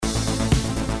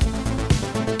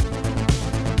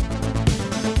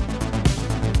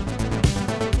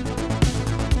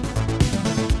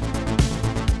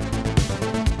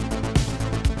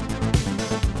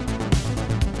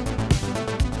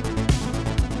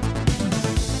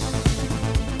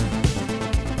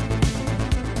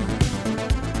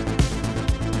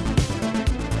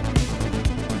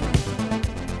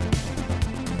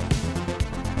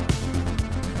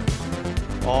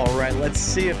Let's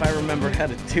see if I remember how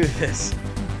to do this.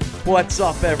 What's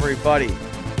up, everybody?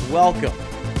 Welcome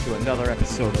to another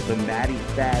episode of the Matty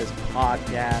Faz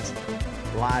Podcast,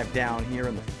 live down here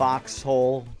in the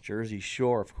Foxhole, Jersey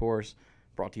Shore, of course,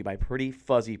 brought to you by Pretty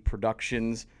Fuzzy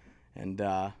Productions, and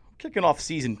kicking off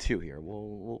season 2 here.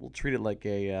 We'll treat it like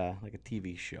a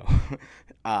TV show.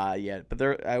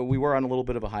 But we were on a little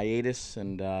bit of a hiatus,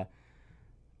 and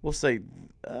we'll say,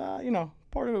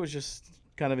 part of it was just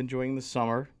kind of enjoying the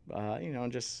summer,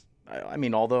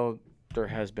 although there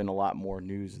has been a lot more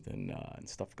news and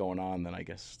stuff going on than I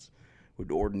guess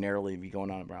would ordinarily be going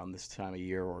on around this time of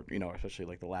year, or especially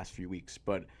like the last few weeks.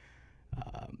 But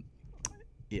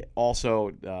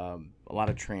also a lot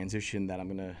of transition that I'm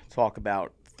going to talk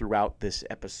about throughout this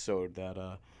episode that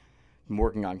I'm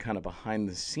working on kind of behind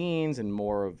the scenes, and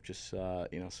more of just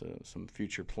some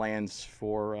future plans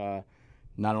for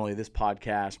not only this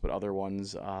podcast but other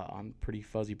ones on Pretty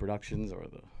Fuzzy Productions or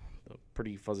the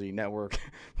Pretty Fuzzy Network.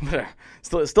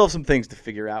 still have some things to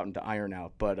figure out and to iron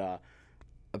out, but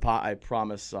I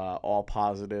promise all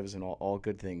positives and all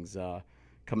good things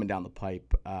coming down the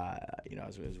pipe.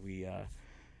 As we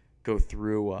go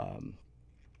through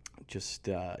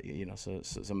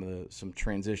some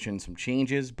transition, some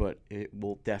changes, but it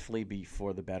will definitely be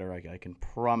for the better. I can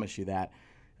promise you that.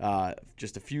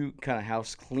 Just a few kind of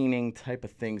house cleaning type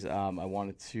of things I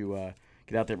wanted to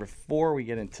get out there before we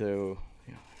get into.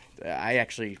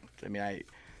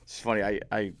 It's funny.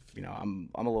 I'm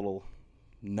a little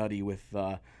nutty with.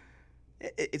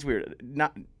 It's weird.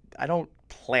 I don't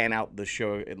plan out the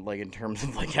show in terms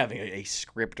of having a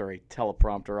script or a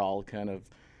teleprompter. I'll kind of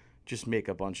just make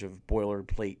a bunch of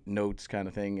boilerplate notes kind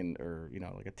of thing, or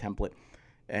a template,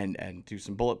 and do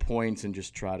some bullet points and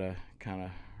just try to kind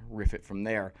of riff it from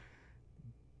there.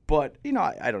 But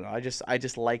I don't know. I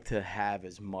just like to have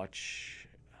as much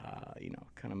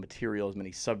kind of material, as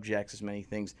many subjects, as many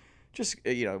things. Just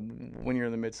when you're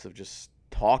in the midst of just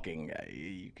talking,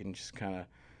 you can just kind of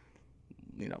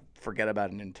forget about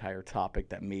an entire topic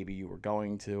that maybe you were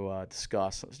going to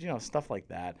discuss. Stuff like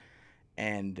that.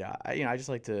 And I just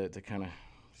like to kind of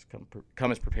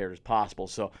come as prepared as possible.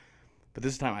 So. But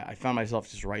this time I found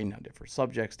myself just writing down different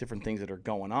subjects, different things that are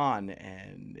going on,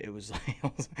 and it was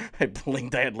I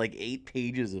blinked, I had 8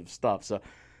 pages of stuff. So,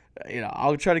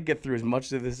 I'll try to get through as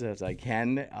much of this as I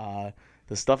can.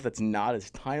 The stuff that's not as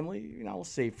timely, I'll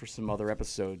save for some other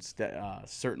episodes,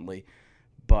 certainly.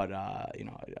 But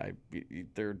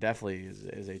there definitely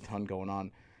is a ton going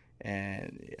on,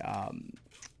 and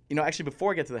actually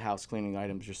before I get to the house cleaning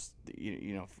items, just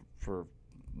for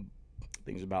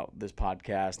things about this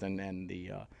podcast and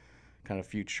the kind of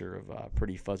future of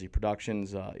Pretty Fuzzy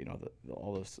Productions,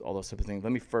 all those type of things.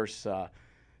 Let me first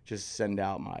just send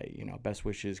out my best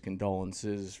wishes,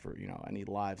 condolences for any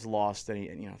lives lost,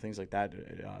 any things like that.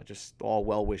 Just all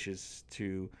well wishes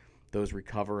to those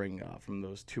recovering from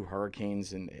those 2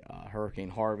 hurricanes, and Hurricane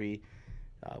Harvey,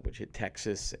 which hit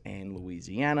Texas and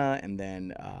Louisiana, and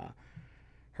then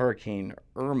Hurricane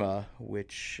Irma,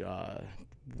 which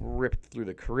ripped through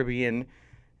the Caribbean,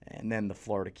 and then the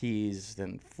Florida Keys,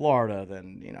 then Florida,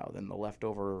 then the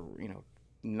leftover,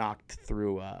 knocked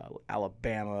through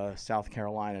Alabama, South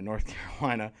Carolina, North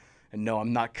Carolina. And no,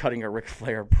 I'm not cutting a Ric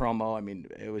Flair promo. I mean,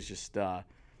 it was just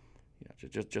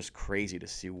just crazy to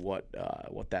see what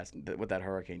that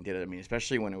hurricane did. I mean,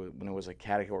 especially when it was a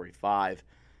Category 5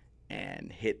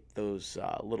 and hit those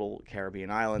little Caribbean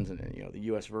islands and the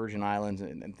U.S. Virgin Islands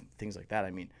and things like that.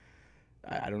 I mean,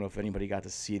 I don't know if anybody got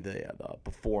to see the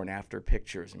before and after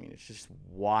pictures. I mean, it's just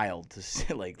wild to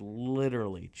see,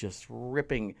 literally just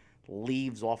ripping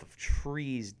leaves off of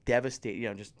trees,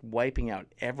 devastating, just wiping out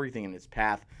everything in its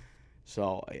path.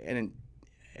 So, and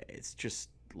it's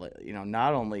just,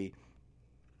 not only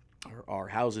are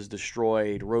houses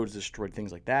destroyed, roads destroyed,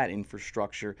 things like that,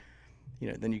 infrastructure.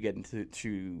 Then you get into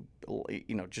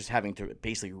just having to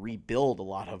basically rebuild a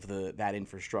lot of that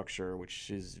infrastructure, which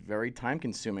is very time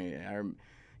consuming.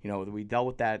 We dealt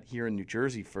with that here in New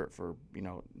Jersey for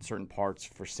certain parts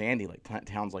for Sandy, like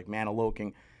towns like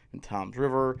Maniloking and Toms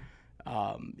River.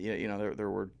 There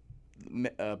were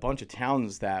a bunch of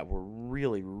towns that were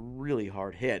really, really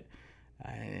hard hit,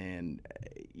 and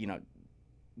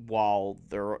while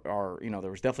there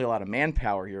was definitely a lot of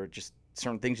manpower here, just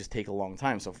certain things just take a long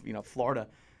time. So, Florida,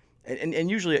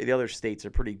 and usually the other states are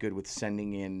pretty good with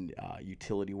sending in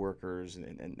utility workers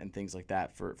and things like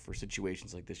that for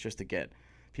situations like this, just to get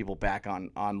people back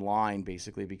online,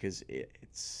 basically, because it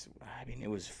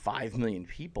was 5 million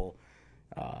people.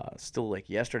 Still,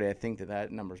 yesterday, I think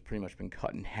that number's pretty much been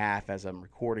cut in half as I'm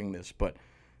recording this. But,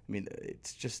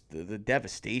 it's just the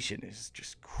devastation is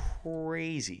just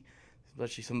crazy.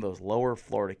 especially some of those lower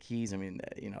Florida keys. I mean,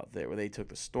 where they took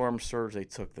the storm surge, they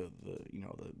took the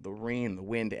rain, the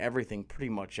wind, everything pretty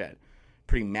much at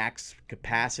pretty max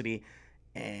capacity.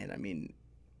 And I mean,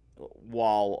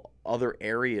 while other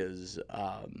areas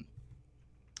of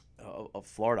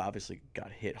Florida obviously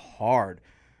got hit hard,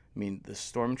 I mean, the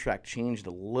storm track changed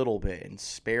a little bit and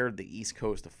spared the east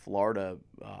coast of Florida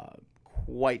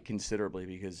quite considerably,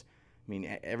 because, I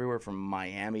mean, everywhere from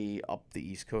Miami up the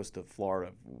east coast of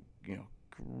Florida,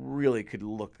 really could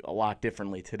look a lot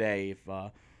differently today if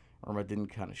Irma didn't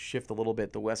kind of shift a little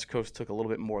bit. The west coast took a little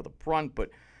bit more of the brunt, but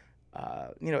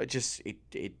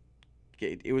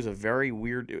it was a very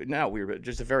weird, not weird, but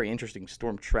just a very interesting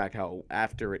storm track. How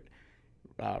after it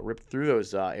ripped through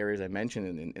those areas I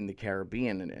mentioned in the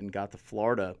Caribbean and got to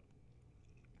Florida,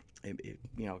 it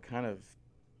kind of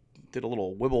did a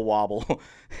little wibble wobble,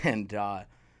 and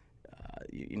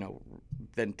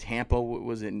then Tampa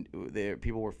was in there.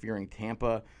 People were fearing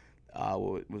Tampa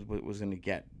was going to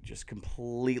get just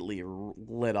completely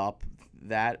lit up.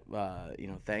 That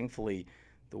thankfully,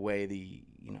 the way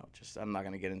I'm not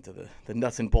going to get into the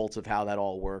nuts and bolts of how that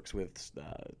all works with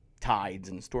tides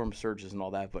and storm surges and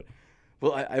all that, but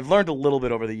I've learned a little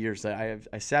bit over the years. I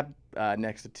sat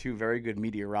next to two very good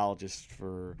meteorologists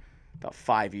for about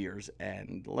 5 years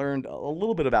and learned a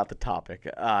little bit about the topic.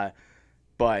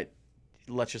 But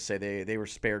let's just say they were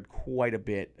spared quite a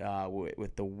bit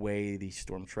with the way the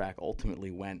storm track ultimately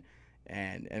went.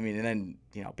 And I mean, and then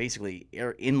basically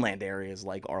inland areas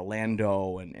like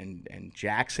Orlando and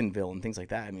Jacksonville and things like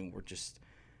that. I mean, we're just,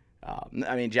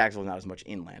 Jacksonville's not as much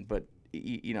inland, but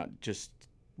just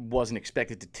wasn't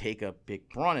expected to take a big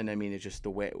brunt. And I mean, it's just the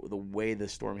way the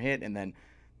storm hit, and then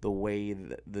the way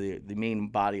the main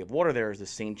body of water there is the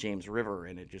St. James River,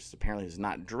 and it just apparently does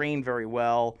not drain very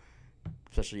well,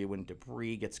 especially when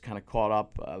debris gets kind of caught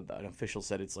up. An official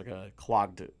said it's like a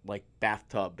clogged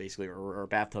bathtub, basically, or a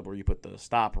bathtub where you put the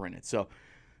stopper in it. So,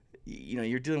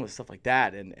 you're dealing with stuff like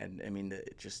that, and I mean,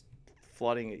 just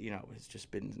flooding, has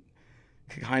just been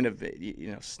kind of,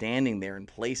 standing there in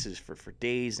places for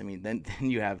days. I mean, then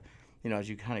you have, as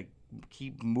you kind of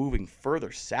keep moving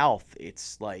further south,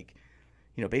 it's like,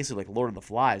 basically like Lord of the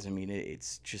Flies. I mean,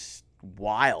 it's just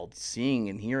wild seeing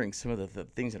and hearing some of the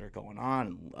things that are going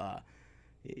on.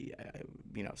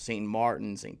 St.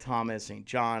 Martin, St. Thomas, St.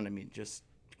 John. I mean, just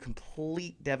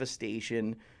complete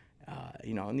devastation.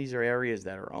 And these are areas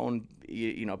that are owned,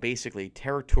 basically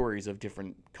territories of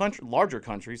different larger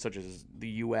countries such as the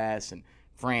U.S. and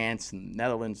France and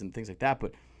Netherlands and things like that.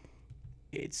 But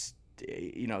it's,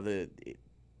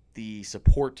 the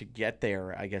support to get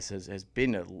there, I guess, has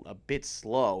been a bit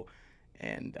slow.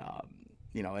 And,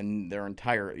 and their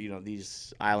entire,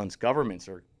 these islands' governments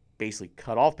are basically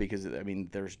cut off because, I mean,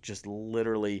 there's just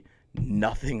literally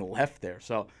nothing left there.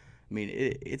 So, I mean,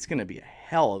 it's going to be a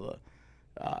hell of a,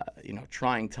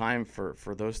 trying time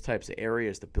for those types of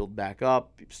areas to build back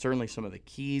up. Certainly some of the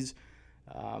Keys,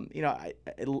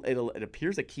 it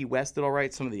appears that Key West did all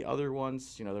right. Some of the other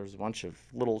ones, there's a bunch of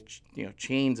little,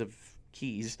 chains of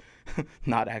keys,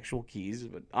 not actual keys,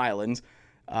 but islands.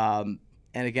 And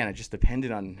again, it just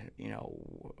depended on,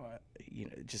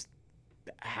 just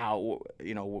how,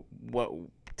 what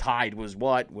tide was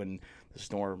what when the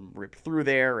storm ripped through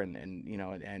there,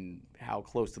 and how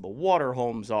close to the water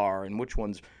homes are, and which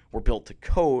ones were built to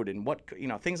code, and what,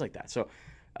 things like that. So,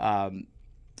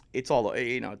 it's all,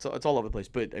 it's all over the place.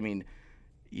 But I mean,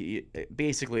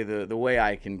 basically the way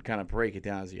I can kind of break it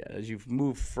down is, as you've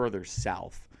moved further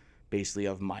south, basically,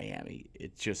 of Miami,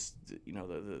 it's just,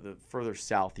 the further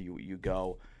south you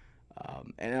go,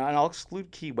 and I'll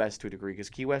exclude Key West to a degree, because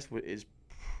Key West is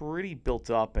pretty built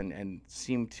up and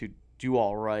seemed to do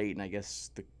all right, and I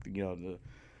guess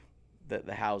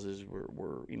the houses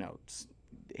were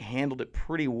handled it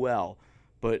pretty well,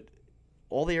 but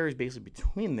all the areas basically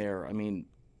between there, I mean,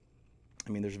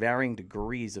 there's varying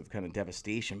degrees of kind of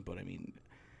devastation, but I mean,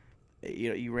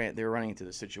 they were running into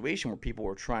the situation where people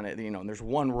were trying to, and there's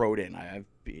one road in.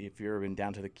 If you've ever been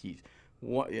down to the Keys,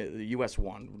 the US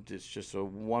 1, it's just a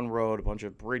one road, a bunch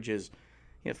of bridges.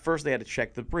 First they had to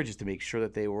check the bridges to make sure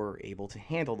that they were able to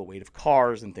handle the weight of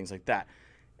cars and things like that.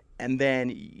 And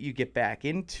then you get back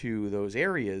into those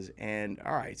areas, and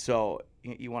all right, so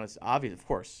you want to, obviously, of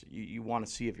course, you want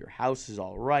to see if your house is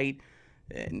all right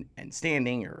and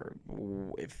standing, or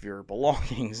if your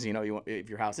belongings, if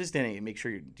your house is standing, and make sure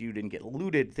you didn't get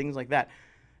looted, things like that.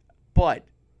 But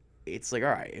it's like, all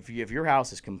right, if your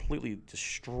house is completely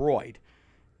destroyed,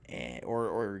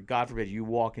 or God forbid you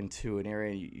walk into an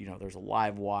area, there's a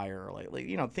live wire, like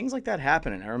things like that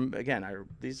happen. And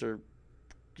these are,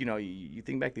 you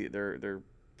think back, they're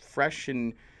fresh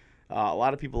and a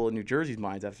lot of people in New Jersey's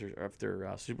minds after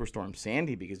Superstorm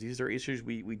Sandy, because these are issues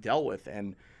we dealt with.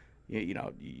 And you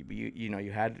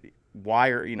had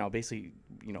basically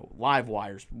live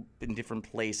wires in different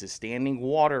places, standing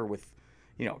water with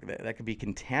that could be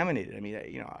contaminated. I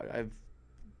mean, I've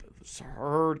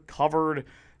covered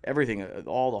everything,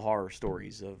 all the horror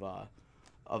stories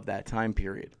of that time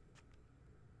period.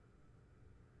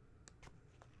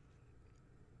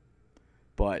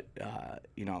 But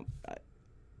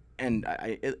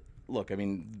look, I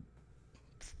mean,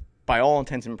 by all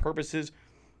intents and purposes,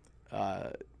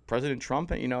 President Trump,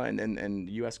 and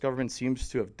the U.S. government seems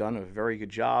to have done a very good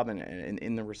job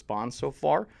in the response so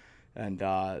far. And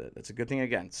that's a good thing.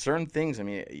 Again, certain things, I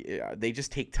mean, they just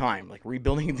take time, like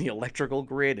rebuilding the electrical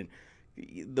grid. And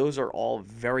those are all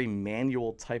very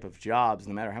manual type of jobs,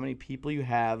 no matter how many people you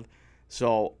have.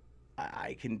 So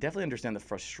I can definitely understand the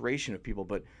frustration of people.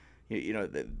 But,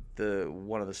 the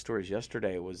one of the stories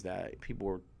yesterday was that people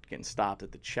were getting stopped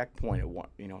at the checkpoint at one,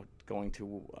 going to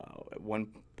one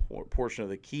portion of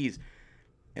the Keys.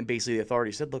 And basically the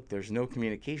authorities said, look, there's no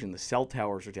communication. The cell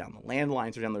towers are down. The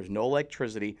landlines are down. There's no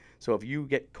electricity. So if you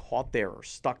get caught there or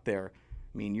stuck there,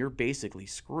 I mean, you're basically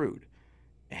screwed.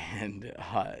 And,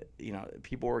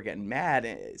 people were getting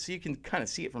mad. So you can kind of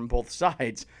see it from both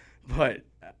sides. But,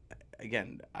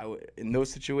 again, in those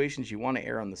situations, you want to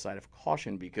err on the side of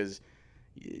caution, because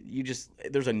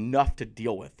there's enough to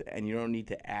deal with, and you don't need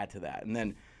to add to that. And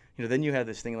then, then you have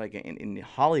this thing like in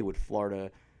Hollywood, Florida,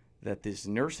 that this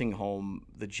nursing home,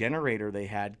 the generator they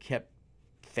had kept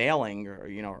failing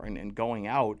and going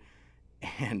out.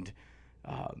 And,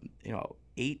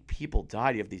 8 people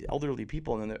died. You have these elderly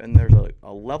people, and there's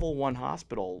a level 1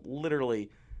 hospital literally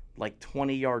like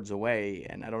 20 yards away.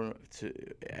 And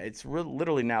it's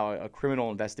literally now a criminal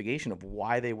investigation of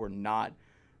why they were not,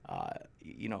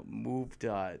 moved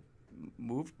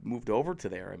over to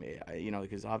there. I mean,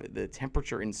 because the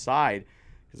temperature inside,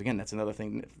 because again, that's another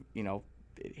thing,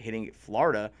 hitting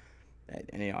Florida,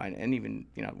 and even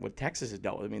what Texas has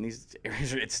dealt with. I mean, these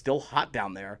areas it's still hot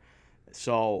down there,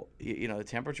 so the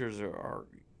temperatures are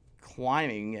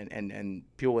climbing, and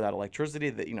people without electricity,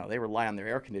 that they rely on their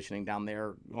air conditioning down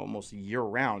there almost year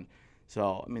round.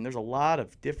 So I mean, there's a lot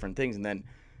of different things, and then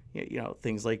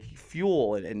things like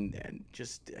fuel and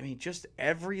just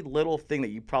every little thing that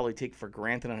you probably take for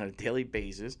granted on a daily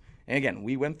basis. And again,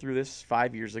 we went through this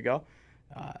 5 years ago.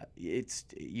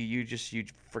 You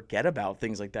forget about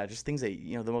things like that, just things that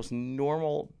the most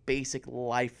normal basic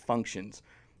life functions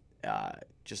are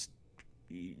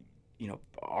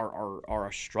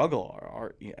a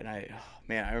struggle. And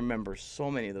I remember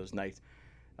so many of those nights,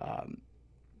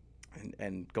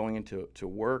 and going into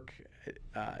work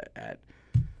at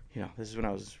this is when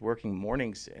I was working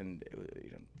mornings, and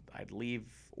I'd leave,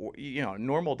 or a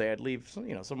normal day I'd leave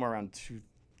somewhere around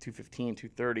 2:15,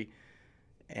 2:30.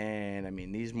 And I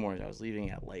mean, these mornings I was leaving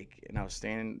and I was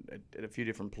staying at a few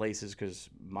different places, because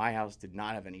my house did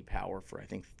not have any power for I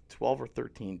think 12 or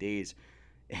 13 days,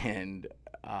 and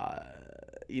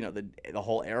the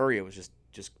whole area was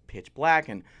just pitch black.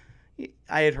 And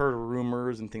I had heard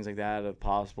rumors and things like that of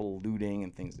possible looting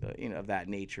and things of that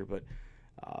nature, but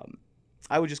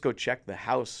I would just go check the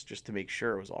house just to make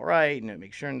sure it was all right, and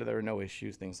make sure there were no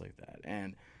issues, things like that.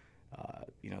 And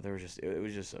it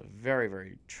was just a very,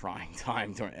 very trying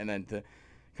time and then to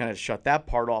kind of shut that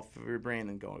part off of your brain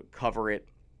and go cover it.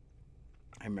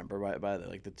 I remember by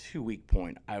the 2-week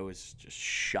point, I was just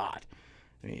shot.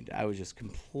 I mean, I was just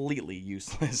completely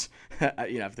useless,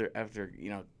 after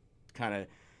kind of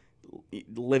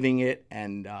living it,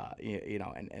 and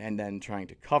and then trying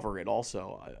to cover it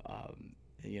also,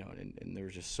 and there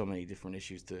was just so many different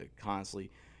issues to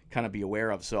constantly kind of be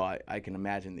aware of. So I can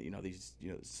imagine that these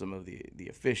some of the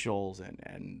officials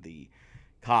and the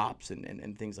cops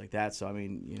and things like that. So I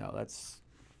mean,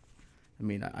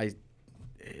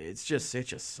 it just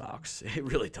sucks. It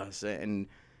really does. And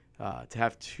to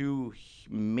have 2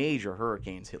 major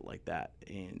hurricanes hit like that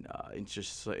in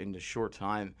the short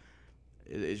time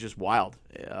is just wild.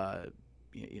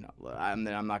 I'm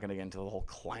not going to get into the whole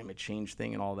climate change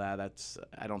thing and all that.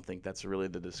 I don't think that's really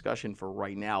the discussion for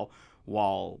right now,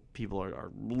 while people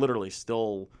are literally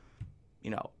still,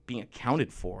 being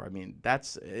accounted for. I mean,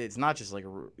 it's not just like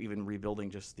even rebuilding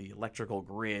just the electrical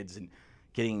grids and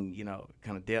getting,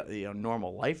 kind of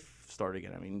normal life started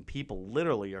again. I mean, people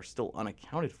literally are still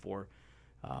unaccounted for.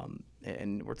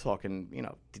 And we're talking,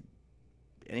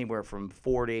 anywhere from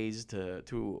 4 days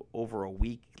to over a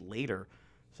week later.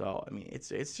 So, I mean, it's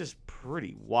just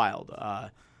pretty wild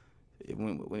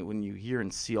when you hear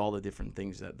and see all the different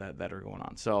things that are going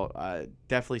on. So,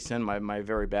 definitely send my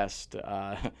very best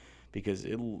because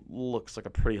it looks like a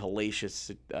pretty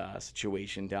hellacious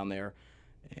situation down there,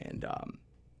 and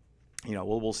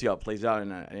we'll see how it plays out,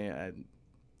 and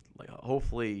like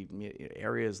hopefully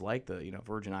areas like the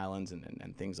Virgin Islands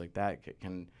and things like that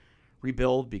can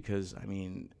rebuild, because I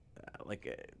mean,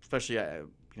 especially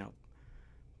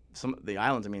some of the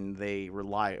islands, I mean, they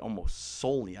rely almost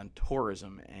solely on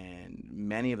tourism, and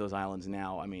many of those islands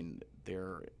now, I mean,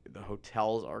 the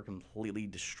hotels are completely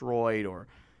destroyed or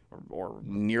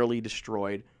nearly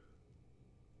destroyed,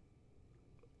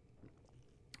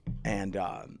 and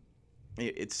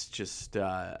it's just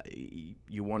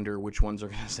you wonder which ones are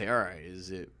going to say, all right,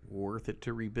 is it worth it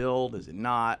to rebuild? Is it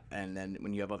not? And then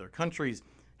when you have other countries,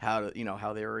 how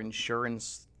their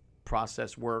insurance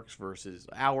process works versus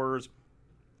ours.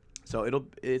 So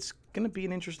it's going to be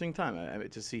an interesting time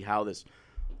to see how this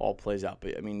all plays out.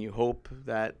 But I mean, you hope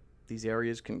that these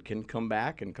areas can come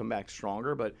back and come back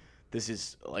stronger. But this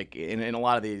is like in a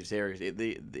lot of these areas,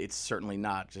 it's certainly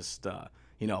not just a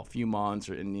few months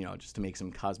just to make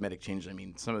some cosmetic changes. I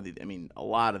mean, a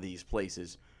lot of these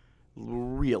places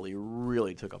really,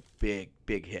 really took a big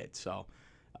hit. So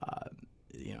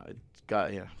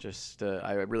I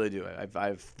really do.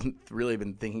 I've really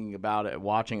been thinking about it,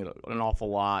 watching it an awful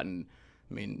lot, and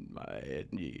I mean,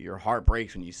 your heart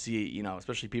breaks when you see,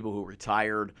 especially people who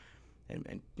retired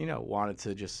and wanted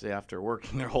to just, after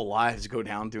working their whole lives, go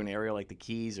down to an area like the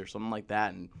Keys or something like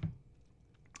that,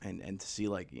 and to see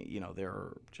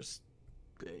they're just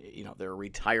their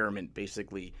retirement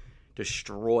basically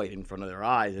destroyed in front of their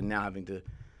eyes, and now having to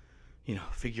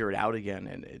figure it out again,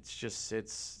 and it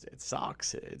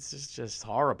sucks. It's just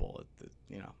horrible.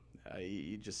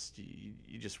 You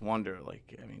just wonder,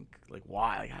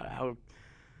 why, how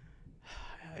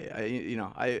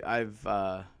I've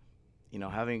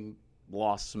having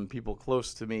lost some people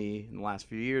close to me in the last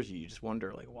few years, you just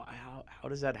wonder, why, how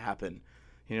does that happen?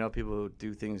 People who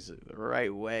do things the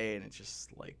right way, and it's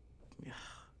just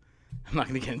I'm not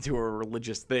going to get into a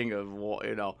religious thing of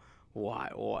why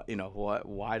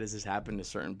does this happen to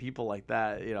certain people like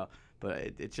that, but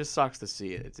it just sucks to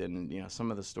see it. And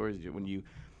some of the stories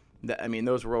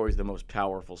those were always the most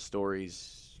powerful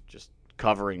stories, just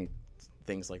covering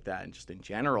things like that, and just in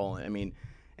general. I mean,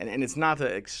 and it's not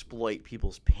to exploit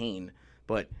people's pain,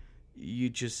 but you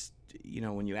just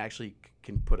when you actually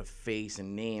can put a face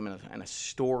and name and a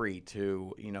story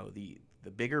to the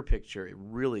bigger picture, it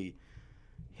really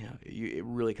it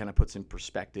really kind of puts in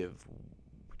perspective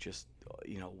just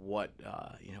what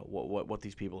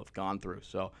these people have gone through.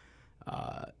 So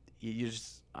I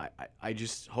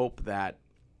just hope that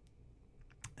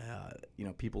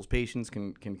people's patience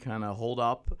can kind of hold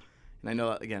up. And I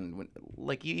know, again,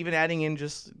 even adding in,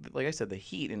 just like I said, the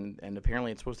heat, and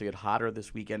apparently it's supposed to get hotter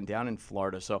this weekend down in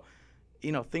Florida. So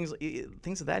things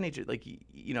of that nature,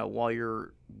 while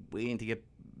you're waiting to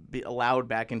be allowed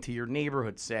back into your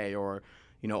neighborhood, say, or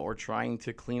trying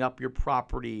to clean up your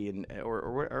property, and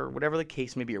or whatever the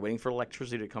case may be, you're waiting for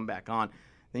electricity to come back on,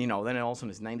 then all of a sudden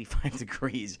it's 95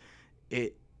 degrees.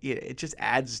 It just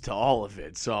adds to all of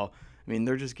it. So I mean,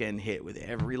 they're just getting hit with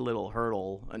every little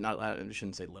hurdle. I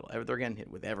shouldn't say little. They're getting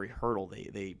hit with every hurdle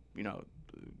they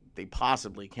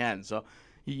possibly can. So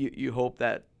you hope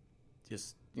that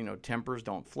just tempers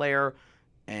don't flare,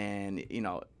 and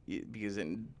because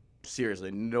seriously,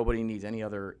 nobody needs any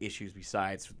other issues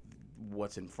besides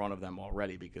what's in front of them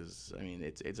already, because I mean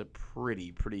it's a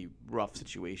pretty rough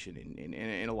situation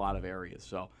in a lot of areas.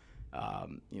 So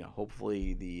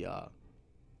hopefully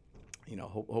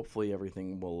hopefully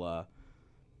everything will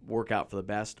work out for the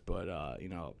best, but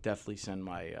definitely send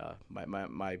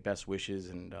my best wishes,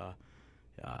 and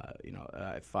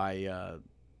if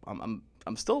I'm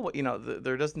still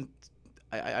there doesn't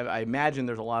I imagine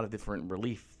there's a lot of different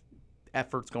relief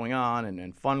efforts going on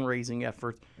and fundraising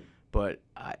efforts. But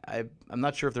I'm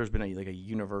not sure if there's been a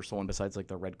universal one besides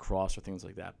the Red Cross or things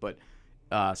like that. But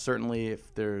certainly,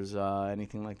 if there's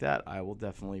anything like that, I will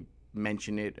definitely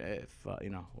mention it if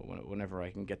whenever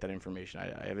I can get that information.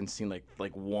 I haven't seen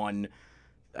one.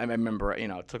 I remember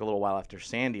it took a little while after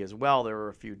Sandy as well. There were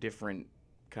a few different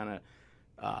kind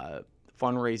of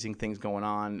fundraising things going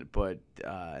on, but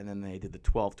and then they did the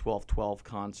 12-12-12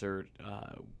 concert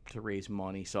to raise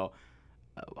money. So.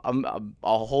 I'll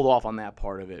hold off on that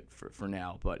part of it for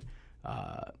now, but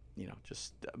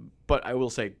but I will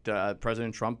say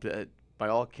President Trump, by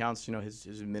all accounts,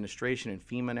 his administration and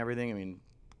FEMA and everything. I mean,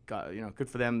 good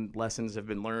for them. Lessons have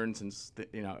been learned since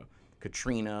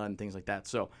Katrina and things like that.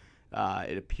 So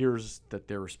it appears that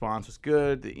their response was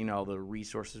good. That, the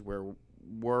resources were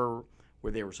where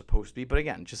they were supposed to be. But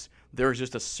again, there's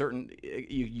just a certain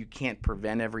you can't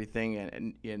prevent everything,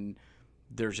 and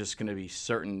there's just going to be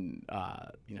certain,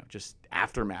 just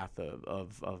aftermath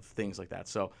of things like that.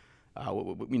 So,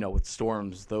 with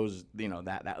storms, those,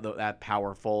 that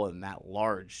powerful and that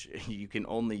large, you can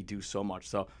only do so much.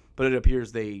 So, but it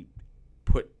appears they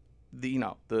put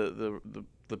the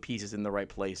pieces in the right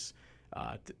place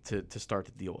to start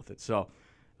to deal with it. So,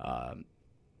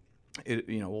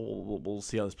 we'll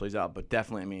see how this plays out. But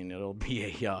definitely, I mean, it'll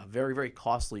be a very, very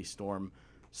costly storm.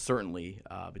 Certainly,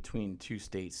 between two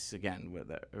states, again,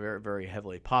 with very, very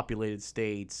heavily populated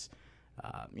states,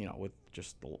 with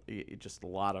just a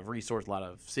lot of resource, a lot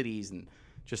of cities, and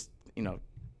just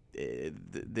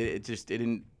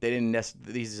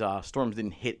these storms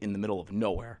didn't hit in the middle of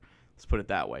nowhere. Let's put it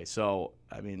that way. So,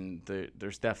 I mean,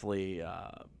 there's definitely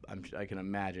I can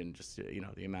imagine just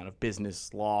the amount of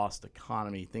business lost,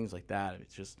 economy, things like that.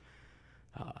 It's just.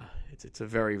 It's a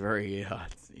very, very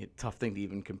tough thing to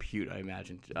even compute, I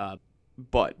imagine.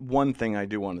 But one thing I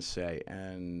do want to say,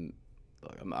 and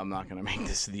look, I'm not going to make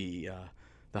this the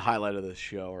highlight of the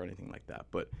show or anything like that,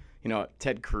 but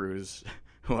Ted Cruz,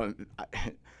 who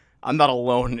I'm not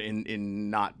alone in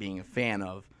not being a fan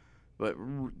of, but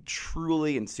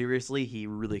truly and seriously, he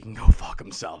really can go fuck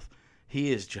himself.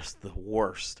 He is just the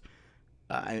worst.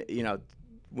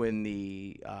 When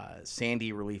the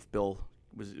Sandy relief bill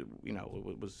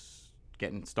was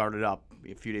getting started up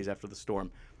a few days after the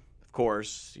storm. Of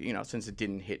course, since it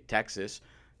didn't hit Texas,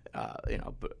 but it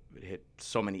hit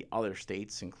so many other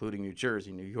states, including New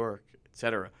Jersey, New York,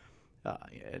 etc.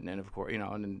 And then of course,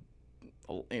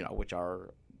 which are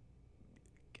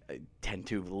tend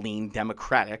to lean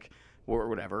Democratic or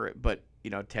whatever. But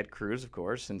Ted Cruz, of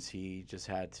course, since he just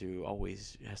has to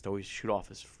always shoot off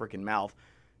his freaking mouth,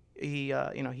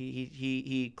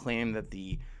 he claimed that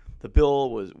the bill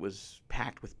was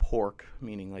packed with pork,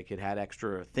 meaning like it had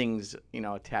extra things,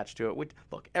 attached to it. Which,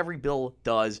 look, every bill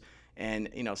does, and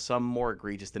some more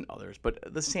egregious than others.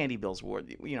 But the Sandy bills were,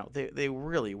 they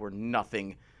really were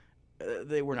nothing.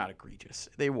 They were not egregious.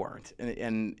 They weren't,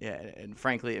 and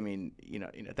frankly, I mean,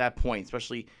 at that point,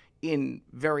 especially in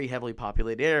very heavily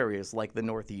populated areas like the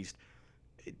Northeast,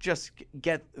 just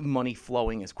get money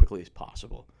flowing as quickly as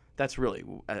possible. That's really,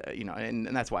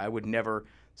 and that's why I would never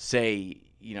say,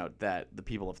 that the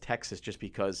people of Texas, just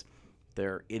because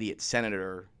their idiot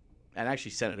senator, and actually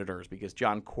senators, because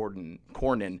John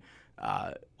Cornyn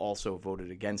also voted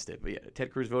against it. But yeah,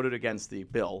 Ted Cruz voted against the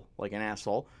bill like an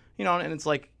asshole, and it's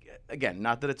like, again,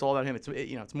 not that it's all about him.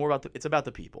 It's more about it's about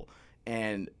the people,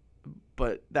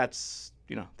 but that's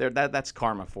that's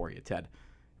karma for you, Ted,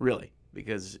 really.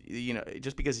 Because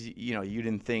just because you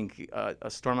didn't think a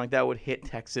storm like that would hit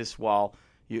Texas while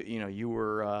you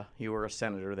were a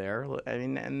senator there. I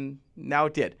mean, and now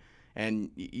it did, and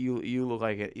you look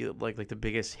like like the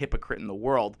biggest hypocrite in the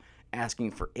world,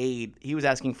 asking for aid. He was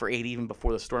asking for aid even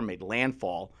before the storm made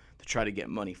landfall to try to get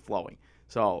money flowing.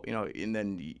 So and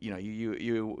then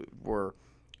you were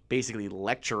basically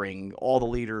lecturing all the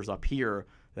leaders up here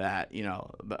that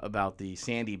about the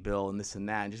Sandy bill and this and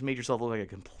that, and just made yourself look like a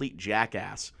complete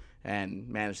jackass, and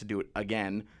managed to do it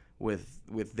again with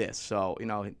this. So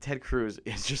Ted Cruz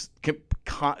is just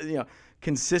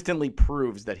consistently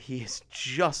proves that he is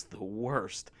just the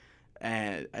worst.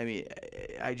 And I mean,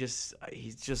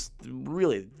 he's just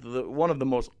really one of the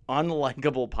most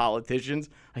unlikable politicians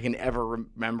I can ever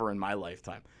remember in my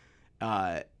lifetime.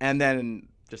 And then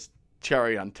just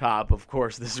cherry on top, of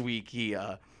course, this week his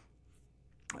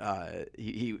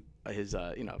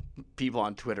people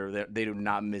on Twitter, they do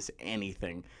not miss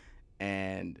anything,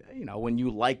 and when you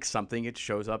like something, it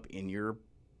shows up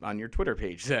on your Twitter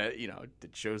page. It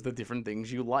shows the different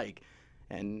things you like,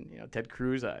 and Ted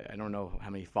Cruz, I don't know how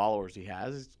many followers he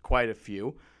has, quite a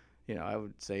few. I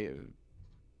would say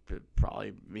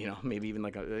probably maybe even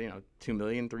like 2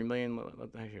 million, 3 million.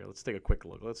 Here, let's take a quick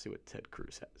look. Let's see what Ted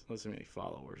Cruz has. Let's see how many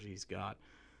followers he's got.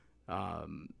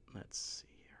 Let's see.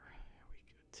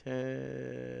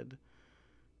 Ted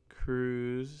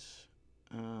Cruz,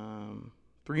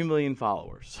 3 million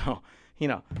followers. So,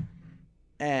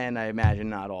 and I imagine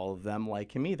not all of them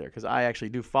like him either, because I actually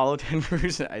do follow Ted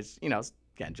Cruz,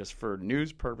 again, just for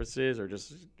news purposes or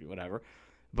just whatever.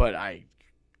 But I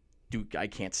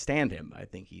can't stand him. I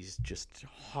think he's just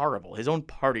horrible. His own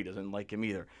party doesn't like him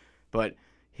either. But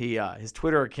his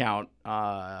Twitter account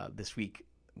this week,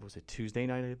 was it Tuesday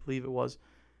night, I believe it was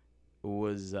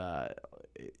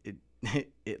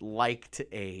it liked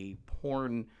a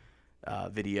porn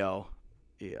video,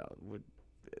 with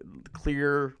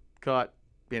clear cut,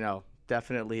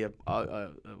 definitely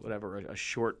a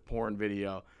short porn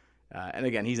video, and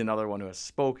again, he's another one who has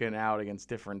spoken out against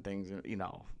different things,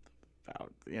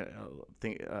 about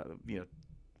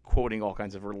quoting all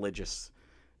kinds of religious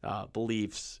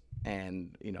beliefs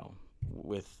and,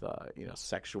 with,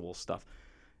 sexual stuff.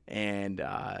 And,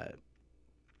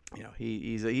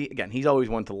 he's always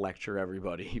one to lecture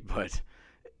everybody, but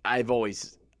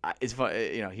it's fun,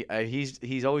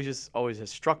 he's always has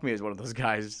struck me as one of those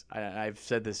guys. I've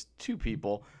said this to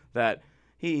people that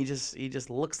he just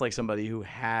looks like somebody who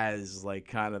has like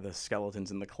kind of the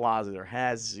skeletons in the closet, or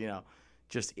has, even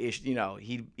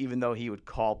though he would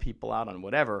call people out on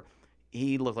whatever,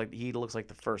 he looks like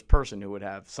the first person who would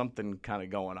have something kind of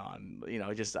going on.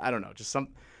 I don't know, just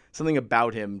something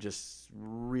about him just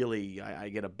really I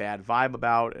get a bad vibe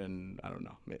about, and I don't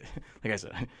know. Like I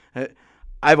said,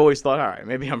 I've always thought, all right,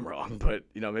 maybe I'm wrong, but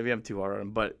maybe I'm too hard on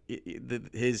him. But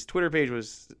his Twitter page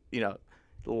was,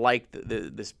 liked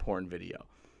this porn video,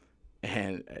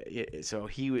 and so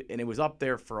it was up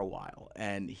there for a while,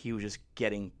 and he was just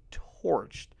getting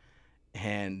torched.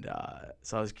 And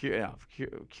so I was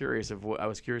curious of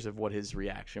what his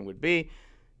reaction would be.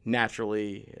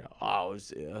 Naturally,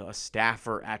 a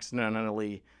staffer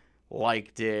accidentally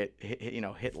liked it,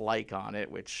 hit like on it,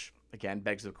 which again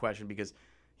begs the question, because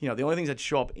the only things that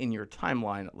show up in your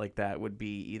timeline like that would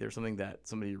be either something that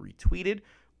somebody retweeted,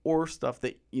 or stuff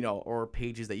that or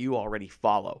pages that you already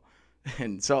follow.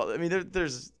 And so I mean,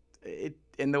 there's it,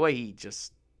 and the way he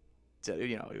just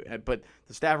but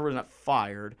the staffer was not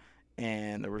fired,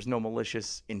 and there was no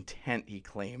malicious intent, he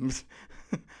claims.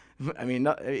 I mean,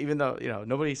 even though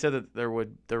nobody said that there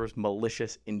was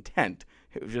malicious intent.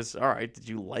 It was just, all right, did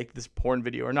you like this porn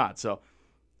video or not? So,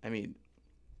 I mean,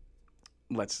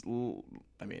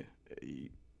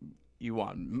 you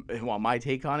want my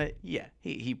take on it? Yeah,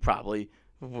 he probably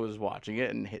was watching it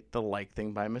and hit the like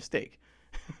thing by mistake.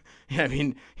 I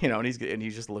mean, and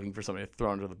he's just looking for somebody to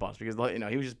throw under the bus, because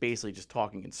he was just basically just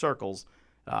talking in circles.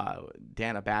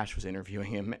 Dana Bash was interviewing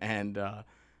him, and God,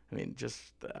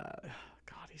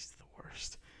 he's the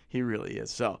worst. He really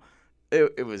is. So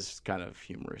it was kind of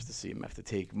humorous to see him have to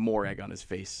take more egg on his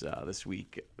face this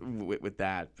week with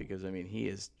that, because he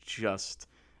is just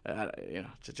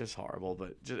just horrible.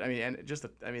 But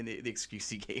the excuse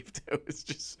he gave to is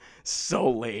just so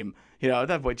lame. At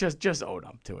that point, just own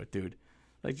up to it, dude.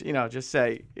 Like, just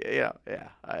say, but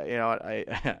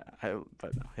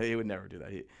no, he would never do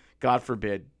that. God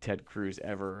forbid Ted Cruz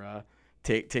ever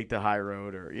take the high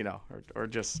road, or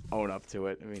just own up to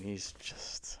it. He's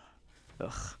just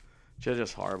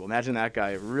horrible. Imagine that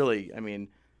guy really.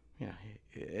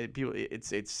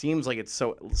 It seems like it's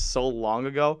so long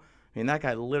ago. That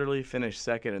guy literally finished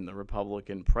second in the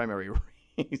Republican primary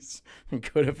race and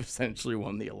could have essentially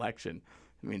won the election.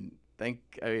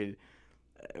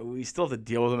 We still have to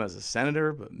deal with him as a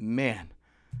senator, but man,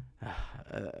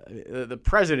 the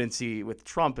presidency with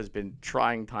Trump has been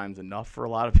trying times enough for a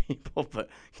lot of people. But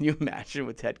can you imagine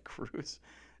with Ted Cruz?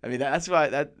 That's why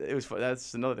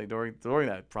that's another thing during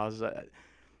that process.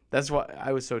 That's why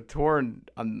I was so torn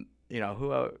on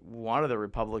who I wanted the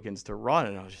Republicans to run,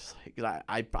 and I was just like,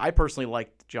 I personally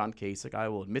liked John Kasich. I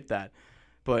will admit that,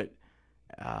 but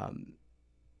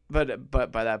by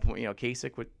that point,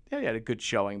 Kasich he had a good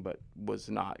showing, but was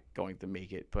not going to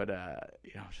make it. But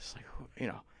just like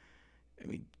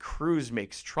Cruz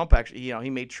makes Trump actually. He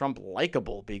made Trump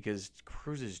likable, because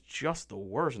Cruz is just the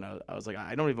worst. And I was like,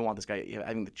 I don't even want this guy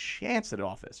having the chance at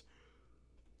office.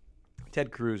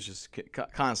 Ted Cruz just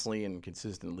constantly and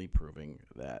consistently proving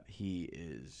that he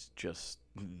is just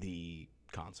the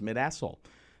consummate asshole.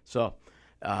 So.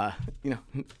 Not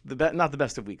the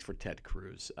best of weeks for Ted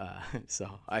Cruz.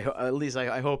 So I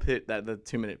hope that the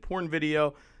 2-minute porn video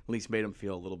at least made him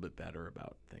feel a little bit better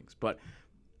about things. But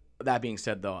that being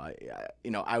said, though,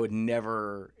 I would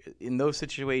never, in those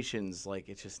situations, like,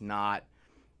 it's just not,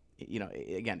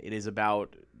 again, it is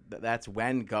about, that's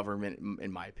when government,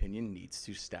 in my opinion, needs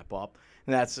to step up.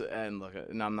 And look,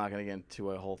 and I'm not going to get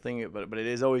into a whole thing, but it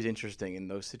is always interesting in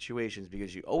those situations,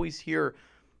 because you always hear,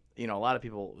 a lot of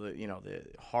people, the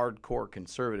hardcore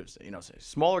conservatives, say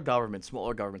smaller government,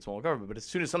 but as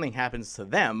soon as something happens to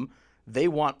them, they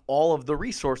want all of the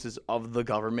resources of the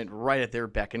government right at their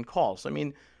beck and call. So,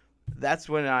 that's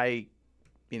when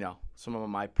some of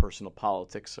my personal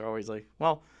politics are always like,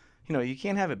 well, you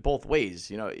can't have it both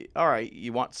ways. All right,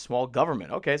 you want small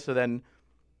government. Okay, so then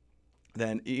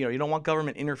you don't want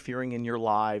government interfering in your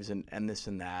lives and this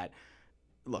and that.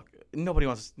 Look, nobody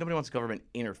wants government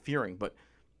interfering, but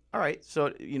all right,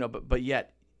 so but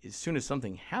yet, as soon as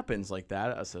something happens like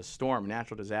that, as a storm,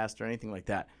 natural disaster, anything like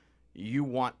that, you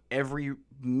want every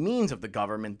means of the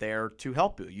government there to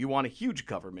help you. You want a huge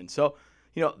government. So,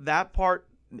 that part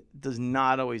does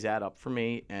not always add up for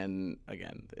me. And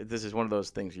again, this is one of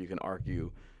those things you can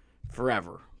argue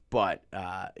forever. But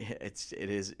it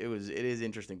is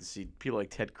interesting to see people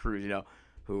like Ted Cruz,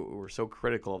 who were so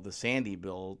critical of the Sandy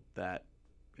bill that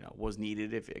was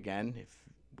needed if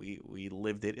we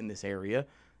lived it in this area,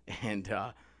 and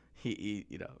he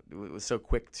was so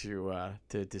quick to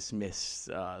dismiss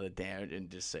the damage and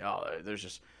just say, oh, there's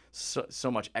just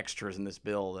so much extras in this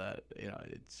bill that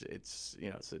it's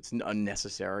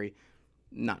unnecessary.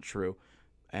 Not true.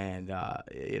 And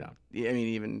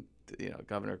even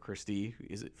Governor Christie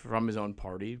is from his own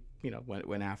party,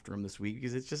 went after him this week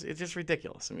because it's just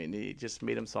ridiculous. I mean, he just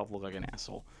made himself look like an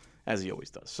asshole, as he always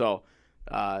does. So,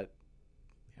 but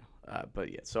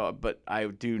I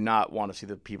do not want to see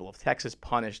the people of Texas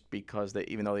punished because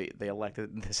even though they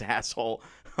elected this asshole,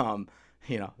 in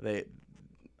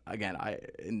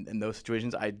those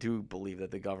situations, I do believe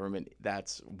that the government,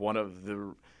 that's one of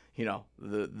the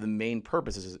the main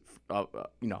purposes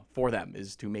for them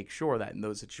is to make sure that in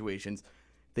those situations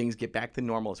things get back to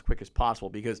normal as quick as possible.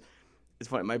 Because it's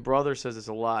funny, my brother says this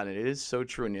a lot, and it is so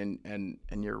true. And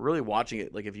you're really watching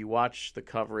it. Like if you watch the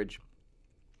coverage,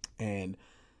 and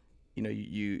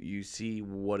you see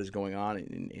what is going on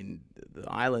in the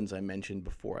islands I mentioned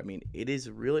before. I mean, it is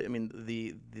really. I mean,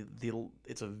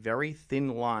 it's a very thin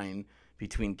line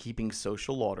between keeping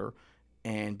social order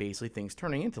and basically things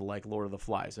turning into like Lord of the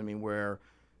Flies. I mean, where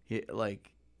you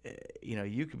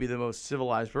could be the most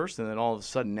civilized person, and then all of a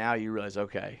sudden now you realize,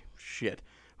 okay, shit,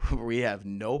 we have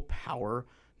no power,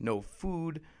 no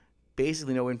food,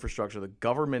 basically no infrastructure. The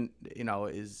government,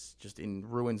 is just in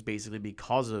ruins basically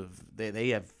because of they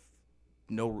have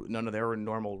none of their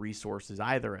normal resources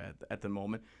either at the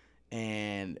moment.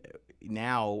 And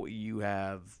now you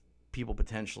have people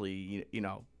potentially,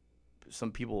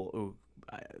 some people who,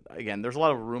 again, there's a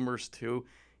lot of rumors too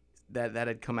that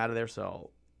had come out of there, so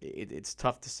it's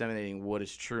tough disseminating what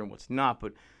is true and what's not.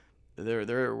 But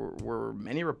there were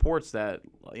many reports that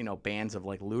bands of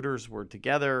like looters were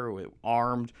together,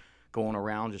 armed, going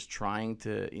around just trying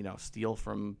to steal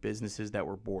from businesses that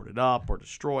were boarded up or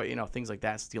destroy, things like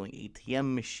that, stealing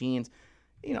ATM machines.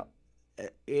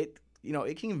 It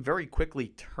can very quickly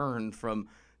turn from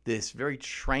this very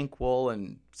tranquil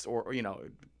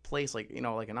place like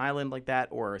like an island like that,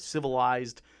 or a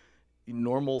civilized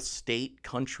normal state,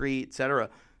 country, etc.,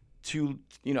 to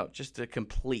just a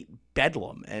complete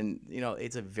bedlam. And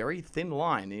it's a very thin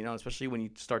line, especially when you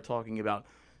start talking about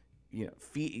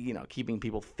keeping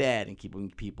people fed and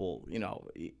keeping people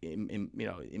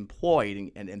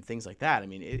employed and things like that. I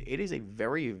mean, it is a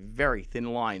very, very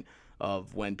thin line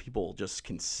of when people just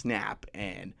can snap,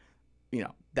 and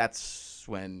that's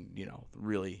when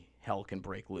really hell can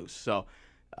break loose. So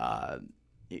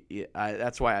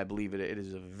that's why I believe it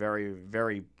is a very,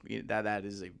 very that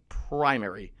is a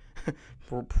primary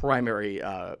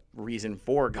reason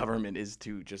for government is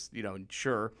to just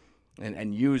ensure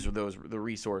and use the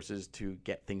resources to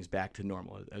get things back to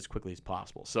normal as quickly as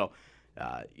possible. So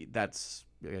that's,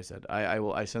 like I said,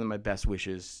 I send my best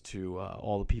wishes to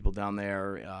all the people down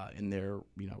there in their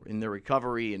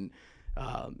recovery and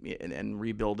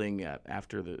rebuilding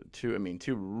after the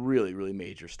two really, really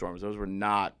major storms. Those were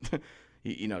not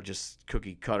just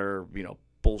cookie cutter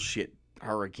bullshit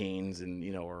hurricanes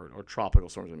and or tropical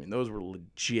storms. I mean, those were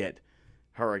legit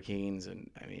hurricanes, and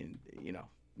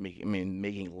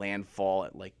making landfall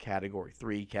at like Category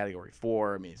 3, Category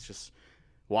 4. I mean, it's just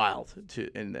wild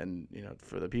and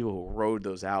for the people who rode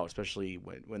those out, especially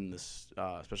when this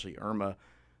especially Irma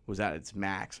was at its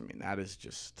max. I mean, that is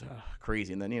just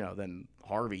crazy. And then then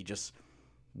Harvey just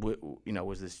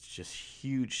was this just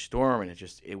huge storm, and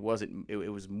it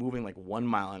was moving like 1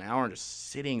 mile an hour and just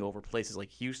sitting over places like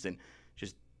Houston,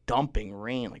 just dumping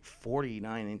rain like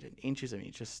 49 inches. I mean,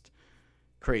 it's just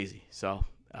crazy. So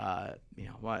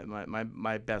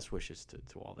my best wishes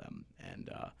to all them. And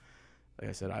like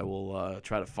I said, I will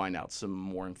try to find out some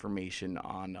more information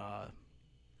on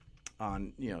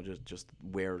just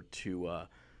where to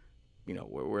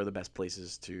where the best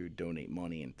places to donate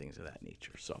money and things of that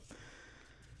nature. So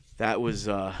that was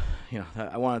I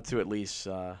wanted to at least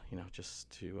just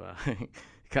to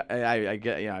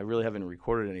I really haven't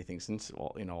recorded anything since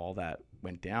all that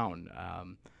went down,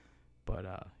 but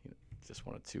just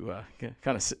wanted to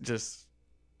kind of just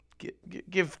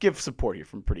give support here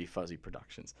from Pretty Fuzzy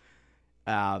Productions.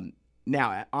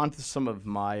 Now on to some of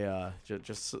my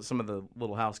just some of the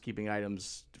little housekeeping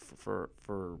items for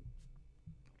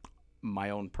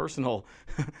my own personal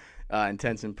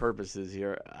intents and purposes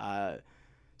here.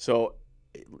 So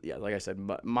yeah, like I said,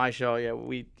 my show,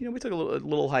 we took a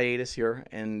little hiatus here,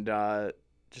 and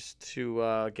just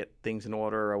to get things in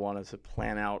order, I wanted to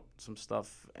plan out some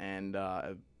stuff, and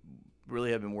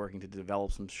really have been working to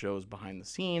develop some shows behind the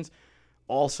scenes.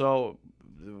 Also,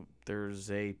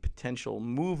 there's a potential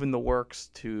move in the works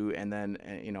to, and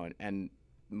then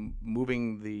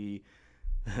moving the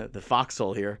the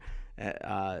foxhole here,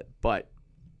 but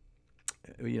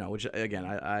which again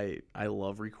I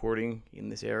love recording in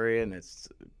this area, and it's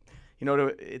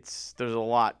there's a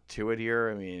lot to it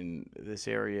here. I mean, this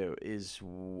area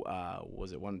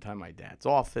was at one time my dad's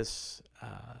office.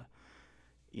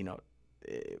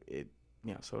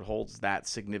 So it holds that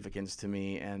significance to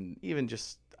me, and even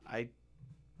I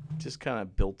just kind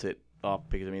of built it up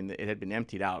because it had been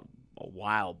emptied out a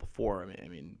while before. I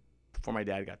mean before my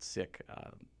dad got sick,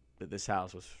 this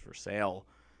house was for sale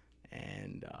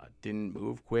and didn't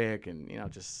move quick, and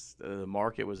the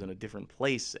market was in a different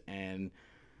place, and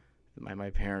my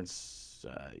parents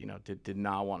did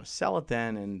not want to sell it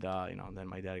then, and then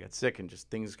my dad got sick, and just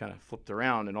things kind of flipped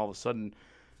around, and all of a sudden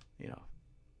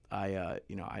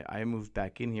I moved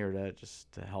back in here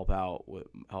to help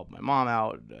my mom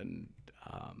out, and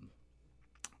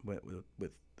with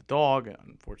the dog,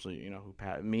 unfortunately,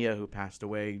 Mia, who passed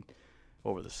away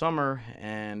over the summer,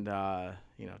 and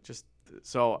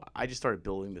so I just started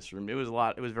building this room. It was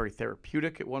very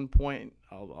therapeutic at one point.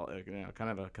 Kind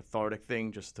of a cathartic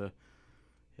thing, just to,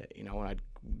 when I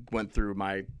went through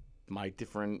my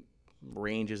different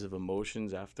ranges of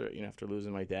emotions after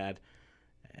losing my dad,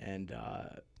 and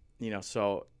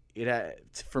so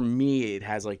for me, it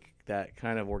has like that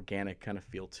kind of organic kind of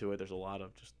feel to it. There's a lot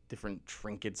of just different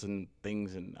trinkets and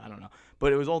things, and I don't know,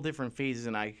 but it was all different phases,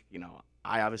 and I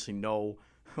obviously know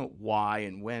why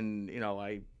and when,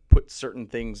 I put certain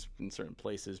things in certain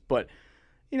places, but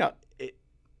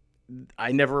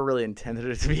I never really intended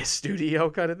it to be a studio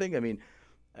kind of thing. I mean,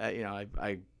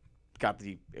 I got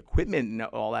the equipment and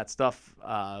all that stuff,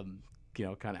 kind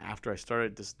of after I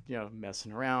started just,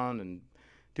 messing around and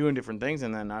doing different things.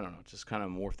 And then, I don't know, just kind of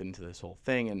morphed into this whole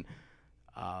thing. And,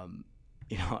 I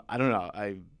don't know.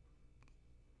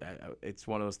 It's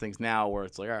one of those things now where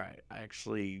it's like, all right, I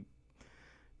actually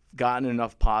gotten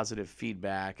enough positive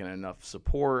feedback and enough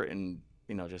support, and,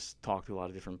 just talked to a lot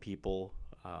of different people,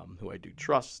 who I do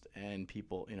trust, and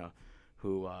people,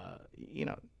 who, have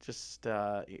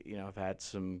had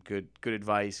some good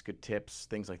advice, good tips,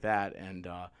 things like that. And,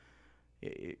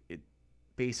 it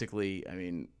basically,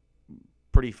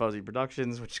 Pretty Fuzzy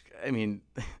Productions, which,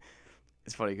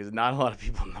 it's funny because not a lot of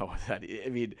people know what that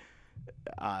is.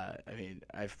 I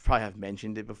probably have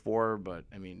mentioned it before, but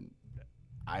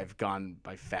I've gone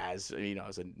by Faz,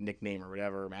 as a nickname or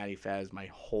whatever, Matty Faz, my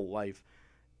whole life.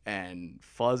 And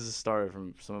Fuzz started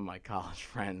from some of my college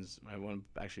friends. I would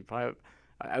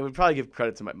probably give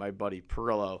credit to my buddy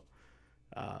Perillo,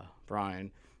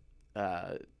 Brian.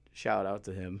 Shout out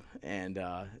to him. And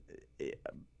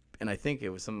I think it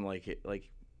was something like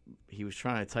he was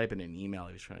trying to type in an email.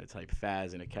 He was trying to type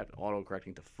Faz, and it kept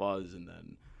auto-correcting to Fuzz, and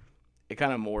then it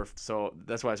kind of morphed. So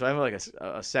that's why. So I have like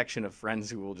a section of friends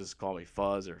who will just call me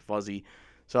Fuzz or Fuzzy.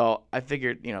 So I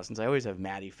figured, since I always have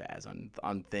Matty Faz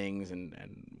on things and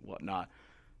whatnot,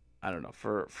 I don't know,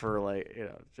 for like,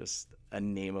 just a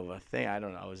name of a thing. I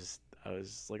don't know. I was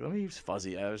like, let me use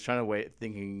Fuzzy. I was trying to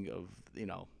thinking of,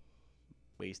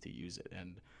 ways to use it.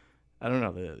 And I don't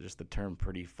know, the term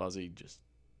Pretty Fuzzy just,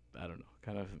 I don't know,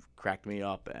 kind of cracked me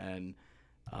up. And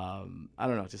I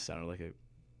don't know, it just sounded like it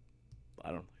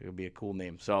would be a cool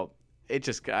name. So it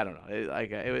just, I don't know.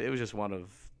 It was just one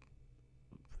of,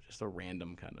 just a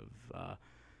random kind of,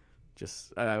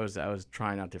 I was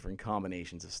trying out different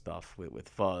combinations of stuff with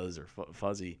Fuzz or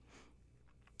Fuzzy.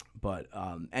 But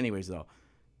anyways, though,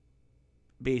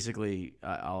 basically,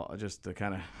 I'll just to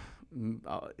kind of,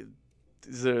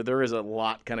 there is a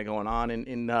lot kind of going on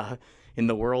in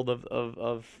the world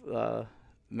of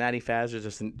Matty Faz.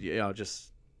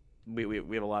 Just we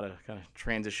have a lot of kind of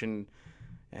transition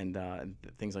and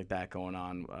things like that going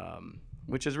on,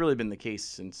 which has really been the case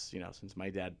since my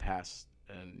dad passed.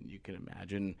 And you can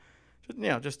imagine,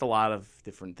 just a lot of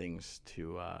different things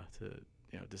to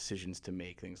decisions to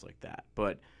make, things like that.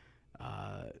 But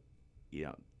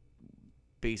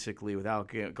basically,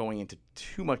 without going into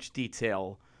too much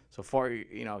detail so far,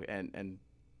 and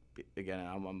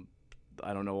again,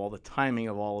 I don't know all the timing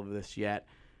of all of this yet,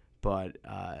 but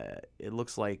it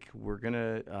looks like we're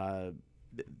gonna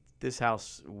this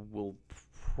house will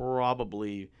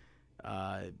probably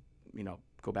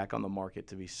go back on the market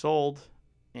to be sold.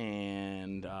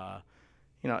 And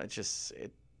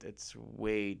it's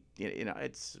way,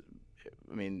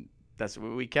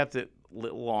 we kept it a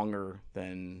little longer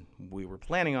than we were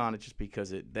planning on. It's just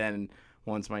because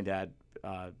once my dad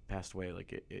passed away,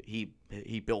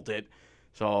 he built it,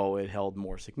 so it held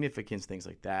more significance, things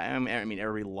like that.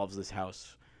 Everybody loves this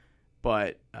house,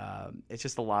 but it's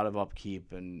just a lot of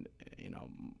upkeep, and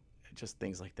just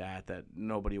things like that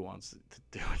nobody wants to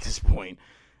do at this point.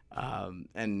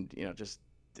 And just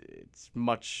it's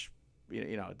much,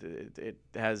 it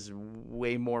has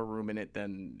way more room in it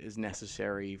than is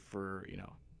necessary for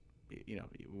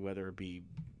whether it be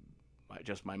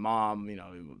just my mom,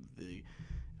 the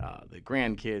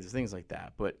grandkids, things like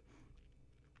that. But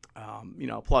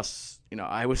plus,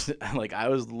 I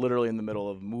was literally in the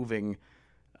middle of moving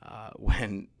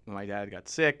when my dad got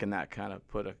sick, and that kind of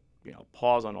put a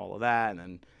pause on all of that, and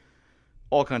then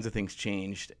all kinds of things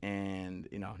changed, and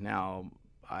now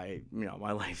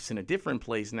my life's in a different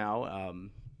place now.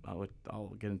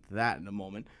 I'll get into that in a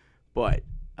moment, but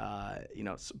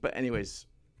but anyways,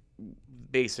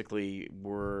 basically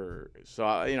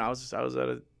I was at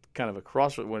a kind of a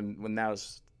crossroad when that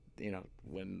was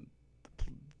when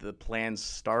the plans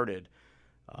started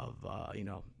of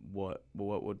what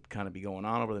would kind of be going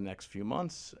on over the next few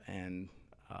months. And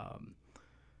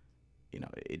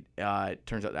it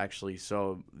turns out actually,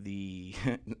 so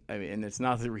and it's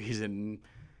not the reason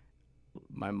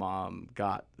my mom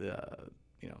got the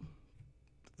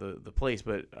place,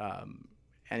 but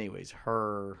anyways,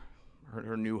 her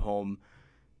new home,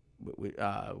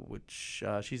 which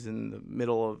she's in the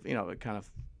middle of kind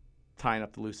of tying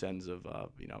up the loose ends of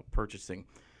purchasing,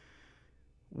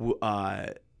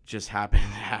 just happened to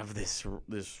have this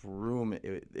room.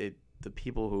 The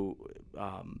people who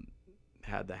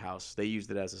had the house, they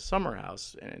used it as a summer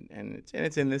house, and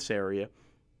it's in this area.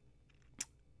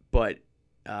 But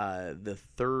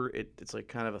it's like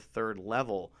kind of a third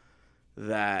level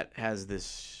that has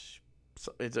this.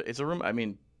 It's a room. I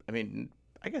mean,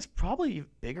 I guess probably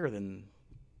bigger than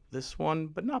this one,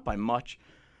 but not by much.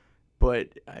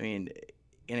 But and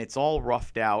it's all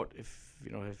roughed out. If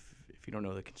you don't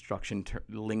know the construction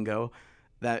lingo,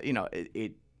 that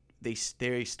they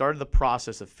started the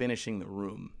process of finishing the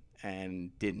room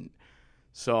and didn't.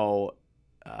 So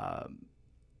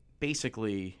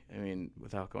basically,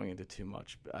 without going into too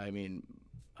much,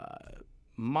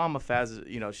 Mama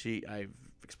Faz, I've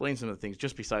explained some of the things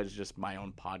just besides just my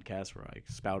own podcast where I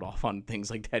spout off on things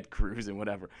like Ted Cruz and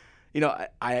whatever.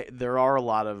 There are a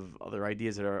lot of other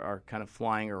ideas that are kind of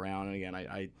flying around, and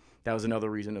again, that was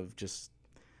another reason of just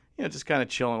kind of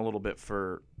chilling a little bit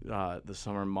for the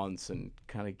summer months and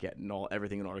kind of getting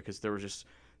everything in order, because there was just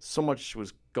so much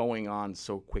was going on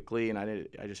so quickly, and I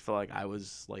just felt like I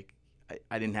was like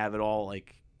I didn't have it all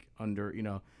like under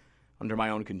my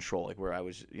own control, like where I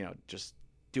was just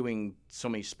doing so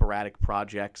many sporadic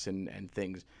projects and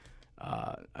things.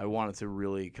 I wanted to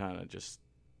really kind of just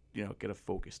get a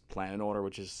focused plan in order,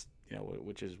 which is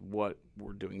what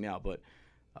we're doing now. But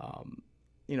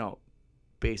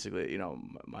basically,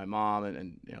 my mom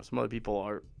and some other people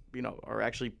are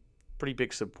actually pretty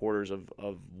big supporters of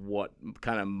what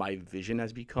kind of my vision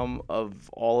has become of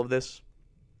all of this.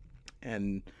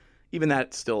 And even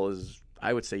that still is,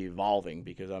 I would say, evolving,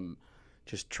 because I'm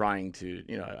just trying to,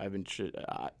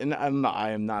 and I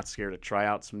am not scared to try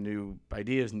out some new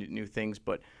ideas, new things,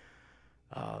 but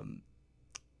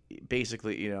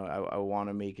basically, I want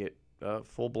to make it a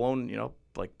full-blown,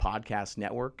 like podcast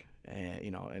network,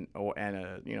 and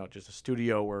just a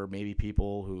studio where maybe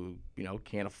people who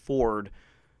can't afford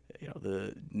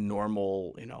the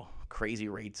normal crazy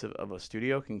rates of a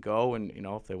studio can go, and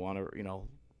if they want to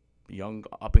young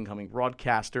up and coming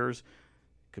broadcasters,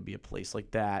 could be a place like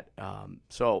that.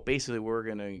 So basically, we're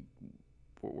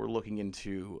looking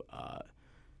into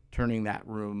turning that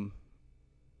room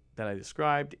that I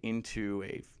described into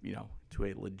a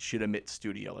legitimate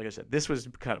studio. Like I said, this was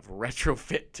kind of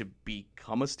retrofit to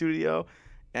become a studio,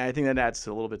 and I think that adds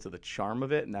a little bit to the charm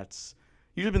of it. And that's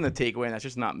usually been the takeaway. And that's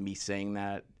just not me saying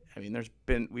that.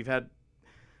 We've had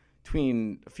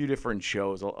between a few different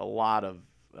shows, a lot of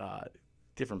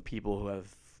different people who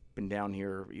have been down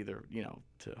here either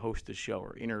to host a show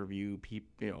or interview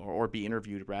people, or be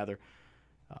interviewed rather,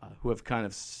 who have kind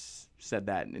of said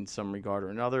that in some regard or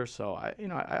another. So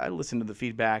I listen to the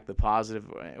feedback, the positive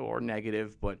or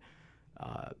negative, but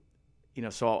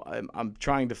so I'm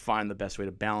trying to find the best way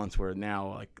to balance where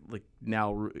now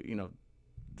now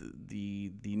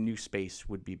the new space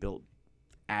would be built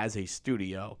as a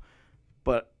studio,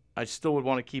 but I still would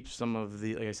want to keep some of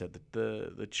the, like I said,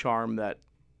 the charm that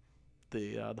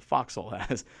the Foxhole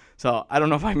has. So I don't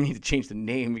know if I need to change the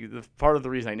name. Part of the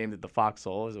reason I named it the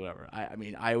Foxhole is whatever.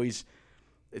 I always,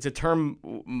 it's a term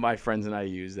my friends and I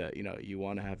use that you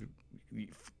want to have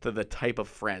the type of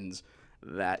friends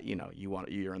that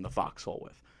you're in the Foxhole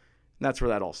with. And that's where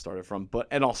that all started from.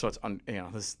 And also it's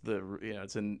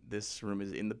it's in this room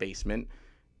is in the basement.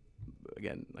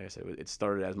 Again, like I said, it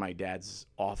started as my dad's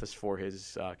office for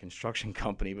his construction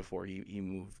company before he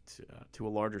moved to a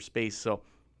larger space. So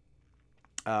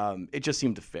it just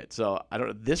seemed to fit. So I don't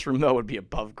know. This room though would be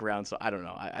above ground, so I don't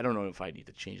know. I don't know if I need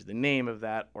to change the name of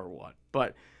that or what.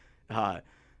 But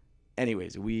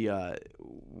anyways,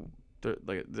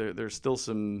 there's still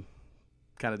some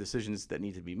kind of decisions that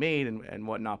need to be made and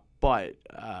whatnot. But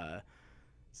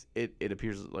it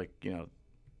appears like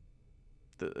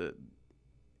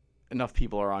enough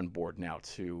people are on board now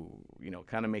to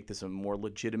kind of make this a more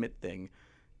legitimate thing,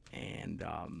 and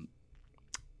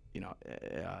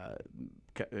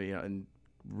and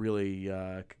really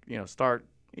start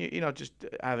just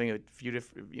having a few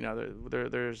different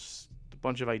there's a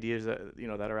bunch of ideas that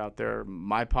that are out there.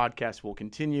 My podcast will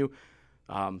continue.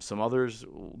 Some others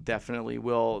definitely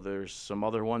will. There's some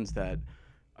other ones that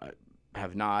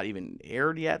have not even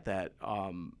aired yet that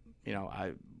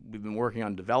we've been working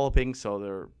on developing. So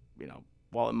they're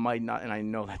while it might not, and I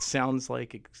know that sounds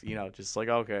like it's just like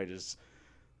okay, just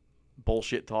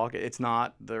bullshit talk. It's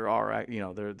not. There are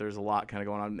there's a lot kind of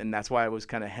going on, and that's why I was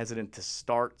kind of hesitant to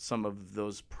start some of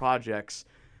those projects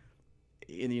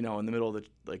in in the middle of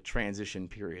the transition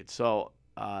period. So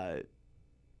that,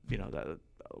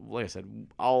 like I said,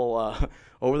 I'll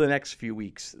over the next few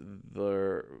weeks and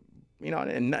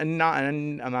I'm not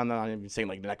even saying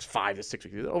like the next 5 to 6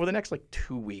 weeks. Over the next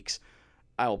 2 weeks,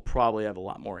 I'll probably have a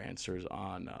lot more answers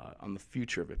on the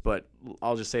future of it. But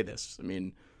I'll just say this. I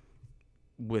mean,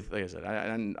 like I said,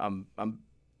 I'm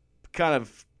kind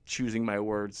of choosing my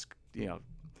words,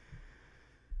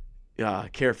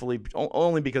 carefully,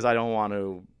 only because I don't want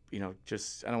to, I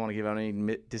don't want to give out any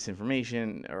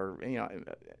disinformation or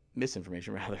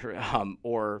misinformation rather,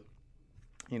 or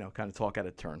kind of talk out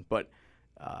of turn. But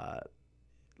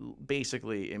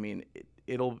basically, I mean,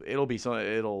 it'll be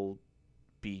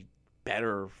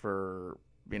better for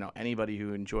anybody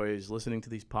who enjoys listening to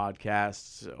these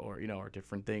podcasts or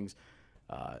different things.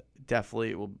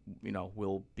 Definitely it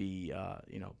will be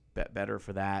better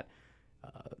for that.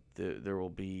 There will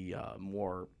be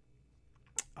more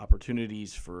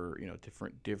opportunities for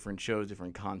different shows,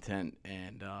 different content,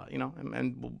 and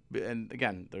and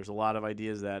again, there's a lot of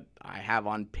ideas that I have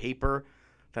on paper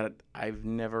that I've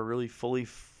never really fully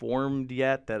formed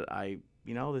yet that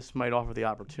this might offer the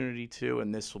opportunity to,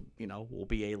 and this will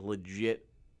be a legit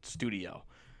studio.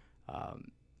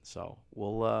 So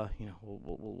we'll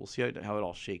see how it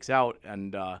all shakes out,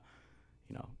 and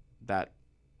that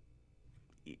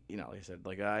like I said,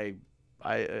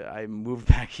 I moved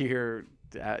back here.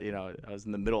 I was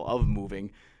in the middle of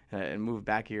moving, and moved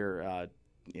back here.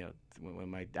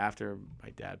 When after my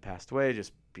dad passed away,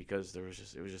 just because it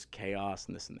was just chaos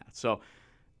and this and that. So,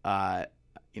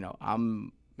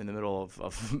 I'm in the middle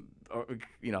of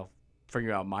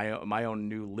figuring out my own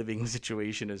new living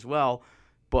situation as well,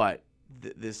 but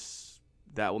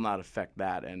that will not affect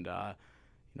that, and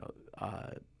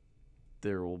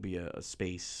there will be a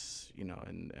space,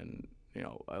 and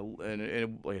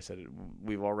like I said,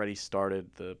 we've already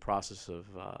started the process of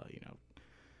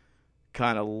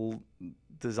kind of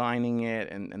designing it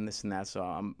and this and that. So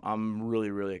I'm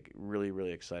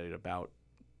really excited about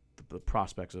the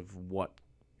prospects of what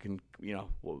can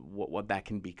what that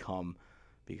can become,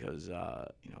 because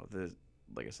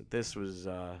like I said, this was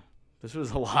a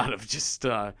lot of just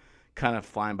kind of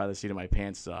flying by the seat of my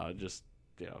pants, and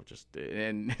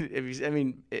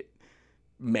it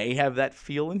may have that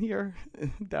feel in here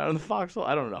down in the foxhole.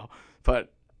 I don't know,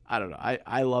 but I don't know.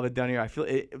 I love it down here. I feel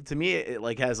it, to me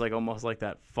it has almost like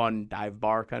that fun dive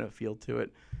bar kind of feel to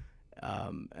it.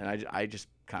 And I just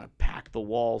kind of pack the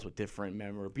walls with different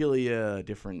memorabilia,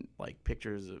 different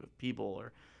pictures of people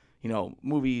or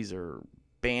movies or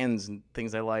bands and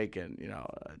things I like, and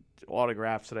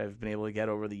autographs that I've been able to get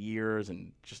over the years,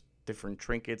 and just different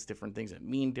trinkets, different things that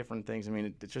mean different things. I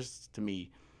mean, it's just, to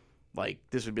me,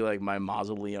 this would be like my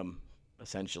mausoleum,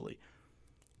 essentially.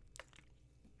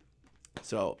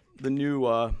 So the new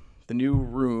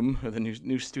room, or the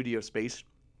new studio space,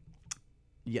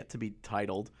 yet to be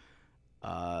titled.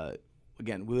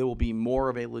 Again, there will be more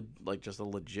of just a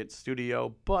legit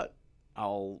studio, but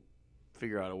I'll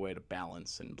figure out a way to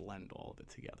balance and blend all of it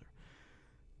together.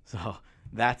 So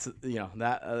that's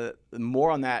that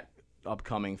more on that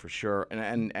upcoming for sure,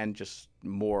 and just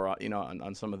more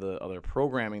on some of the other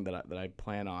programming that I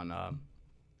plan on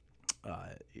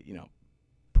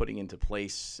putting into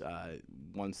place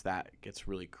once that gets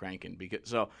really cranking.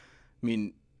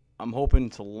 I'm hoping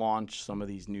to launch some of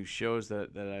these new shows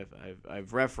that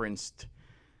I've referenced,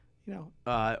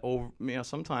 over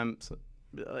sometimes,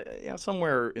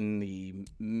 somewhere in the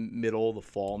middle of the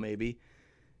fall maybe,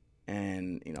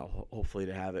 and hopefully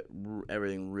to have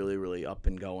everything really up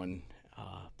and going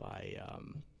by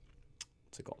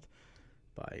what's it called?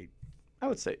 By, I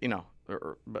would say,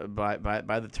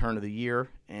 by the turn of the year,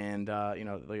 and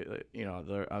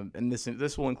and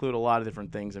this will include a lot of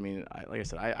different things. I mean, like I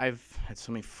said, I've had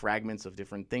so many fragments of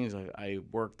different things I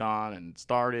worked on and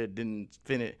started, didn't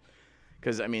finish,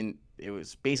 because I mean, it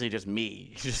was basically just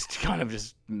me, just kind of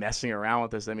just messing around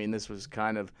with this. I mean, this was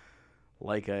kind of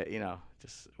like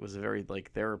just it was a very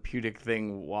like therapeutic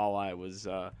thing while I was,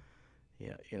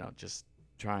 just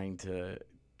trying to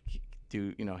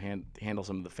do, handle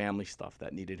some of the family stuff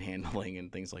that needed handling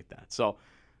and things like that. So,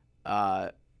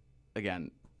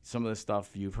 again, some of the stuff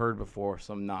you've heard before,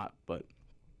 some not, but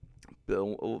the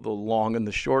long and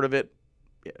the short of it,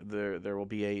 there will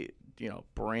be a,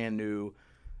 brand new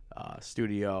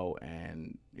studio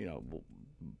and,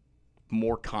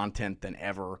 more content than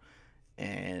ever,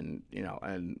 and,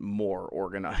 and more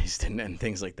organized and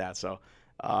things like that. So,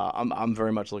 I'm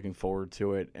very much looking forward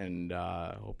to it, and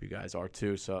hope you guys are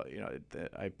too. So,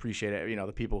 I appreciate it.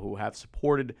 The people who have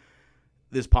supported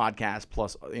this podcast,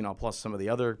 plus some of the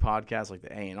other podcasts like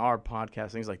the A&R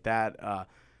podcast, things like that.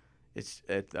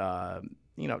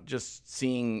 Just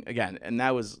seeing again, and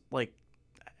that was like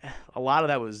a lot of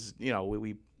that was,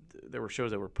 there were shows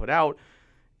that were put out,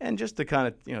 and just to kind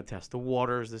of test the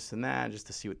waters, this and that, just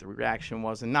to see what the reaction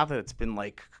was, and not that it's been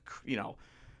like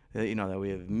that we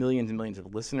have millions and millions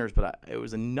of listeners, but it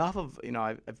was enough of,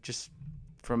 I've just,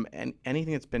 from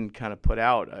anything that's been kind of put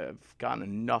out, I've gotten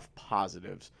enough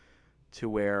positives to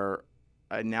where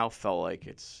I now felt like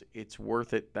it's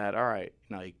worth it, that, all right,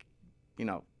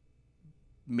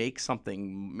 make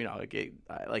something,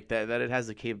 like that it has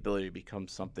the capability to become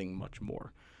something much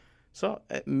more. So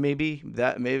maybe, and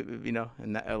that,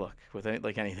 look, with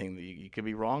anything, you could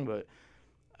be wrong, but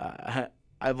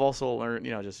I've also learned,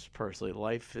 just personally,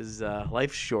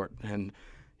 life's short, and,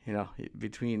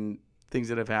 between things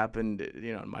that have happened,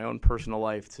 in my own personal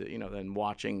life to, then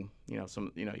watching,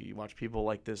 some, you watch people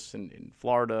like this in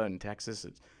Florida and Texas.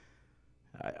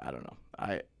 I don't know.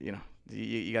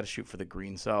 You got to shoot for the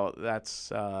green. So that's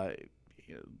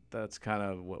kind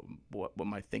of what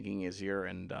my thinking is here.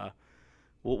 And,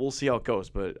 we'll see how it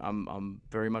goes, but I'm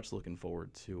very much looking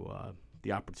forward to,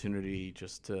 the opportunity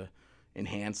just to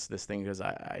enhance this thing, because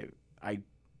I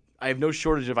have no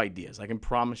shortage of ideas. I can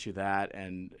promise you that,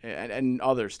 and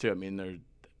others too. I mean,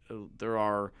 there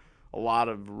are a lot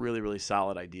of really, really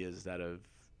solid ideas that have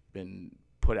been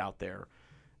put out there,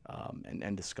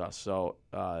 and discussed. So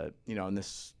in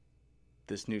this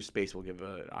new space will give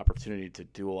an opportunity to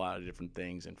do a lot of different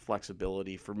things, and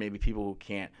flexibility for maybe people who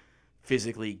can't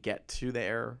physically get to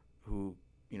there, who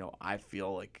I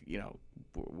feel like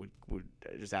would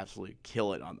just absolutely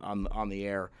kill it on the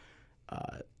air.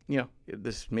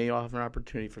 This may offer an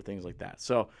opportunity for things like that.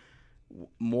 So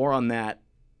more on that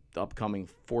upcoming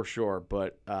for sure,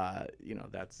 but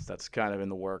that's kind of in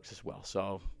the works as well.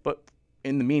 So, but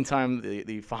in the meantime,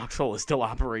 the foxhole is still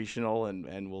operational,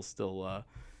 and we'll still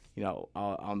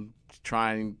I'm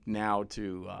trying now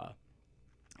to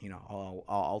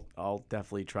I'll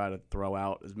definitely try to throw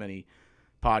out as many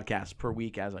podcasts per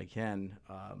week as I can,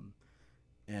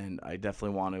 and I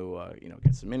definitely want to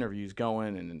get some interviews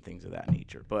going and things of that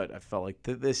nature. But I felt like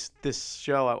this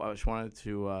show, I just wanted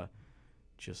to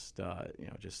just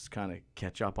kind of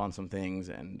catch up on some things,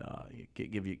 and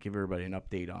give everybody an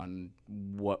update on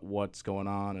what's going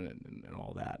on and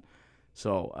all that.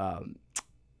 So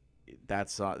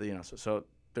that's so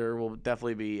there will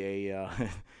definitely be a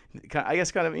I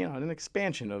guess kind of an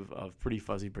expansion of Pretty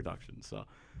Fuzzy Productions. So.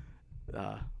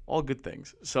 All good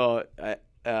things. So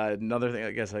another thing,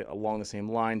 I guess, along the same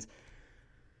lines,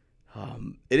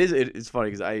 it's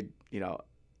funny because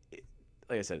like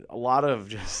I said, a lot of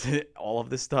just all of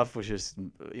this stuff was just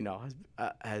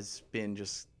has been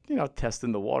just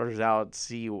testing the waters out,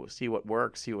 see what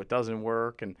works, see what doesn't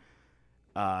work, and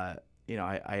I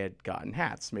had gotten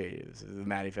hats made. This is the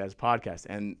Matty Faz Podcast,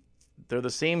 and they're the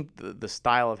same, the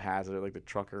style of hats. They're like the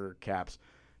trucker caps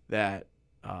that.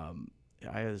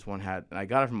 I had this one hat, and I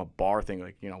got it from a bar thing,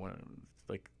 when one of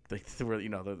the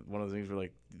things where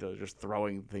like they're just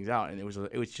throwing things out, and it was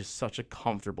just such a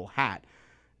comfortable hat.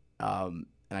 And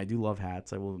I do love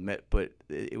hats, I will admit, but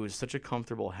it was such a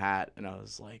comfortable hat, and I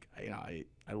was like, I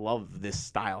love this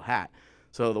style hat.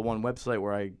 So the one website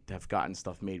where I have gotten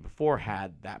stuff made before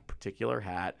had that particular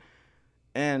hat,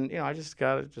 and I just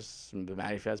got the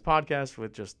Matty Faz Podcast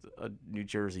with just a New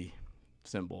Jersey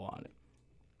symbol on it.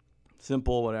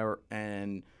 Simple, whatever,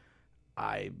 and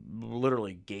I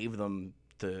literally gave them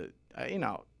to,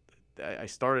 I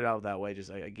started out that way. Just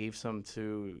I gave some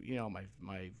to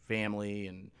my family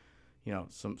and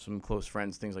some close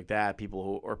friends, things like that.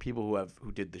 People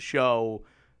who did the show,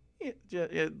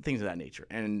 things of that nature.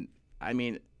 And I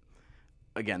mean,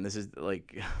 again, this is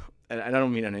like and I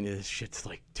don't mean any of this shit to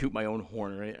like toot my own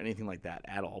horn or anything like that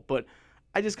at all, but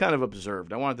I just kind of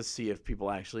observed. I wanted to see if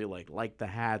people actually liked the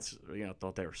hats,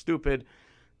 thought they were stupid,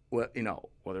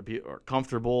 whether people are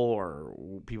comfortable or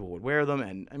people would wear them.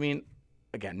 And I mean,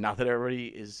 again, not that everybody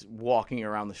is walking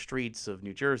around the streets of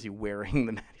New Jersey wearing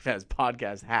the Matty Faz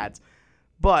Podcast hats,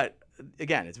 but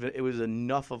again, it was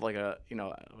enough of like a,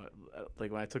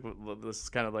 like when I took this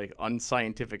kind of like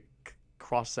unscientific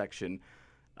cross section,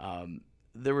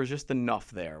 there was just enough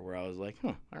there where I was like,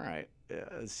 all right,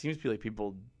 it seems to be like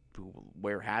people who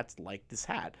wear hats like this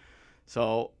hat.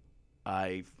 So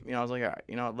I was like, all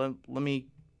right, let me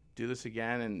do this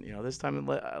again, and this time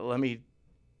let me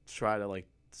try to like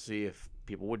see if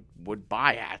people would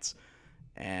buy hats.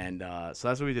 And so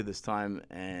that's what we did this time.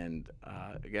 And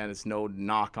again, it's no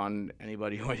knock on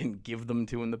anybody who I didn't give them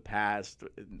to in the past.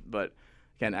 But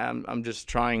again, I'm just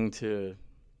trying to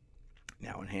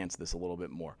now enhance this a little bit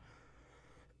more.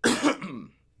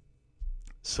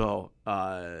 So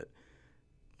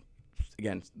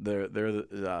again, they're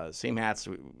the same hats.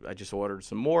 I just ordered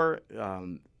some more,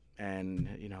 and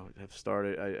have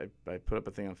started. I put up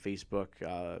a thing on Facebook.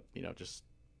 Just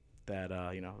that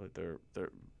they're.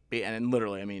 And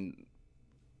literally, I mean,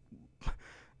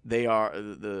 they are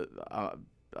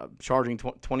charging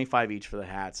 $25 each for the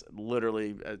hats.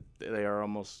 Literally, they are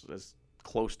almost as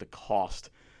close to cost.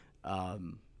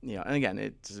 And again,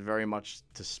 it's very much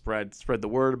to spread the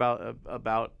word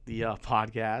about the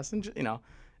podcast, and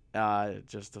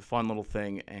just a fun little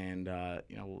thing. And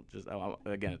we'll just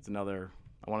again, it's another.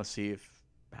 I want to see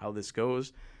how this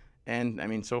goes, and I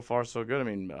mean, so far so good. I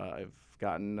mean, I've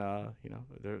gotten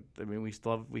we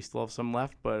still have some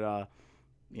left, but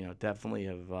definitely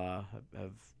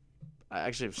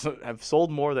have sold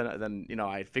more than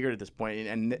I figured at this point,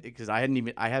 and because I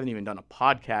haven't even done a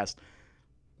podcast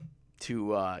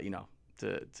to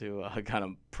kind of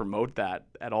promote that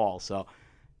at all. So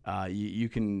you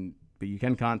can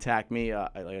contact me.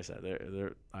 Like I said,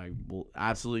 I will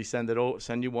absolutely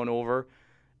send you one over.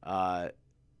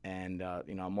 And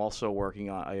I'm also working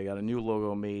on. I got a new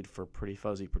logo made for Pretty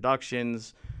Fuzzy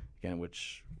Productions, again,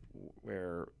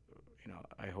 where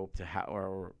I hope to have,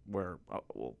 or where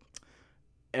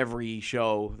every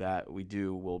show that we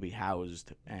do will be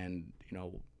housed, and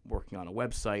working on a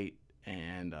website,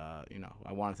 and I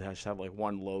wanted to just have like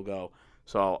one logo.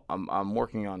 So I'm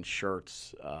working on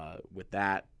shirts with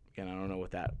that. Again, I don't know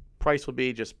what that price will be.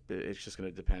 It's just going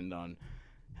to depend on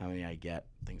how many I get,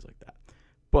 things like that.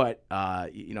 But,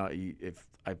 if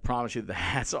I promise you the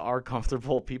hats are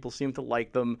comfortable, people seem to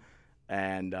like them.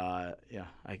 And, I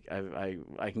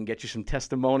can get you some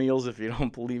testimonials if you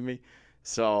don't believe me.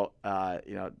 So, if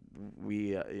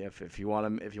you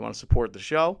want to support the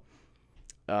show,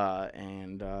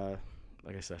 and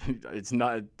like I said, it's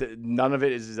not, none of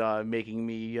it is making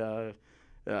me,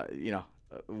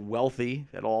 wealthy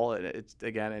at all. It's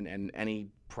again, and any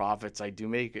profits I do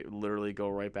make, it literally go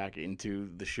right back into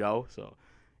the show. So,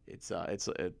 it's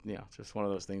just one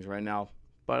of those things right now.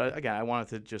 But again, I wanted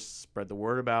to just spread the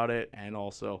word about it, and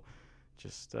also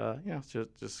just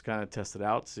kind of test it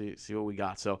out, see what we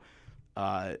got. So,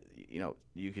 you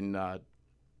can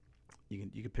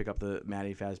pick up the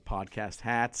Matty Faz Podcast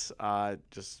hats.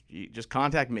 Just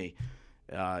contact me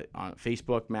on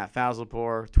Facebook, Matt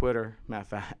Fazlapur, Twitter,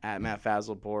 at Matt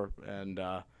Fazlapur, and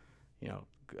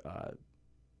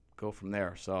go from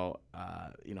there. So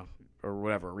or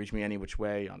whatever, reach me any which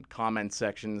way on comment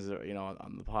sections,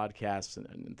 on the podcasts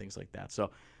and things like that. So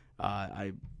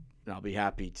I'll be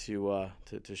happy to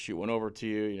shoot one over to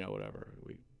you. Whatever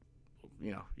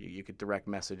you could direct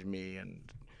message me, and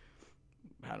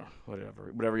I don't know,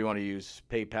 whatever you want to use,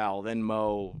 PayPal,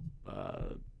 Venmo,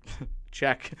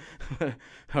 check,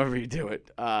 however you do it,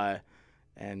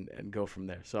 and go from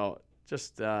there. So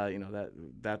just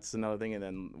that's another thing. And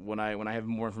then when I have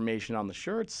more information on the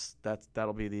shirts,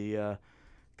 that'll be the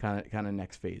kind of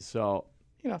next phase. So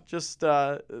just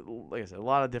like I said, a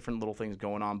lot of different little things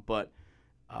going on, but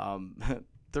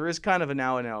there is kind of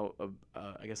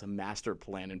I guess a master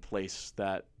plan in place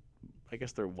that I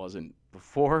guess there wasn't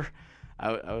before.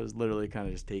 I was literally kind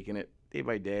of just taking it day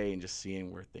by day and just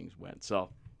seeing where things went. So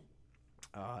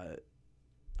I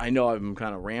know I'm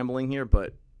kind of rambling here,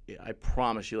 but I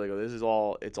promise you,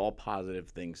 it's all positive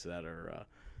things that are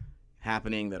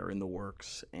happening, that are in the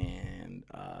works, and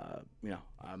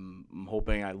I'm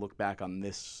hoping I look back on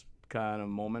this kind of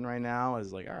moment right now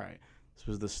as like, all right, this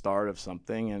was the start of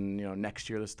something, and next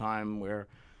year this time where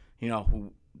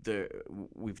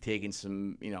we've taken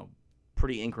some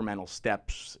pretty incremental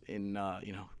steps in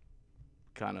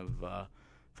kind of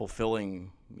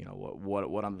fulfilling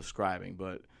what I'm describing,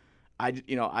 but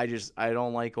I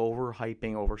don't like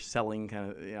overhyping, overselling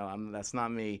kind of, that's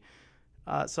not me.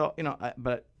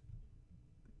 But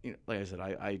like I said,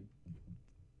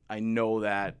 I know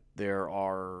that there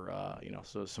are,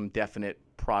 so some definite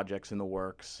projects in the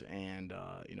works, and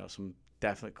some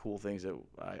definite cool things that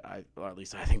or at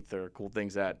least I think there are cool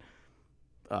things that,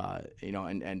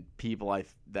 and people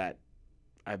that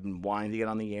I've been wanting to get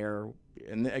on the air.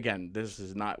 And again, this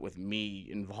is not with me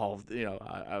involved.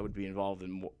 I would be involved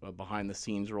in a behind the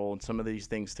scenes role in some of these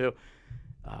things too.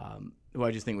 Who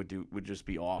I just think would just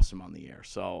be awesome on the air.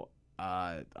 So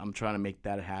I'm trying to make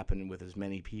that happen with as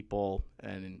many people,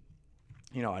 and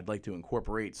I'd like to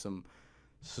incorporate some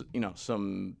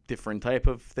different type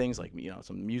of things, like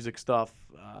some music stuff.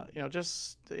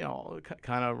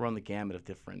 Kind of run the gamut of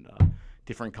different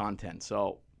content.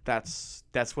 So that's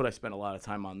what I spent a lot of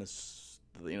time on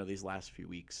these last few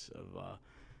weeks of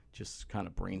just kind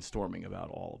of brainstorming about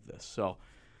all of this. So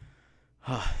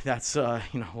that's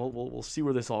we'll see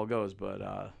where this all goes,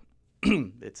 but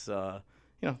it's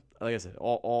like I said,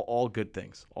 all good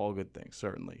things,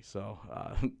 certainly. So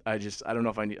I don't know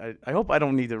if I hope I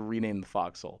don't need to rename the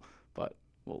foxhole, but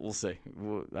we'll see.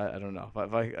 I don't know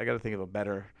if I got to think of a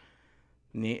better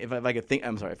name.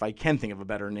 If I can think of a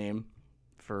better name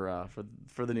for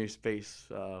the new space,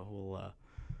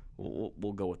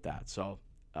 we'll go with that. So,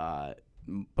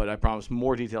 but I promise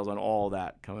more details on all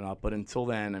that coming up. But until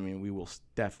then, I mean, we will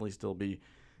definitely still be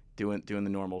doing the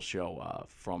normal show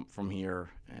from here,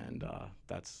 and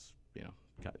that's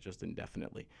just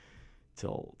indefinitely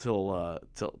till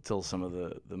some of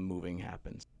the moving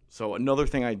happens. So another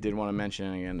thing I did want to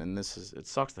mention again, and it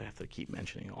sucks to have to keep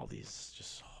mentioning all these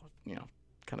just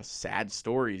kind of sad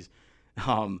stories,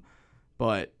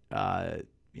 but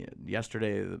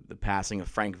yesterday the passing of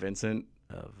Frank Vincent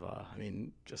of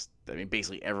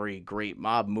basically every great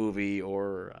mob movie,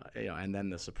 or and then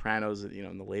The Sopranos,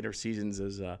 in the later seasons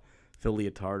as Phil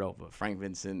Leotardo. But Frank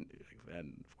Vincent,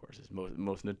 and of course his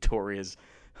most notorious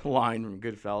line from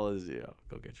Goodfellas,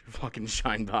 go get your fucking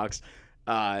shine box.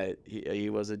 He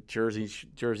was a Jersey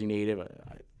native,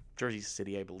 Jersey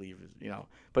City, I believe,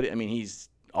 but I mean, he's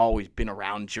always been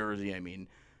around Jersey. I mean,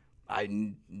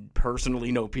 I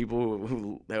personally know people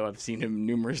who have seen him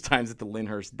numerous times at the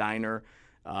Lyndhurst Diner.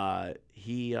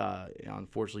 He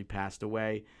unfortunately passed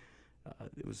away.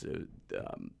 It was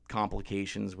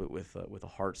complications with a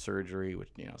heart surgery,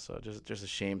 which so just a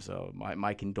shame. So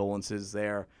my condolences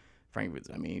there, Frank.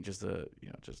 I mean, just a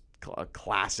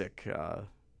classic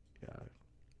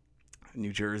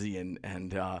New Jersey,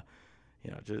 and I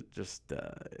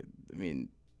mean.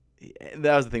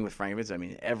 That was the thing with Frank Vincent. I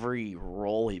mean, every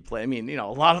role he played, I mean,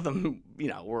 a lot of them,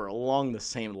 were along the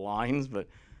same lines, but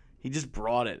he just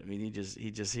brought it. I mean, he just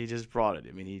brought it.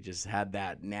 I mean, he just had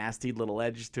that nasty little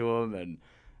edge to him, and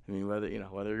I mean, whether he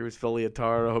was Phil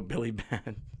Leotardo, Billy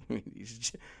Band,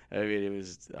 it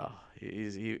was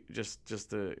he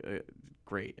just a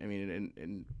great. I mean,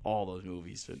 in all those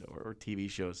movies or TV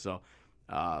shows. So,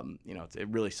 it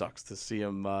really sucks to see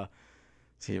him go,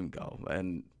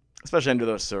 and especially under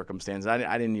those circumstances.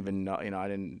 I didn't even know, I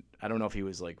don't know if he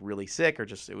was like really sick, or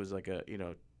just it was like a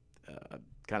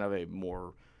kind of a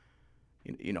more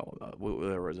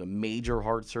there was a major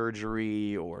heart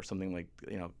surgery or something like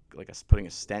putting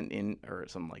a stent in or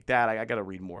something like that. I got to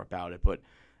read more about it, but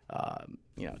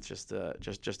it's just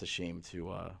a shame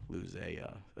to lose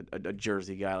a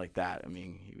Jersey guy like that. I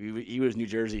mean, he was New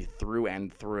Jersey through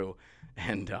and through,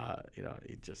 and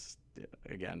he just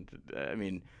again, I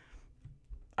mean,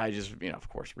 I just of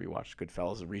course rewatched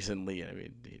Goodfellas recently, and I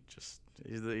mean,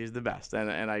 he's the best,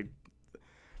 and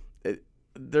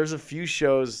there's a few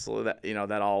shows that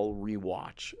that I'll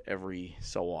rewatch every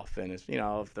so often. If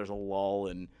there's a lull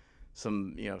in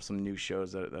some new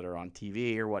shows that are on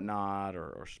TV or whatnot,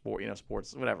 or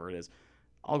sports, whatever it is,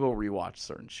 I'll go rewatch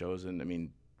certain shows. And I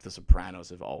mean, The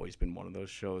Sopranos have always been one of those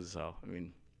shows. So I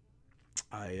mean,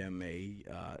 I am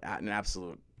an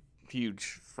absolute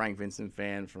huge Frank Vincent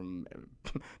fan from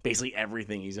basically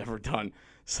everything he's ever done.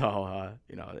 So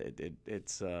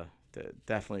it's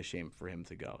definitely a shame for him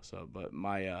to go. So, but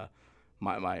my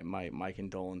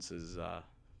condolences, to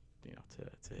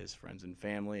his friends and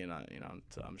family, and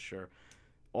I'm sure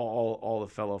all the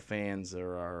fellow fans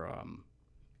are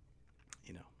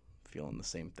feeling the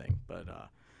same thing. But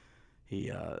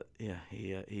he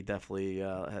definitely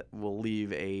will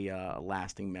leave a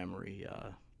lasting memory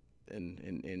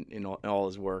in all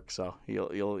his work. So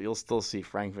you'll still see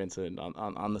Frank Vincent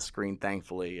on the screen,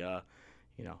 thankfully.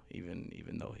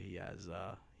 Even though he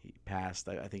passed,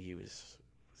 I think was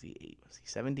he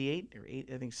 78 or 8?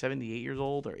 I think 78 years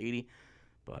old or 80.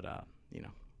 But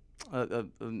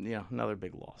another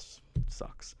big loss. It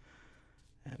sucks.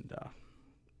 and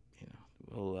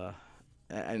we'll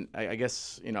and I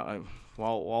guess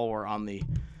while we're on the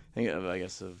thing of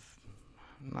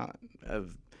not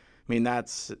of. I mean,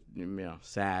 that's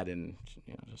sad and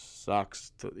just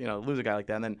sucks to lose a guy like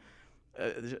that. And then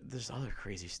there's other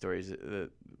crazy stories. The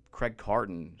Craig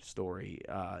Carton story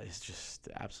is just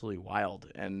absolutely wild.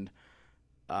 And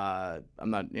I'm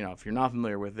not if you're not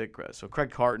familiar with it, so Craig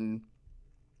Carton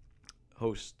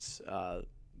hosts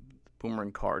Boomer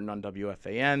and Carton on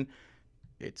WFAN.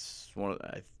 It's one of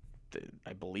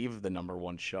I believe the number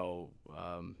one show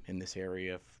in this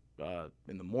area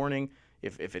in the morning.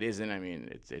 If it isn't, I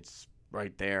mean, it's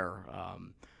right there.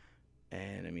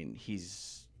 And I mean,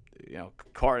 he's,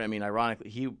 Carton. I mean,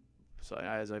 ironically, so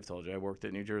as I've told you, I worked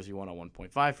at New Jersey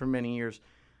 101.5 for many years.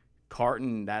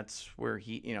 Carton, that's where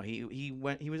he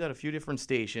went. He was at a few different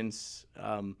stations,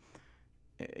 as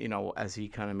he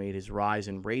kind of made his rise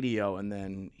in radio, and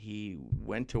then he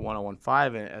went to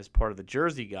 101.5 as part of the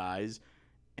Jersey guys,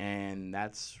 and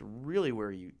that's really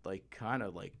where you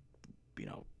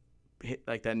hit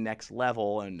like that next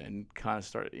level and kind of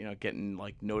start getting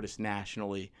noticed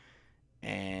nationally.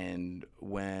 And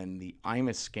when the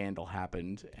Imus scandal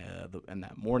happened and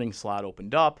that morning slot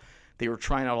opened up, they were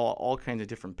trying out all kinds of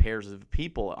different pairs of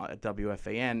people at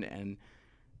WFAN, and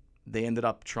they ended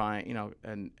up trying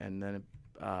and then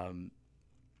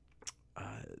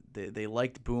they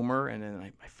liked Boomer, and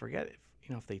then I forget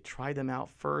if they tried them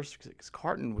out first because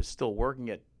Carton was still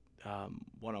working at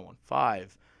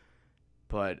 101.5.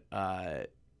 But I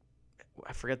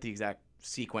forget the exact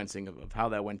sequencing of how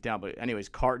that went down. But anyways,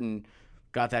 Carton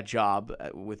got that job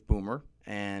with Boomer.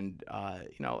 And,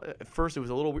 at first it was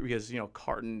a little weird because,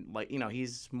 Carton,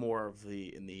 he's more of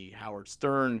in the Howard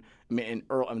Stern. I'm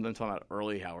talking about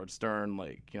early Howard Stern,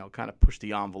 kind of push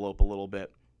the envelope a little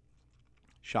bit.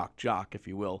 Shock jock, if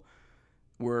you will.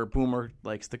 Where Boomer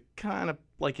likes to kind of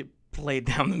it played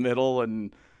down the middle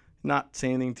and not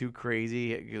say anything too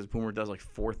crazy because Boomer does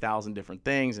 4,000 different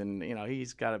things, and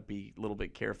he's got to be a little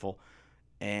bit careful.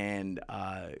 And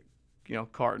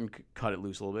Carton cut it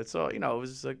loose a little bit, so it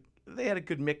was they had a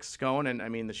good mix going, and I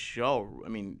mean the show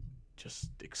just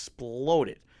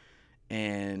exploded.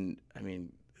 And I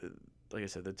mean, like I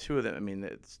said, the two of them, I mean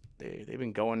they've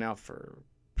been going now for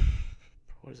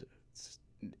what is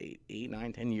it, 8,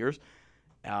 9, 10 years,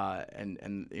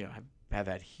 and have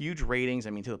had huge ratings. I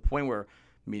mean, to the point where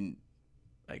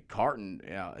Carton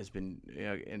has been,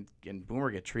 and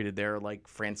Boomer get treated there like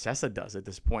Francesa does at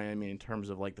this point. I mean, in terms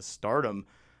of the stardom,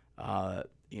 at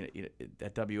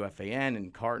WFAN,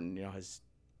 and Carton, has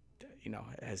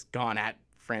gone at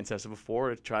Francesa before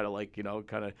to try to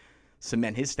kind of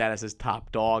cement his status as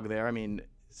top dog there. I mean,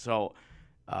 so,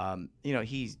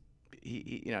 he's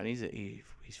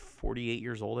 48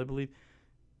 years old, I believe.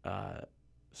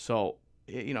 So,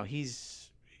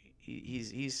 he's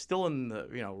still in the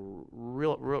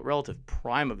real relative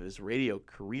prime of his radio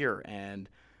career, and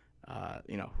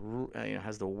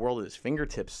has the world at his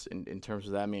fingertips in terms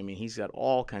of that. I mean, he's got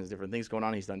all kinds of different things going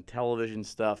on. He's done television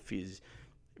stuff. He's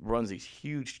runs these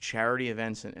huge charity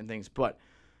events and things. But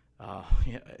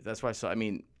that's why I saw. I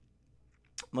mean,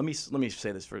 let me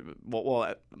say this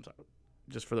I'm sorry,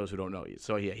 just for those who don't know.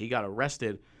 So yeah, he got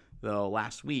arrested though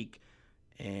last week.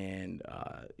 And,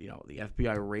 the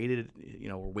FBI raided,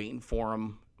 we're waiting for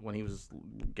him when he was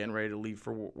getting ready to leave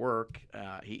for work.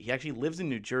 He actually lives in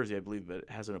New Jersey, I believe, but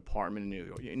has an apartment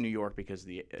in New York because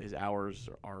his hours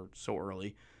are so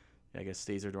early. I guess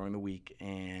stays there during the week.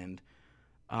 And,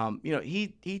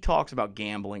 he talks about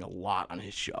gambling a lot on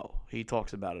his show. He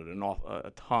talks about it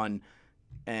a ton.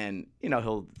 And,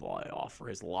 he'll offer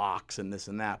his locks and this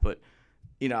and that. But,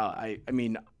 I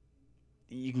mean,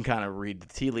 you can kind of read the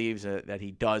tea leaves that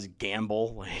he does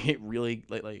gamble, really,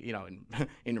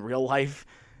 in real life,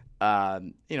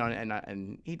 and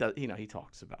he does, he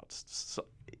talks about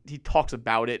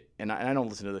it, and I don't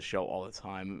listen to the show all the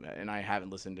time, and I haven't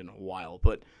listened in a while,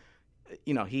 but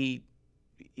I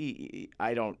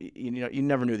don't, you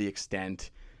never knew the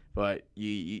extent, but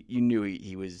you knew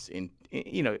he was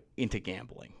into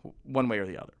gambling one way or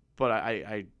the other, but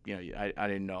I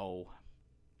didn't know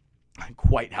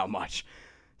quite how much.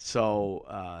 So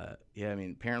I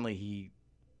mean, apparently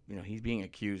he's being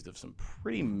accused of some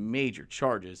pretty major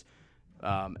charges,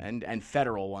 and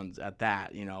federal ones at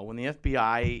that. When the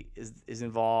FBI is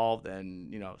involved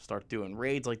and start doing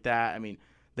raids like that, I mean,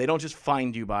 they don't just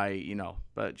find you by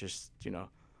but just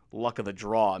luck of the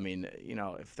draw. I mean,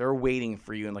 if they're waiting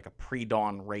for you in a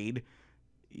pre-dawn raid,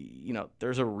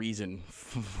 there's a reason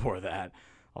for that.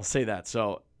 I'll say that.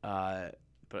 So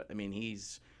but I mean,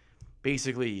 he's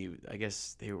basically, I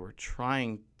guess they were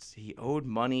he owed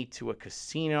money to a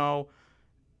casino,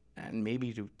 and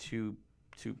maybe to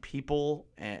people,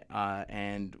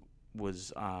 and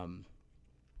was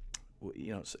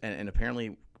and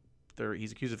apparently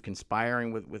he's accused of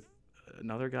conspiring with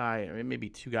another guy, or maybe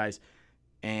two guys,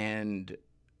 and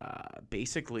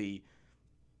basically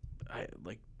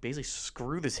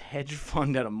screw this hedge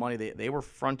fund out of money. They were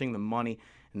fronting the money,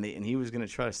 and he was going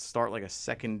to try to start like a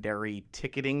secondary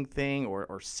ticketing thing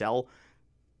or sell,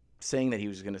 saying that it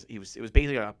was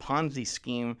basically a Ponzi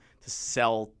scheme to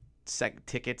sell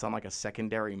tickets on like a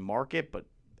secondary market, but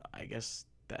I guess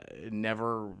that it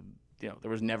never,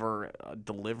 there was never a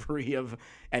delivery of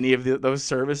any of those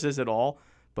services at all.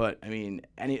 But I mean,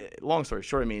 long story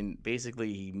short, I mean,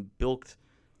 basically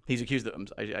he's accused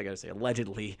of, I gotta say,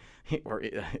 allegedly,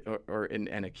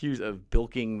 and accused of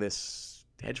bilking this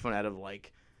hedge fund out of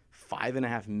like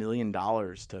 $5.5 million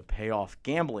to pay off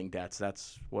gambling debts.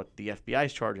 That's what the FBI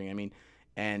is charging. I mean,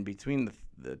 and between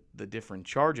the different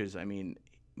charges, I mean,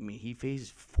 he faces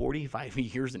 45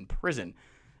 years in prison.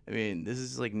 I mean, this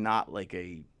is like not like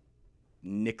a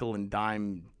nickel and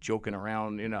dime joking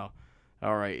around,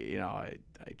 all right,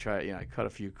 I try, I cut a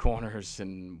few corners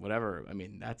and whatever. I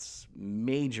mean, that's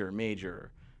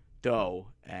major dough.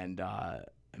 And, I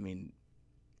mean,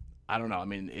 I don't know. I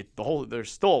mean,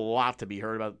 there's still a lot to be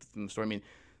heard about the story. I mean,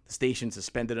 the station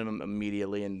suspended him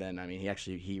immediately. And then, I mean,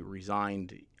 he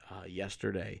resigned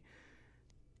yesterday.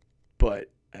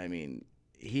 But, I mean,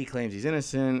 he claims he's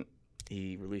innocent.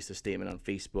 He released a statement on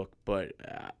Facebook. But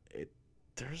I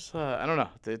don't know.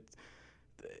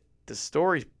 The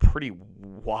story's pretty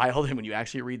wild, and when you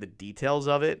actually read the details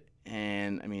of it,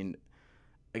 and I mean,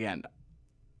 again,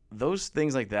 those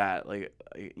things like that, like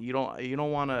you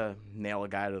don't want to nail a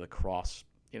guy to the cross,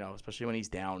 especially when he's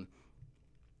down.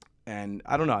 And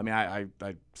I don't know. I mean, I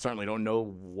certainly don't know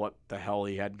what the hell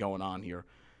he had going on here,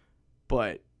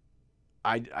 but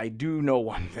I do know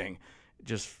one thing,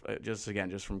 just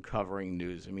from covering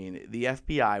news. I mean, the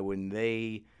FBI, when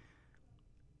they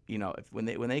when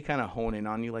they kind of hone in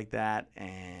on you like that,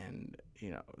 and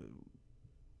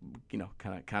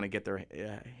kind of get their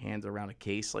hands around a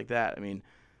case like that, I mean,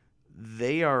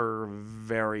 they are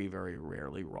very, very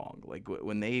rarely wrong. Like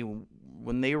when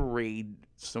they raid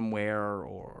somewhere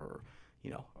or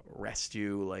arrest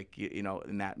you, like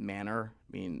in that manner.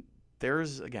 I mean,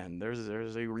 there's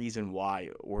a reason why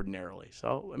ordinarily.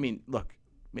 So I mean, look,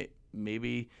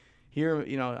 maybe here, I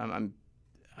don't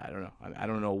know. I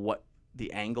don't know what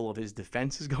the angle of his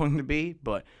defense is going to be,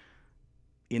 but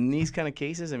in these kind of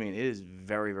cases, I mean, it is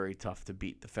very, very tough to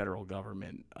beat the federal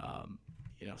government.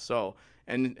 So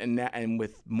and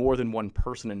with more than one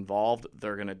person involved,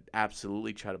 they're going to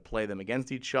absolutely try to play them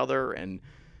against each other and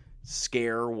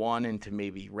scare one into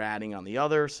maybe ratting on the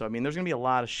other. So I mean, there's going to be a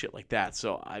lot of shit like that.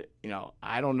 So I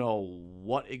don't know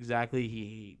what exactly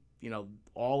he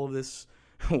all of this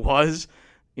was,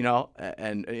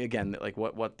 and again, like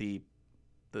what the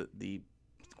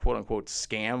quote unquote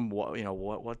scam,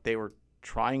 what they were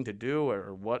trying to do,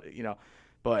 or what,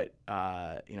 but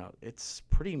it's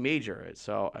pretty major.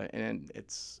 So, and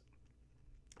it's,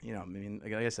 I mean,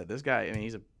 like I said, this guy, I mean,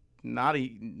 he's not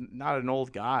an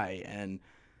old guy, and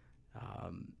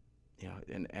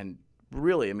and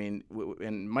really, I mean,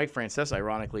 and Mike Francesa,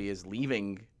 ironically, is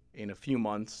leaving in a few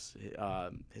months.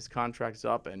 His contract's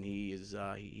up, and he's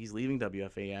leaving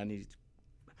WFAN.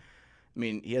 I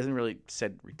mean, he hasn't really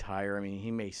said retire. I mean,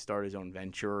 he may start his own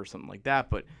venture or something like that.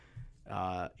 But,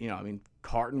 I mean,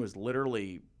 Carton was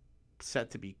literally set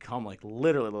to become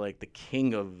literally the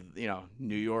king of,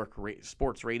 New York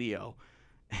sports radio.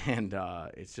 And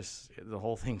it's just, the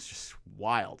whole thing's just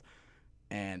wild.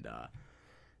 And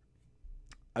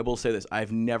I will say this.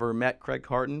 I've never met Craig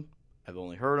Carton. I've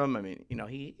only heard him. I mean,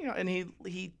 he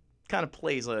kind of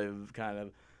plays a kind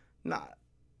of not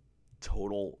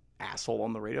total asshole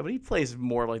on the radio, but he plays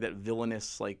more like that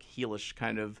villainous, like heelish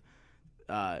kind of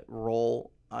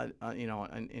role, on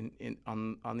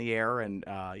the air, and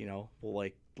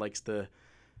likes to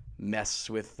mess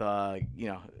with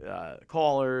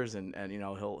callers, and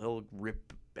he'll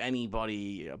rip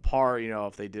anybody apart,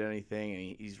 if they did anything,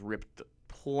 and he's ripped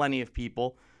plenty of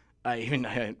people. I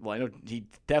know he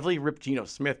definitely ripped Geno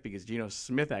Smith, because Geno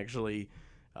Smith actually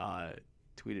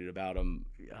tweeted about him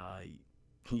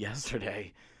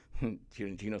yesterday.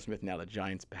 Geno Smith, now the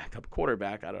Giants' backup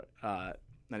quarterback.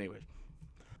 Anyways,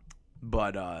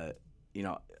 but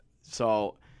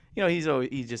so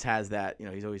he just has that.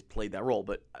 He's always played that role.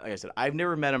 But like I said, I've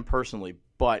never met him personally.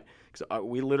 But cause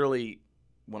we literally,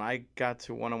 when I got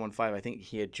to 101.5, I think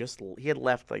he had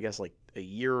left, I guess, like a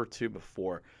year or two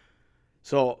before.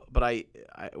 So, but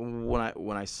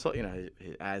when I saw,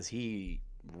 as he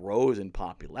rose in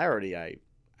popularity, I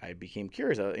I became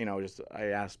curious. I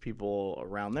asked people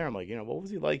around there. I'm like, what was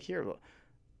he like here?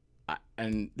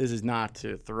 And this is not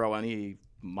to throw any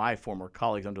my former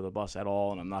colleagues under the bus at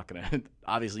all, and I'm not going to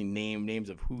obviously name names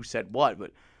of who said what,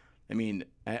 but I mean,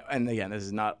 and again, this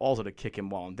is not also to kick him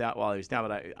while he was down,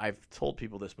 but I've told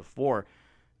people this before.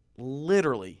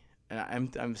 Literally,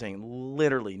 and I'm saying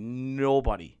literally,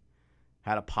 nobody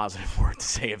had a positive word to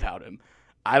say about him.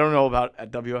 I don't know about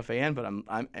at WFAN, but I'm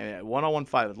at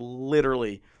 101.5.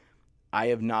 Literally, I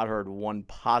have not heard one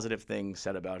positive thing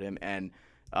said about him, and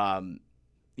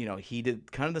he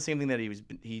did kind of the same thing that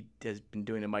he has been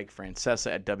doing to Mike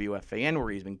Francesa at WFAN, where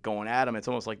he's been going at him. It's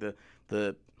almost like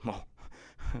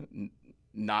I'm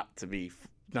not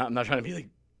trying to be like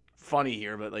funny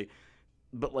here, but like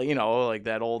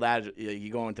that old adage,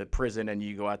 you go into prison and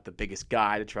you go at the biggest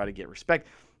guy to try to get respect.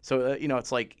 So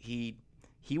it's like he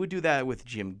would do that with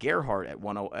Jim Gerhardt at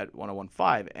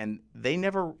 101.5, and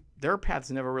their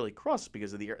paths never really crossed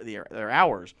because of their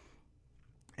hours.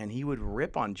 And he would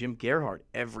rip on Jim Gerhardt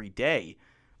every day,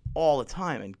 all the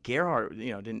time. And Gerhardt,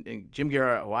 Jim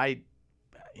Gerhardt, who I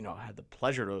had the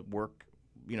pleasure to work,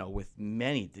 with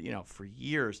many, for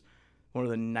years, one of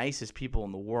the nicest people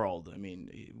in the world. I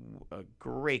mean, a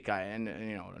great guy and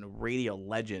a radio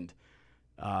legend.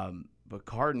 But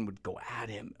Carton would go at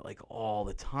him like all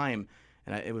the time,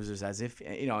 and it was just as if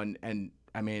and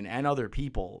other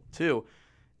people too.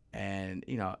 And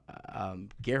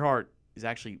Gerhardt is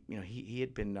actually he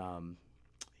had been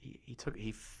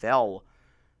he fell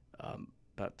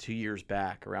about 2 years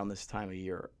back around this time of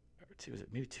year, was it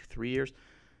maybe 3 years,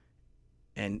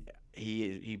 and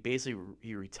he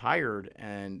basically retired,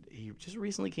 and he just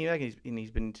recently came back, and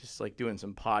he's been just like doing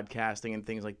some podcasting and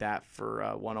things like that for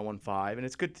 101.5, and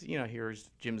it's good to hear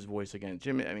Jim's voice again.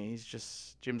 Jim, I mean,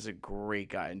 Jim's a great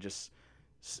guy, and just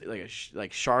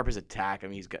like sharp as a tack. I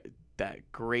mean, he's got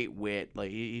that great wit.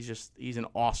 Like he's an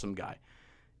awesome guy,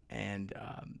 and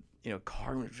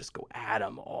Carton would just go at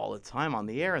him all the time on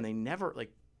the air, and they never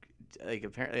like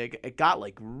apparently it got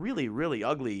like really, really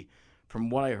ugly from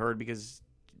what I heard, because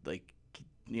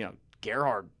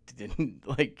Gerhardt didn't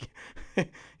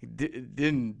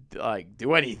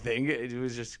do anything. It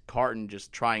was just Carton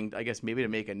just trying, I guess, maybe to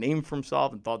make a name for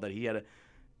himself, and thought that he had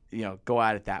to go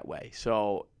at it that way.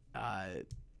 So it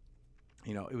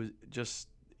was just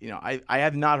I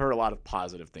have not heard a lot of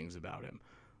positive things about him.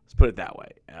 Let's put it that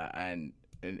way.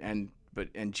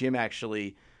 But Jim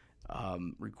actually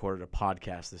recorded a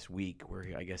podcast this week where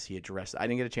I guess he addressed. I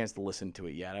didn't get a chance to listen to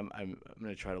it yet. I'm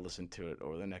going to try to listen to it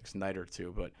over the next night or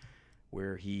two, but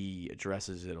where he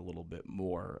addresses it a little bit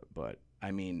more. But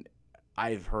I mean,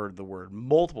 I've heard the word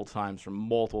multiple times from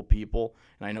multiple people,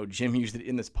 and I know Jim used it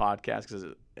in this podcast because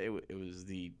it was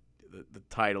the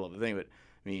title of the thing. But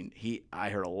I mean, I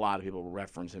heard a lot of people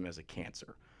reference him as a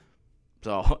cancer.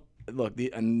 So look,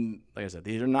 and like I said,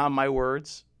 these are not my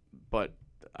words, but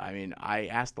I mean, I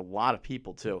asked a lot of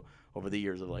people too over the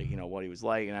years of what he was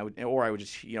like, and I would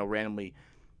just randomly,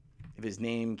 if his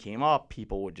name came up,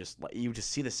 people would you would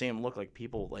just see the same look, like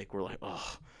people were like,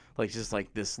 oh, just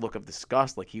like this look of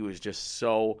disgust, like he was just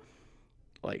so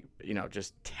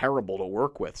just terrible to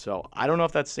work with. So I don't know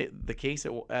if that's the case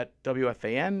at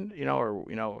WFAN,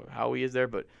 or how he is there,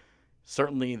 but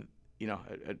certainly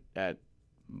at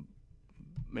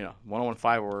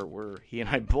 101.5 where he and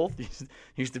I both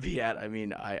used to be at. I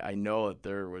mean, I know that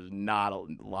there was not a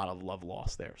lot of love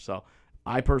lost there. So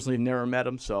I personally have never met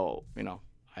him, so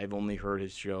I've only heard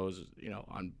his shows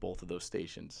on both of those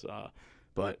stations.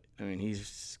 But I mean,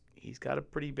 he's got a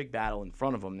pretty big battle in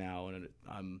front of him now, and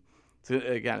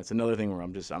it's another thing where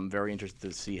I'm very interested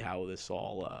to see how this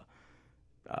all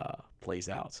plays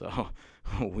out. So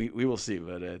we will see,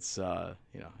 but it's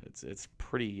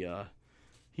pretty.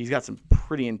 He's got some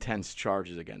pretty intense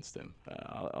charges against him.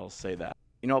 I'll say that.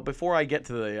 Before I get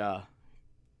to the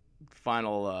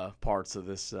final parts of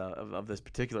this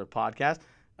particular podcast,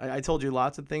 I told you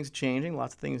lots of things changing,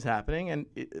 lots of things happening, and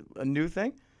a new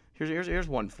thing. Here's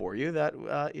one for you that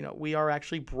we are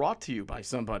actually brought to you by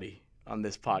somebody on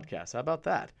this podcast. How about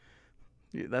that?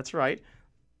 That's right.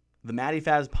 The Matty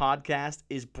Faz Podcast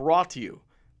is brought to you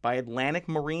by Atlantic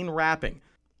Marine Wrapping.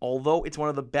 Although it's one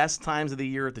of the best times of the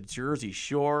year at the Jersey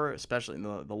Shore, especially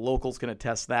the locals can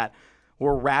attest that,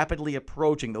 we're rapidly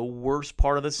approaching the worst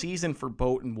part of the season for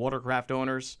boat and watercraft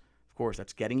owners. Of course,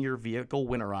 that's getting your vehicle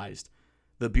winterized.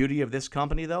 The beauty of this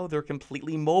company, though, they're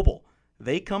completely mobile.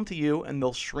 They come to you and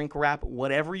they'll shrink wrap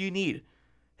whatever you need.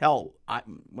 Hell,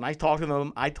 when I talked to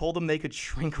them, I told them they could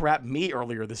shrink wrap me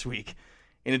earlier this week.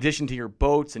 In addition to your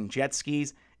boats and jet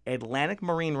skis, Atlantic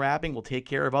Marine Wrapping will take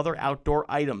care of other outdoor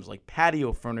items like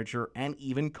patio furniture and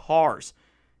even cars.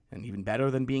 And even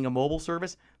better than being a mobile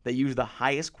service, They use the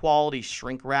highest quality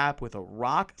shrink wrap with a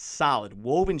rock-solid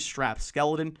woven strap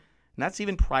skeleton, and that's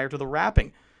even prior to the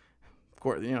wrapping. Of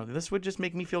course, this would just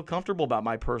make me feel comfortable about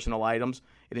my personal items.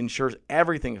 It ensures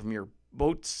everything from your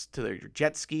boats to your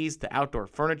jet skis to outdoor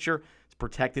furniture is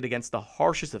protected against the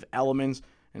harshest of elements.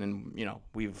 And then,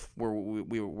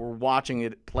 we're watching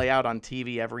it play out on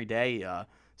TV every day,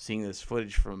 seeing this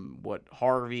footage from what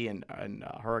Harvey and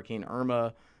Hurricane Irma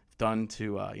have done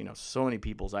to, so many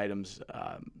people's items,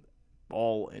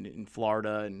 all in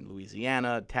Florida and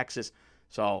Louisiana, Texas.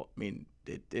 So, I mean,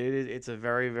 it's a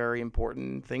very, very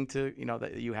important thing to,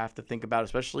 that you have to think about,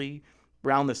 especially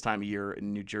around this time of year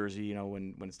in New Jersey,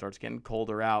 when it starts getting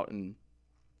colder out and,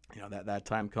 that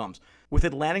time comes. With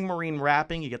Atlantic Marine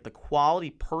Wrapping, you get the quality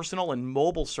personal and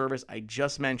mobile service I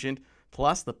just mentioned.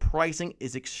 Plus, the pricing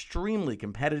is extremely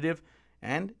competitive,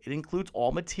 and it includes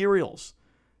all materials.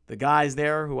 The guys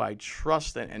there, who I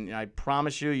trust, and I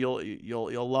promise you,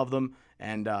 you'll love them,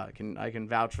 and I can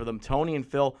vouch for them. Tony and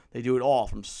Phil, they do it all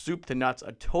from soup to nuts,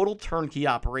 a total turnkey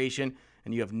operation,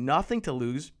 and you have nothing to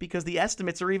lose because the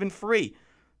estimates are even free.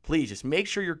 Please just make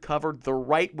sure you're covered the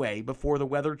right way before the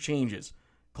weather changes.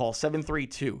 Call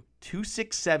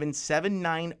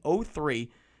 732-267-7903.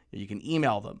 You can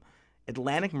email them,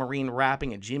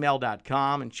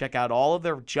 atlanticmarinewrapping@gmail.com, and check out all of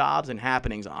their jobs and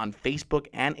happenings on Facebook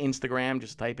and Instagram.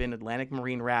 Just type in Atlantic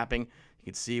Marine Wrapping. You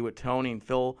can see what Tony and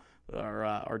Phil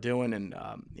are doing, and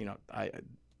I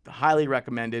highly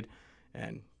recommend it.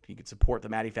 And you can support the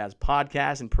Matty Faz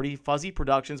Podcast and Pretty Fuzzy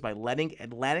Productions by letting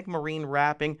Atlantic Marine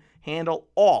Wrapping handle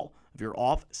all of your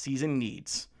off-season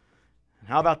needs. And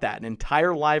how about that? An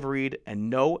entire live read and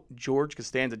no George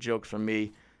Costanza jokes from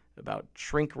me about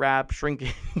shrink wrap,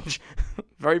 shrinkage.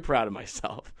 Very proud of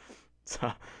myself.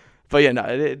 So, but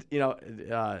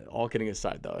yeah, all kidding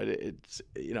aside though, it's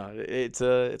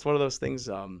one of those things.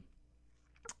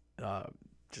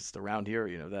 Just around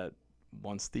here, that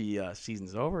once the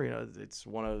season's over, it's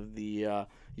one of the a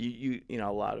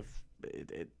lot of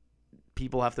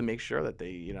people have to make sure that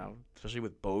they, especially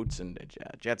with boats and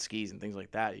jet skis and things like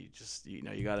that, you just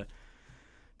you got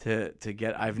to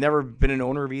get. I've never been an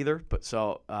owner of either, but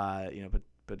so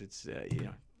but it's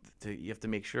you have to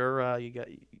make sure you get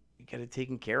it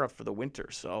taken care of for the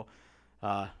winter. So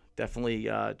definitely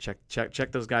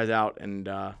check those guys out, and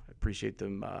appreciate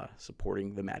them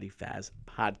supporting the Matty Faz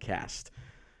Podcast.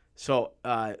 So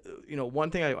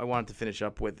one thing I wanted to finish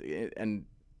up with, and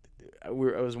I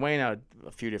was weighing out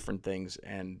a few different things,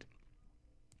 and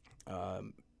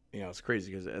it's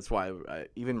crazy because that's why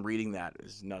even reading that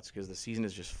is nuts, because the season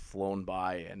has just flown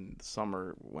by and the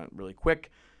summer went really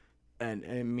quick. And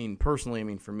I mean, personally,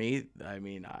 for me,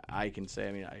 I can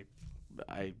say,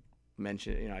 I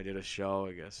mentioned, I did a show,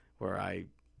 I guess, where I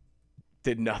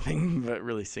did nothing but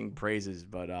really sing praises,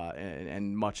 but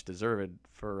and much deserved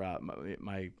for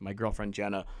my girlfriend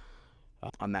Jenna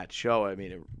on that show.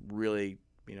 It really,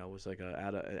 was like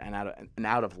an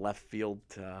out of left field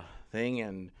thing,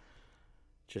 and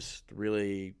just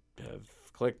really have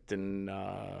clicked, and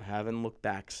haven't looked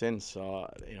back since. So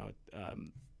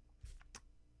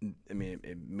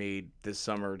it made this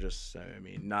summer just,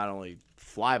 not only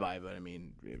fly by, but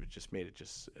it just made it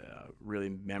just a really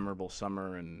memorable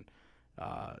summer, and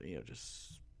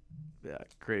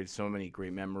created so many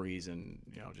great memories, and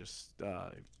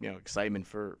excitement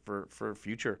for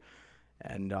future.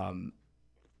 And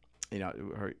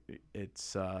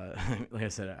it's like I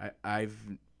said,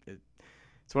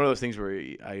 it's one of those things where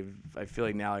I feel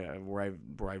like now where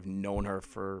I've known her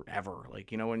forever.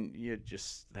 Like, when you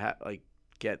just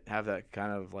have that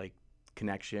kind of like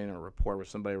connection or rapport with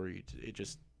somebody where it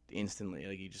just instantly,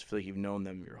 like, you just feel like you've known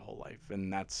them your whole life,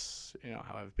 and that's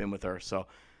how I've been with her. So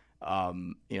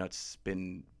it's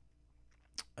been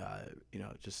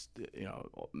just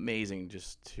amazing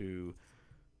just to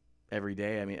every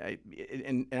day.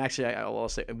 And actually I'll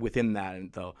say within that,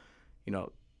 and though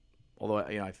although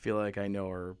I feel like I know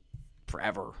her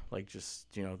forever, like,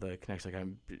 just the connection, like,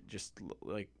 I'm just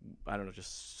like, I don't know,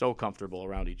 just so comfortable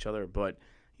around each other. But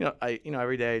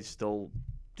every day I still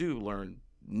do learn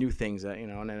new things that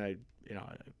and then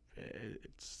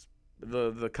it's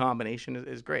the combination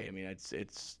is great.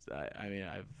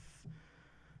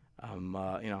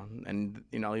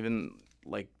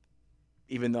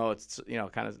 Even though it's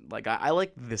kind of like I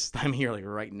like this time of year, like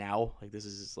right now, like this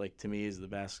is like, to me, is the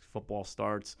best football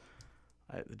starts.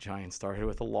 The Giants started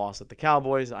with a loss at the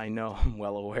Cowboys. I know, I'm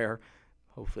well aware.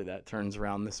 Hopefully that turns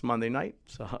around this Monday night.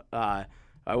 So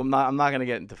I'm not going to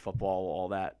get into football all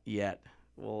that yet.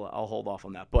 I'll hold off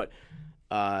on that. But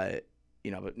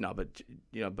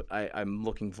I'm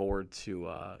looking forward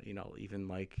to even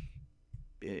like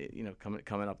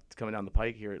coming down the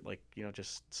pike here, like,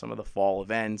 just some of the fall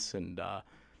events, and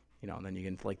and then you get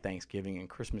into like Thanksgiving and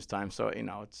Christmas time. So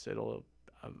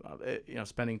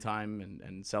spending time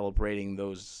and celebrating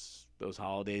those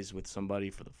holidays with somebody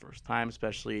for the first time,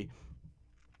 especially,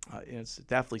 it's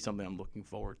definitely something I'm looking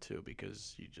forward to,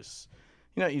 because you just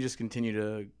continue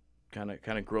to kind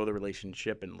of grow the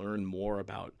relationship and learn more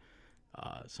about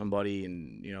somebody,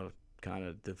 and kind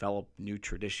of develop new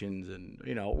traditions, and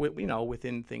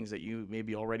within things that you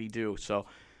maybe already do. So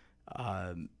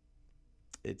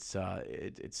it's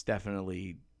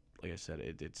definitely, like I said,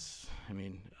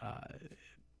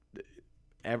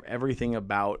 everything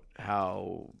about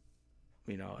how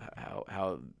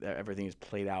how everything is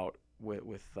played out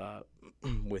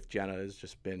with Jenna has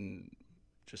just been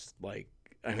just like,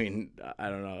 I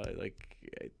don't know, like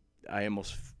I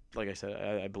almost, like I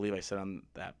said, I believe I said on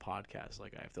that podcast,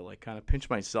 like I have to like kind of pinch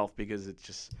myself, because it's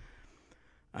just,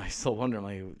 I still wonder,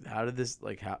 like, how did this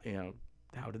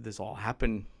all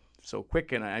happen so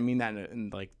quick? And I mean that in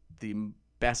like the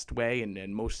best way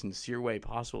and most sincere way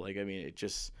possible. Like, it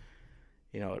just,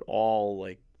 it all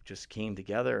like just came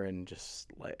together, and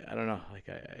just like, I don't know, like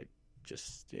I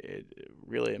just, it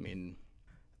really,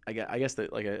 I guess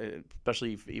that, like,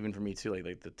 especially even for me too,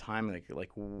 like the time, like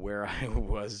where I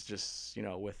was, just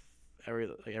with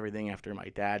everything after my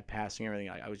dad passing, everything,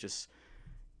 I was just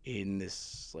in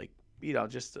this, like,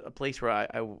 just a place where I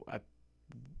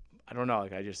don't know,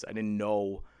 like I didn't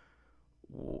know,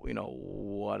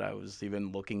 what I was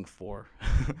even looking for.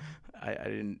 I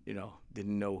didn't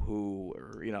know who,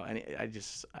 or and I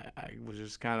was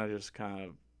just kind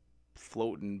of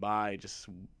floating by, just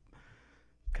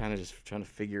kind of just trying to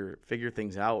figure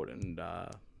things out. And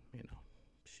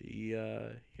she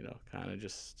kind of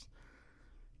just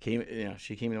came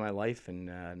she came into my life, and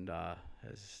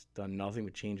has done nothing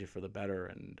but change it for the better.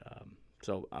 And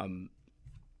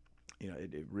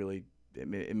it really,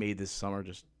 it made this summer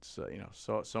just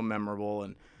so memorable.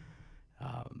 And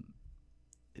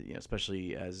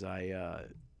especially as I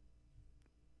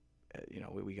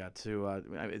we got to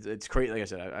it's crazy, like I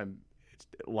said,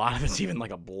 a lot of it's even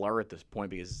like a blur at this point,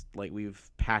 because like we've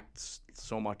packed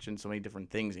so much and so many different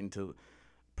things into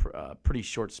a pretty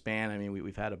short span.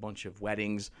 We've had a bunch of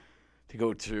weddings to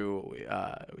go to.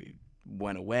 We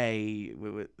went away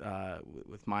with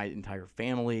my entire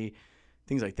family,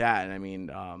 things like that.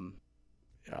 And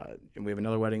and we have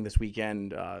another wedding this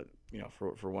weekend,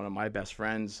 for one of my best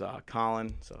friends,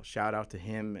 Colin. So shout out to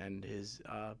him and his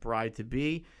bride to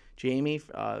be, Jamie.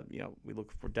 We're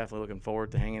definitely looking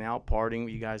forward to hanging out, partying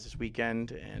with you guys this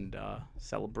weekend, and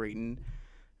celebrating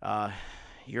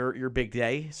your big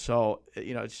day. So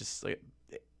it's just like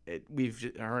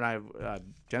Jenna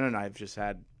and I have just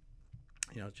had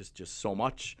just so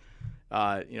much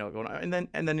going on,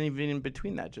 and then even in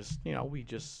between that, just we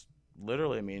just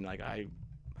literally,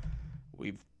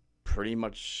 we've pretty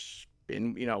much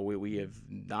been, we have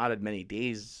not had many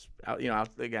days out,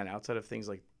 outside of things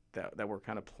like that were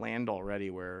kind of planned already,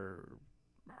 where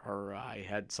I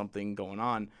had something going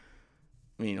on.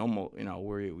 Almost,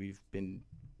 we've been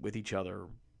with each other,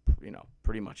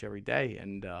 pretty much every day.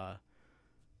 And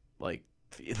like,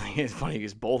 it's funny,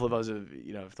 because both of us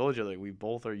have told each other, like, we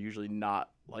both are usually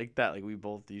not like that. Like, we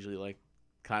both usually like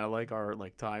kind of like our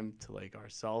like time to like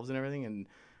ourselves and everything, and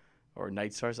or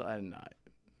nights to ourselves. And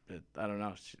I don't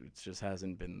know, it just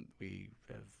hasn't been. We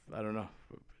have, I don't know,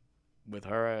 with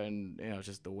her, and it's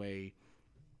just the way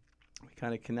we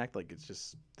kind of connect. Like, it's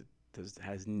just, it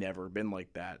has never been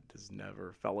like that. Has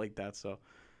never felt like that. So,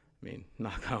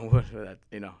 knock on wood for that.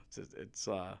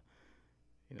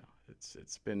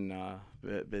 It's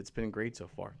been great so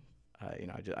far.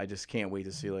 I just can't wait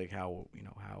to see like how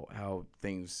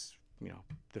things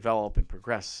develop and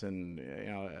progress. And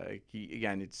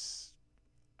again,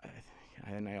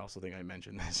 and I also think I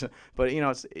mentioned this, but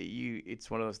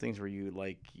it's one of those things where you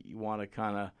want to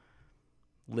kind of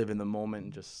live in the moment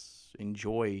and just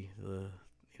enjoy the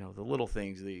the little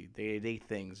things, the day-to-day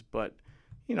things, but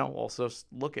also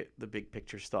look at the big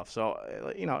picture stuff. So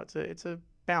it's a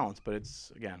balance, but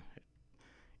it's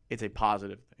a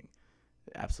positive thing.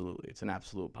 Absolutely, it's an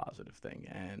absolute positive thing.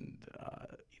 And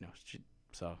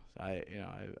so I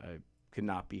could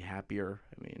not be happier.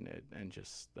 And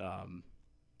just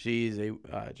she's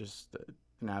just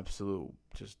an absolute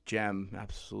just gem,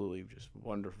 absolutely just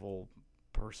wonderful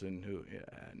person who,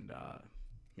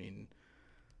 and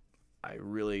I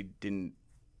really didn't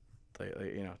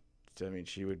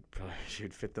she would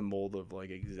fit the mold of like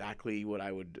exactly what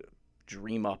I would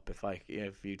dream up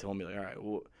if you told me, like, all right,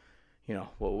 well,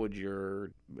 what would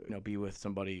your be with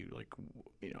somebody, like,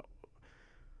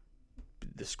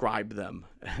 describe them.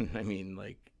 And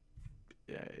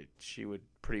she would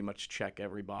pretty much check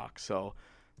every box. So,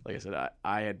 like I said,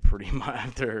 I had pretty much,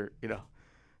 after,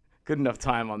 good enough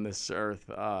time on this earth,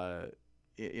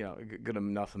 good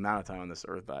enough amount of time on this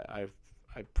earth, I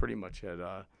pretty much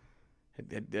I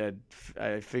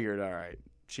figured, all right,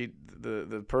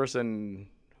 the person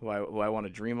who I want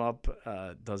to dream up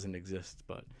doesn't exist,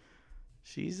 but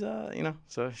she's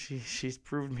so she's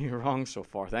proved me wrong so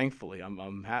far. Thankfully,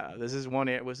 this is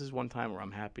one time where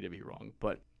I'm happy to be wrong,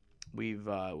 but we've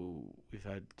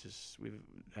had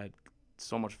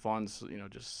so much fun,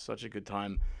 just such a good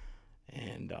time,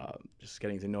 and just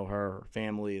getting to know her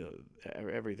family,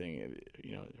 everything,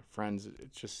 her friends.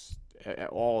 It's just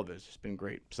all of it's just been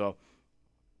great. So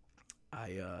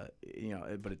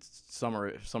but it's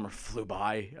summer flew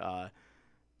by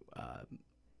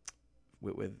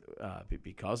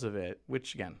because of it,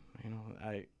 which again,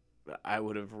 I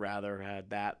would have rather had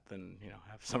that than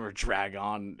have summer drag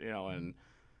on, and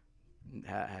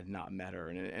had not met her,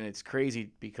 and it's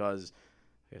crazy because,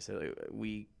 like I said,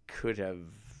 we could have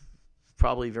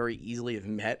probably very easily have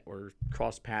met or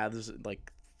crossed paths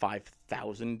like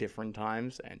 5,000 different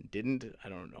times and didn't. I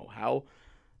don't know how,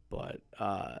 but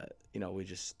we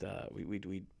just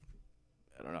we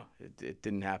I don't know, it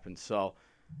didn't happen. So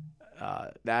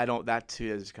that too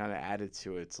has kind of added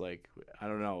to it. It's like, I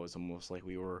don't know, it's almost like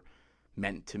we were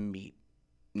meant to meet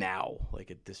now,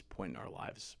 like at this point in our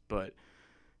lives. But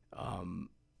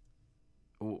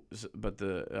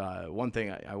the one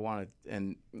thing I wanted,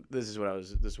 and this is what I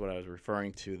was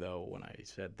referring to though when I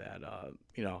said that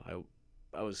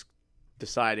I was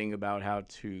deciding about how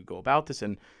to go about this,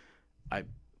 and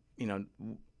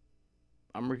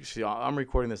I'm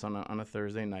recording this on a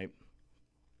Thursday night,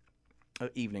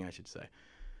 evening, I should say,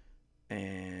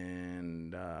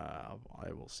 and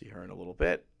I will see her in a little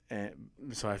bit, and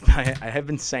so I have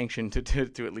been sanctioned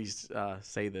to at least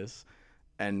say this,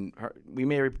 and we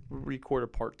may record a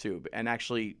part 2, and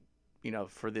actually,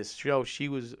 for this show, she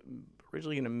was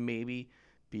originally going to maybe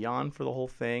be on for the whole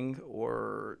thing,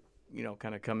 or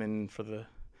kind of come in for the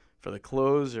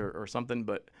close or something,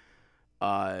 but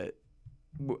I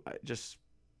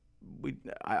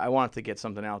wanted to get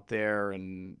something out there,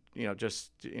 and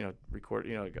record,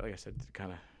 like I said, to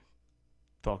kind of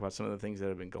talk about some of the things that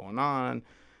have been going on,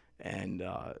 and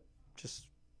just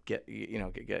get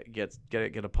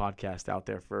a podcast out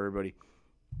there for everybody,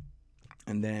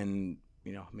 and then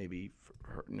maybe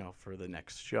for the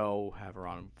next show, have her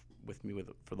on with me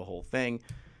for the whole thing.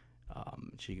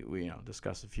 We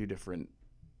discuss a few different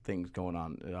things going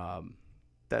on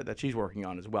that she's working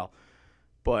on as well,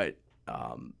 but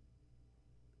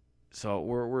so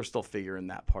we're still figuring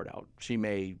that part out. She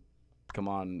may come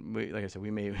on, like I said,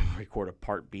 we may record a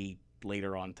part B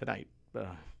later on tonight.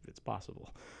 It's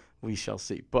possible. We shall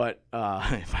see. But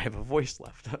if I have a voice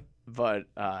left. But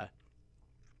I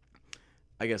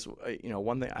guess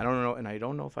one thing I don't know, and I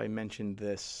don't know if I mentioned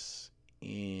this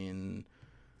in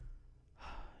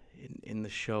the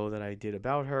show that I did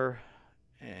about her,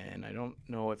 and I don't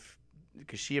know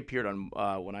because she appeared on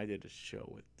when I did a show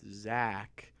with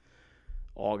Zach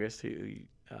August, who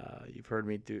you've heard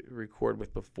me record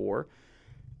with before.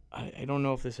 I don't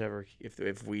know if this ever,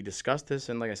 if we discussed this,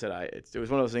 and like I said, it was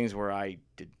one of those things where I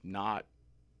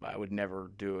would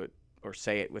never do it or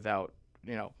say it without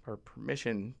her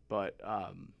permission, but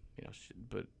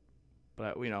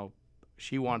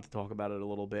she wanted to talk about it a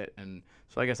little bit, and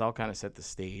so I guess I'll kind of set the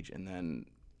stage, and then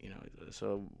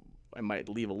so I might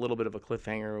leave a little bit of a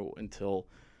cliffhanger until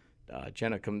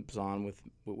Jenna comes on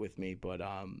with me, but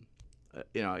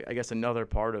I guess another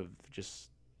part of just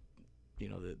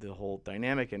the whole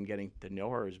dynamic and getting to know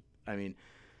her is,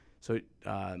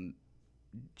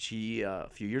 she a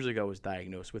few years ago was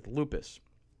diagnosed with lupus,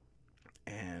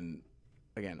 and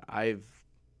again, I've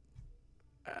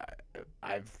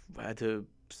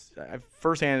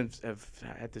firsthand have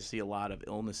had to see a lot of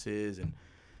illnesses and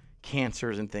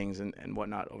cancers and things and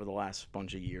whatnot over the last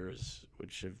bunch of years,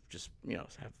 which have just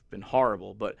have been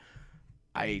horrible. But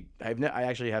I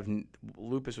actually have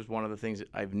lupus was one of the things that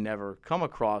I've never come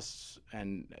across,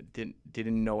 and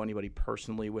didn't know anybody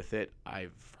personally with it.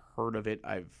 I've heard of it.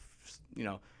 I've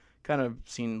kind of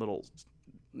seen little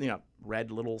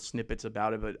read little snippets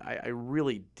about it, but I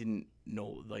really didn't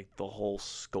know like the whole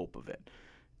scope of it.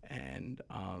 And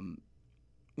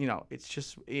it's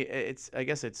just I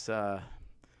guess it's I'm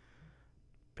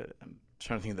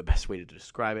trying to think of the best way to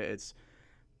describe it. It's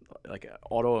like an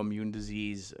autoimmune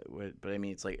disease, but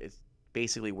it's like it's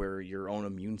basically where your own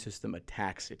immune system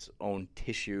attacks its own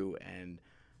tissue, and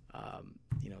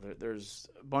there's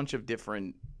a bunch of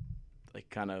different like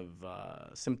kind of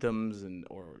symptoms and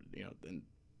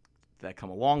that come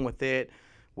along with it,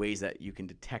 ways that you can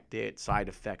detect it, side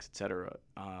effects, etc.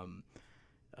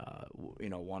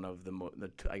 One of the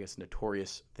I guess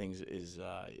notorious things is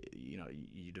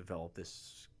you develop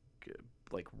this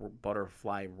like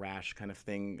butterfly rash kind of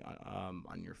thing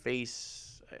on your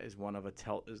face as one of a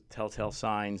telltale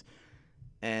signs.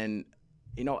 And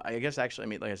I guess actually, I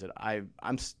mean, like I said,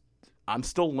 I'm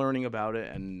still learning about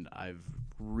it, and I've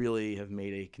really have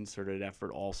made a concerted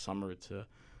effort all summer to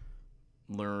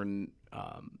learn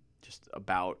just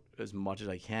about as much as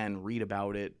I can, read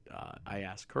about it. I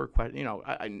ask her questions.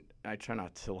 I try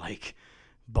not to like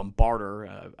bombard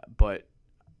her, but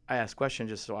I ask questions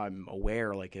just so I'm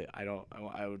aware. Like I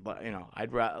would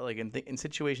I'd rather like in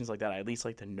situations like that, I at least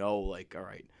like to know, like, all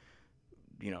right,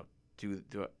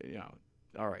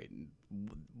 all right,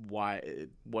 why,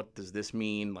 what does this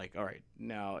mean? Like, all right,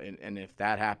 now, and if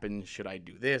that happens, should I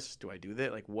do this? Do I do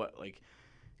that? Like, what, like,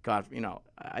 God,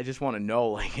 I just want to know,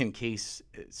 like, in case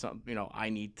I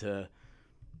need to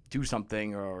do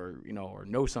something or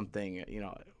know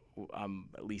something, I'm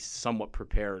at least somewhat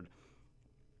prepared.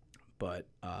 But,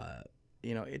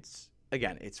 it's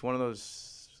one of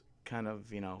those kind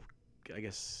of, I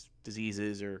guess,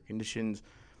 diseases or conditions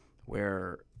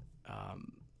where,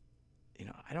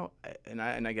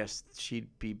 I guess she'd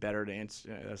be better to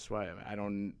answer. That's why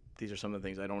these are some of the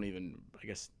things I don't even, I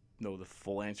guess, know the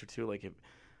full answer to. Like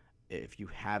if you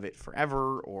have it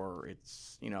forever, or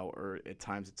it's, or at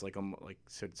times it's like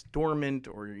so it's dormant,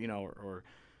 or, or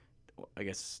I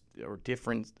guess, or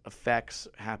different effects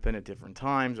happen at different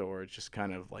times, or it's just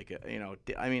kind of like,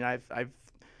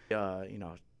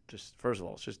 just first of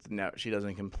all, it's just she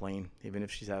doesn't complain, even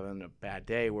if she's having a bad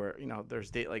day, where,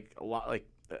 there's like a lot, like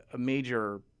a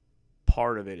major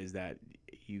part of it is that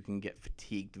you can get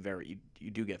fatigued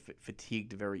you do get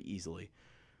fatigued very easily.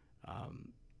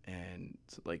 And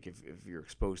so, like, if you're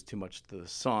exposed too much to the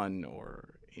sun,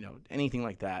 or, anything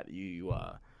like that,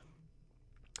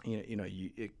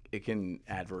 it can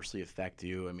adversely affect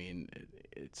you. I mean,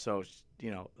 it's so,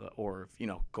 or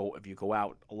if you go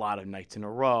out a lot of nights in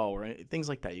a row, or things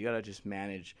like that, you got to just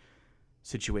manage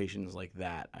situations like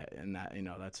that. And that,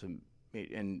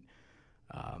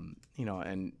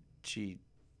 and she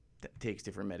takes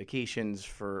different medications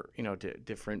for,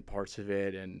 different parts of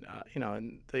it. And,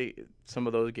 and some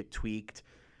of those get tweaked,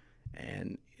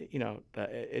 and,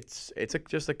 it's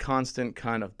just a constant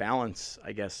kind of balance,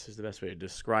 I guess, is the best way to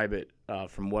describe it,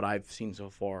 from what I've seen so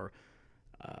far,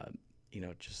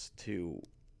 just to,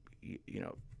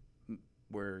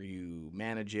 where you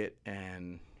manage it,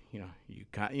 and, you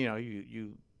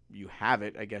have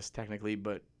it, I guess, technically,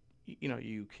 but,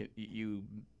 you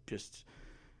just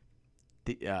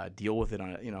deal with it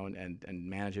on, and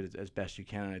manage it as best you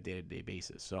can on a day-to-day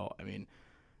basis. So, I mean,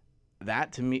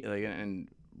 that to me, like, and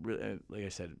really, like I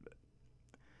said,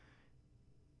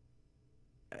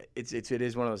 it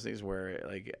is one of those things where,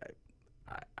 like,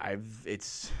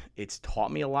 it's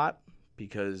taught me a lot,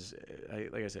 because,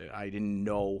 like I said, I didn't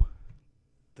know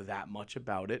that much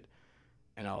about it,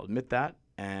 and I'll admit that.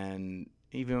 And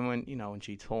even when, when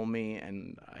she told me,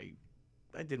 and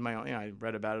I did my own, I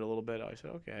read about it a little bit, I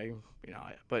said, okay,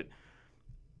 but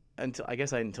until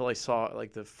I saw it,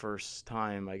 like, the first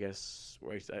time, I guess,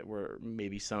 where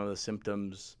maybe some of the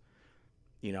symptoms,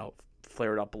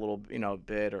 flared up a little,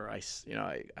 bit, or I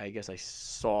guess I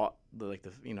saw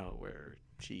where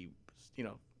she,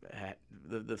 had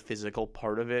the physical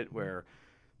part of it, where,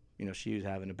 she was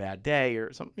having a bad day,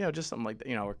 or something, just something like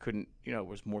that, or couldn't,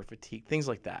 was more fatigued, things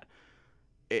like that.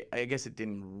 I guess it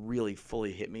didn't really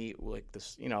fully hit me like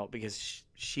this, because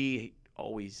she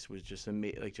always was just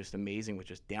amazing with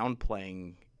just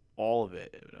downplaying all of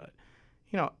it,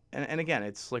 and again,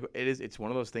 it's like it's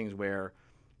one of those things where,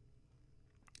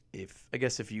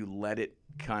 if you let it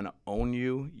kind of own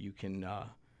you, you can,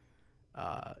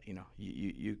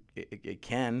 it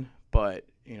can, but,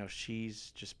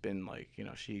 she's just been like,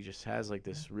 she just has like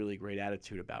this really great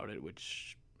attitude about it,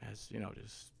 which has,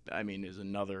 is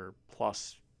another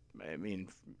plus. I mean,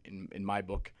 in my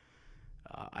book,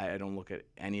 I don't look at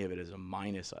any of it as a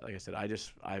minus. Like I said,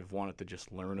 I've wanted to just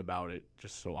learn about it,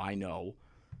 just so I know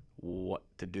what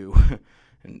to do,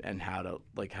 and how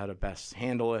to best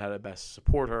handle it, how to best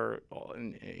support her,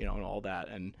 and all that.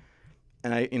 And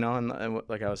I, and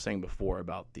like I was saying before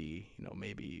about the,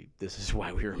 maybe this is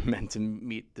why we were meant to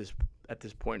meet at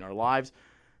this point in our lives.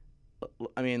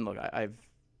 I mean, look,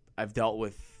 I've dealt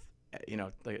with,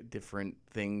 like, different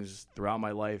things throughout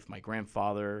my life. My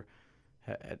grandfather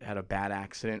had a bad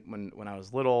accident when I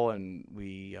was little, and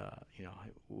we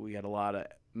had a lot of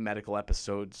medical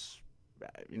episodes,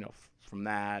 from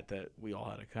that we all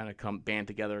had to kind of band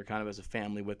together kind of as a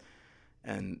family with.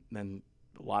 And then,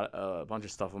 a bunch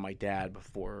of stuff with my dad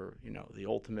before, the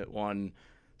ultimate one.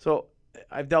 So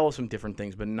I've dealt with some different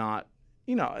things, but not,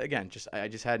 again, I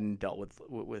just hadn't dealt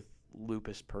with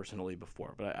lupus personally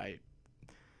before. But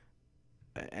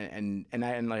and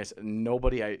like I said,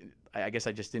 nobody, I guess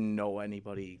I just didn't know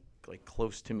anybody like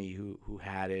close to me who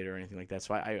had it or anything like that.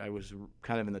 So I was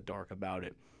kind of in the dark about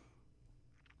it.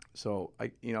 So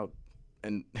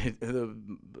and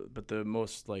but the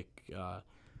most I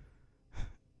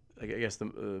guess the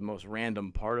most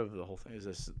random part of the whole thing is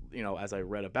this, as I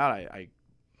read about it,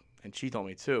 and she told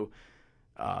me too,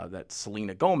 that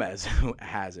Selena Gomez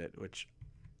has it, which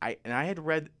I had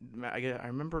read, I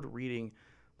remembered reading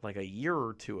like a year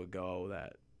or two ago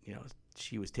that,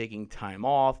 she was taking time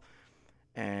off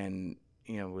and,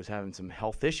 was having some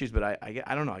health issues, but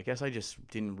I don't know. I guess I just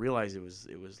didn't realize it was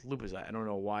lupus. I don't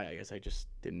know why. I guess I just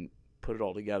didn't put it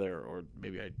all together, or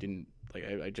maybe I didn't,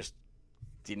 I just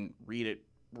didn't read it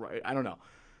right. I don't know.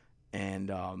 And,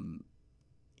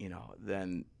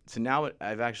 then, so now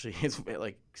I've actually, it's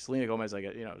like Selena Gomez,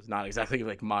 it's not exactly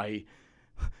like my,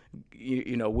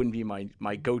 wouldn't be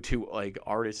my go-to like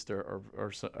artist or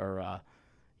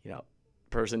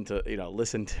person to,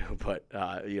 listen to, but,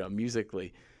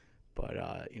 musically,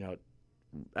 but,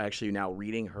 actually now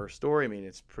reading her story, I mean,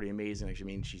 it's pretty amazing. Actually,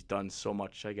 I mean, she's done so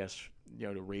much, I guess,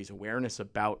 to raise awareness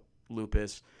about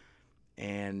lupus,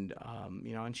 and,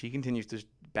 and she continues to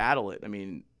battle it. I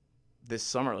mean, this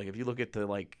summer, like if you look at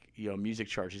the music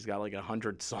chart, she's got like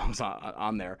 100 songs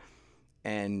on there,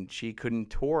 and she couldn't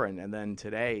tour. And then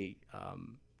today,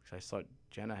 I saw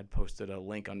Jenna had posted a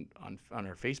link on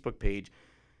her Facebook page,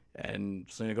 and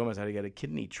Selena Gomez had to get a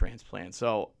kidney transplant.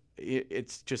 So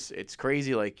it's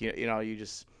crazy. Like, you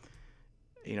just,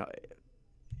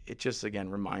 it just, again,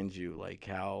 reminds you like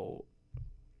how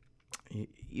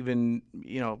even,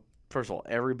 first of all,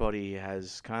 everybody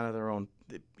has kind of their own,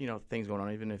 things going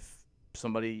on. Even if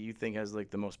somebody you think has like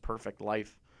the most perfect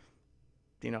life,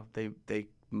 they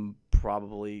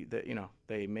probably,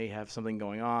 they may have something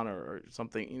going on or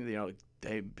something,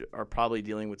 they are probably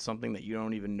dealing with something that you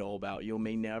don't even know about. You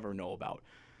may never know about.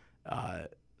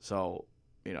 So,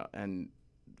 and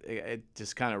it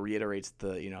just kind of reiterates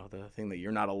the thing that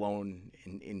you're not alone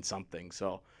in something.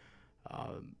 So,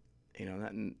 but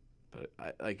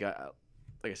like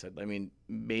I said, I mean,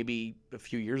 maybe a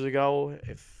few years ago,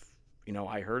 if,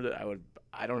 I heard it,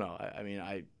 I don't know. I mean,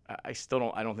 I still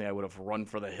don't think I would have run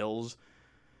for the hills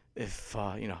if,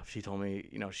 if she told me,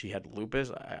 she had lupus.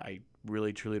 I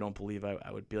really, truly don't believe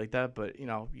I would be like that, but, you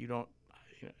don't,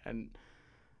 and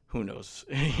who knows,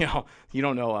 you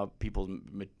don't know how people's,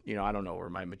 I don't know where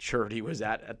my maturity was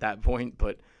at that point,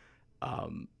 but, I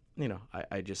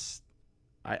just,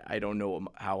 I don't know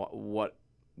how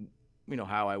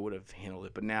I would have handled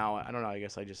it, but now, I don't know, I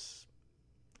guess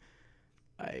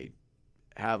I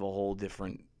have a whole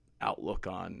different outlook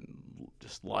on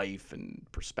just life and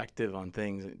perspective on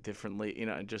things differently,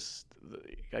 just,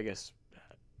 I guess,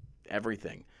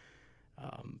 everything,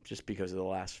 just because of the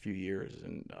last few years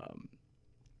and how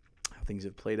things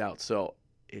have played out. So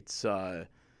it's, but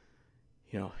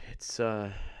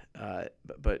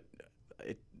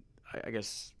it, I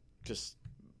guess, just,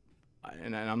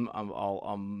 and I'm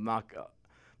not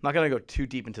going to go too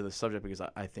deep into the subject because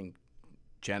I think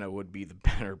Jenna would be the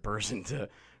better person to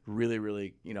really,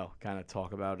 really, kind of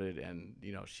talk about it, and,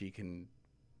 she can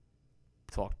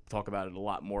talk about it a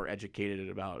lot more educated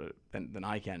about it than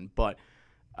I can. But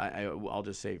I'll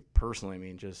just say personally, I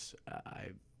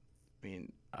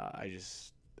mean,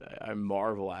 I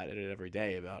marvel at it every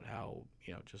day about how,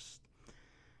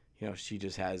 she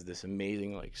just has this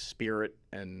amazing like spirit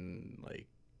and like,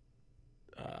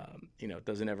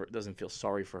 doesn't feel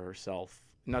sorry for herself.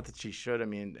 Not that she should. I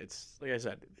mean, it's like I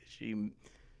said, she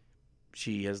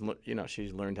has,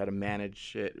 she's learned how to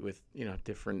manage it with,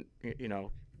 different,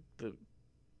 the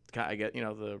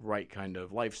right kind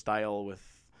of lifestyle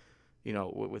with,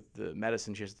 with the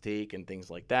medicine she has to take and things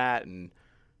like that and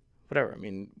whatever. I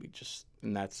mean,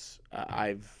 that's,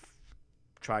 I've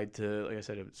tried to, like I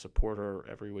said, support her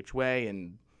every which way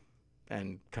and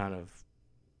kind of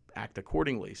act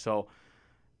accordingly. So,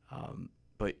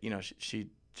 but, she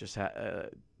just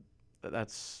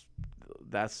that's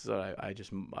I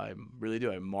really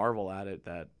do. I marvel at it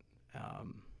that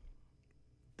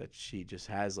she just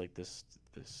has like this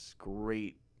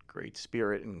great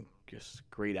spirit and just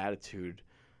great attitude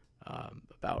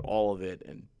about all of it,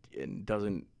 and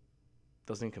doesn't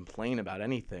complain about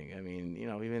anything. I mean,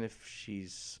 even if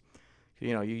she's,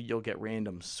 you'll get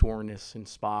random soreness in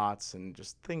spots and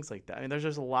just things like that. I mean, there's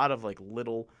just a lot of like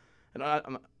little, and I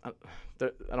don't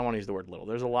want to use the word little.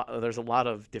 There's a lot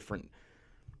of different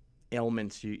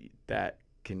ailments that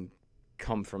can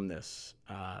come from this,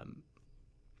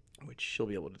 which she'll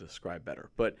be able to describe better.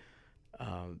 But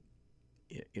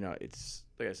it's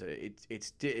like I said,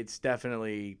 it's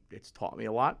definitely taught me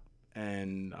a lot,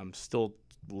 and I'm still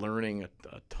learning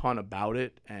a ton about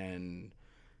it, and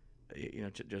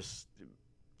just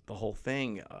the whole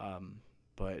thing.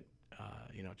 But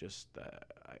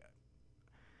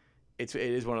it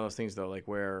is one of those things though, like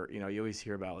where you always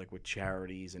hear about like with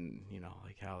charities and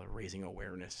like how they're raising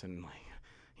awareness and like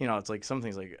it's like some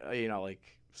things like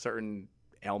like certain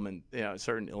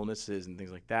certain illnesses and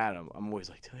things like that. I'm always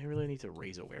like, do they really need to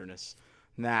raise awareness?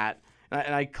 And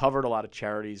I covered a lot of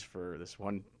charities for this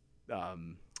one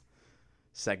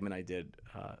segment I did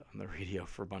on the radio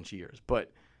for a bunch of years.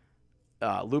 But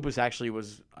lupus actually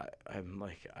was,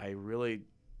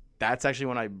 that's actually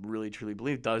when I really truly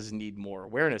believe does need more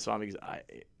awareness on, because a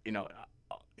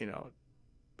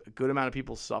good amount of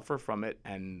people suffer from it,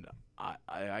 and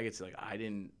I get to like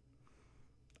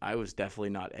I was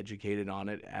definitely not educated on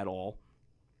it at all.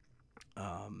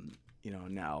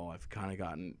 Now I've kind of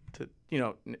gotten to,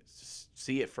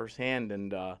 see it firsthand.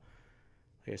 And like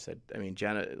I said, I mean,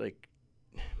 Jenna, like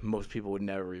most people would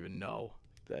never even know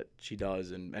that she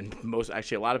does. And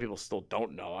actually a lot of people still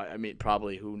don't know. I mean,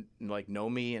 probably who like know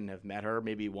me and have met her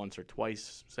maybe once or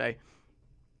twice, say,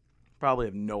 probably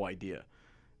have no idea.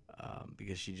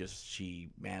 Because she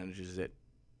manages it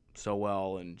so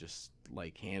well and just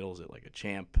like handles it like a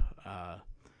champ.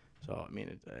 So I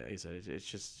mean, like I said, it's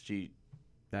just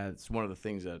that's one of the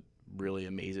things that really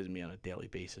amazes me on a daily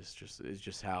basis.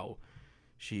 Just how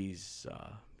she's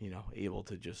able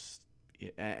to just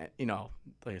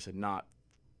like I said, not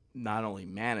only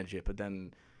manage it, but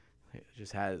then it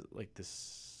just has like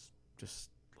this just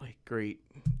like great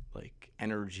like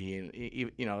energy, and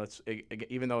it's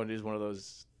even though it is one of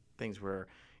those things where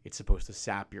it's supposed to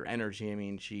sap your energy. I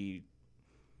mean, she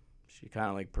kind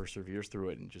of like perseveres through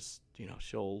it, and just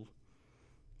she'll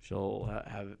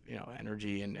have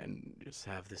energy and just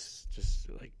have this just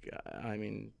like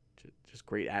just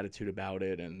great attitude about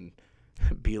it, and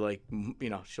be like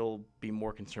she'll be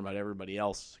more concerned about everybody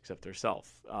else except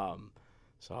herself.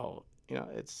 So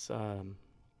it's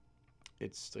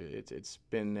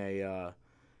been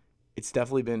it's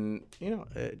definitely been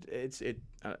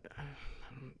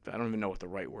I don't even know what the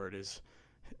right word is.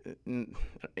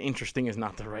 Interesting is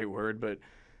not the right word, but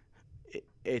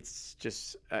it's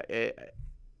just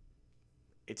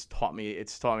it's taught me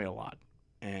a lot,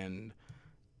 and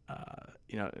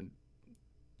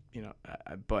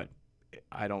but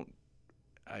I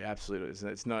absolutely,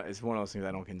 it's one of those things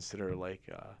I don't consider like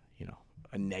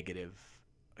a negative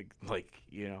like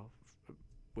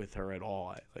with her at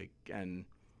all. And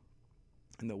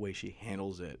the way she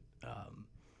handles it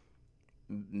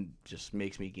just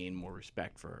makes me gain more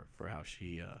respect for how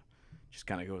she just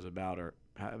kind of goes about her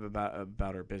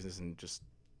business, and just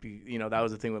that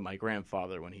was the thing with my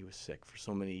grandfather when he was sick for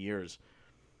so many years.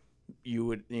 He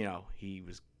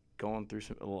was going through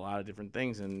a lot of different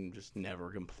things and just never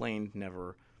complained,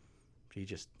 never. He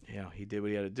just he did what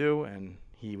he had to do, and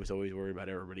he was always worried about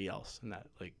everybody else. And that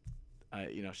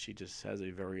she just has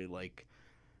a very like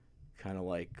kind of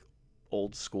like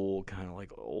old school, kind of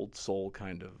like old soul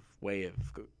kind of way of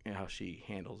how she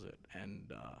handles it.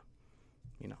 And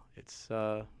it's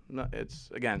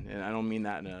again, and I don't mean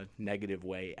that in a negative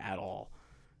way at all.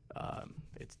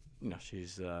 It's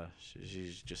she's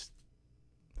just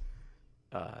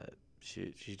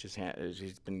she just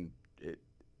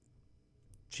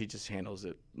handles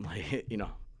it like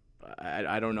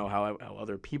I don't know how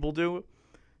other people do,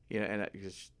 and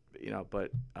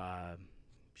but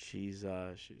she's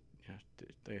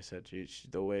like I said, she's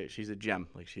the way she's a gem.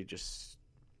 Like she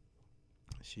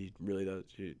really does.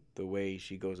 The way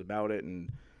she goes about it and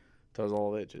does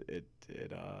all of it,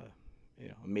 it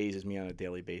amazes me on a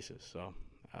daily basis. So,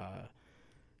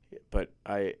 but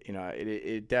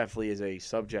it definitely is a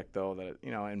subject though that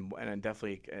and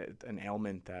definitely an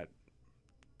ailment that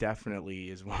definitely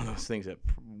is one of those things that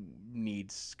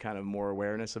needs kind of more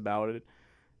awareness about it.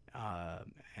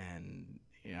 And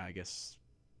I guess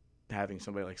having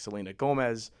somebody like Selena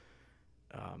Gomez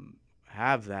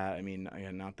have that, I mean,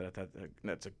 again, not that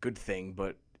that's a good thing,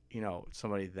 but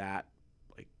somebody that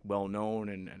like well known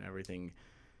and everything,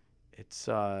 it's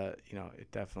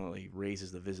it definitely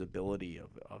raises the visibility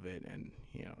of it, and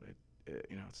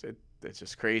it's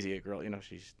just crazy. A girl,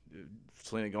 she's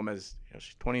Selena Gomez,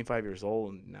 she's 25 years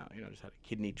old and now just had a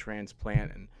kidney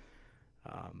transplant, and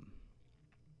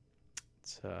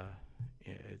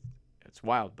it's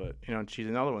wild. But she's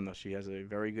another one though. She has a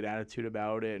very good attitude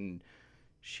about it, and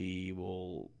she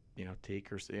will take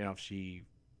her, if she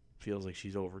feels like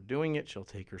she's overdoing it, she'll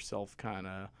take herself kind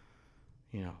of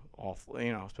awful,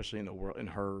 especially in the world, in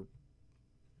her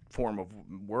form of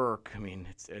work. I mean,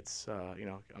 it's I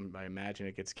imagine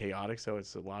it gets chaotic, so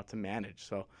it's a lot to manage.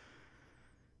 So,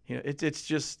 it's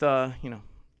just,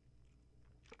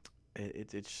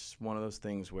 it's one of those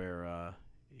things where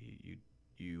you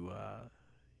you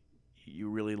you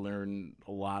really learn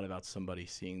a lot about somebody,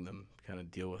 seeing them kind of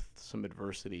deal with some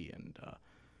adversity, and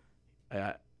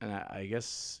I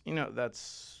guess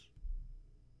that's,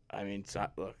 I mean, it's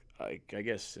not, look, I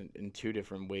guess in two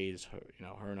different ways.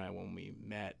 Her and I, when we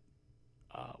met,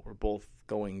 we're both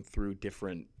going through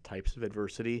different types of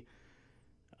adversity.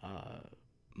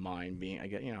 Mine being, I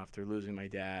guess, after losing my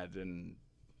dad and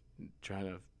trying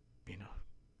to,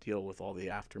 deal with all the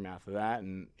aftermath of that,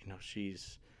 and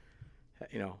she's,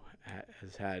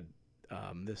 has had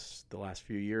the last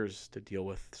few years to deal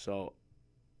with. So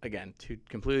again, two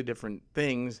completely different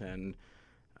things, and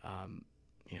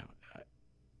you know,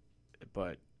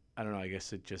 but I don't know. I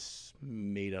guess it just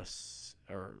made us,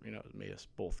 made us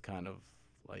both kind of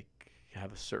like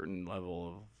have a certain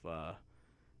level of,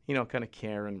 kind of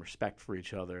care and respect for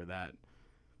each other that,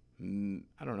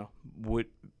 I don't know,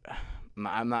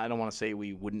 I don't want to say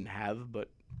we wouldn't have, but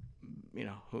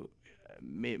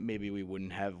maybe we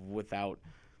wouldn't have without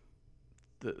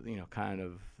the, kind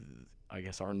of, I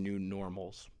guess, our new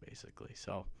normals, basically.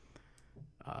 So,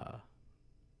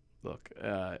 look,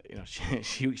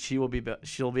 she'll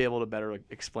be able to better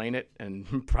explain it,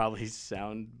 and probably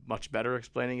sound much better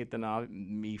explaining it than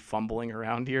me fumbling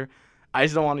around here. I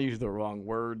just don't want to use the wrong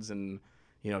words and,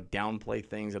 downplay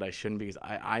things that I shouldn't, because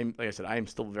I'm, like I said, I am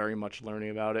still very much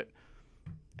learning about it,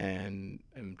 and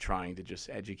am trying to just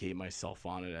educate myself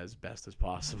on it as best as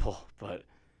possible. But,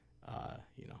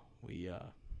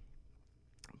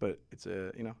 but it's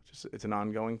it's an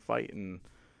ongoing fight, and,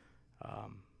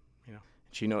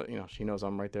 she knows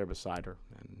I'm right there beside her,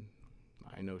 and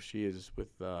I know she is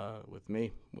with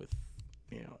me, with,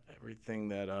 everything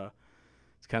that,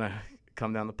 it's kind of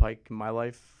come down the pike in my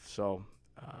life. So,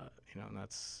 and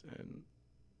it's,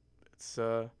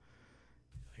 like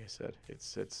I said,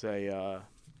 it's a,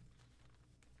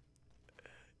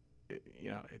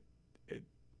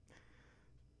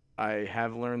 I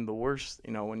have learned the worst,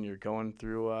 when you're going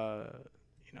through, a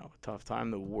tough time,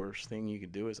 the worst thing you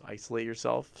could do is isolate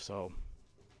yourself. So,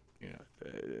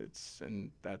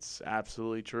 and that's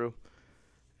absolutely true.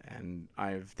 And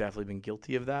I've definitely been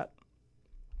guilty of that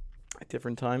at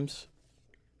different times.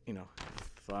 If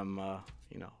I'm,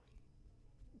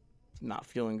 not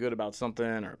feeling good about something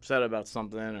or upset about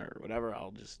something or whatever,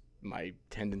 my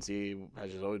tendency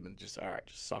has just always been just, all right,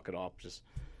 just suck it up, just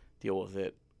deal with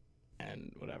it,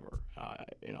 and whatever,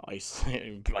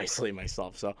 isolate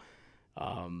myself. So,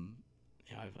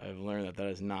 I've learned that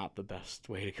is not the best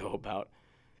way to go about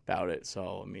it.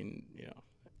 So, I mean,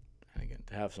 again,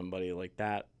 to have somebody like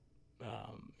that,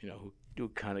 who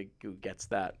gets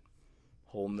that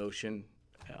whole notion,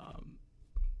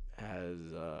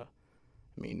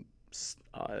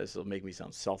 this will make me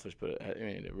sound selfish, but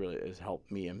it really has helped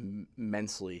me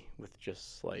immensely with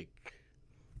just like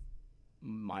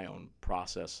my own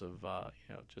process of,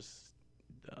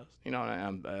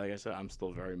 and like I said, I'm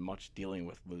still very much dealing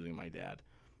with losing my dad.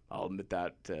 I'll admit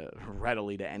that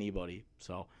readily to anybody.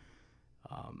 So,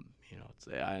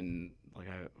 and like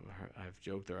I've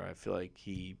joked her, I feel like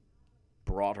he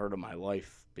brought her to my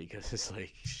life, because it's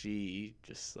like she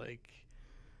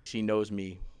knows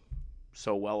me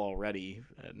so well already,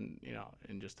 and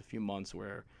in just a few months,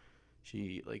 where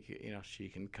she she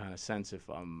can kind of sense if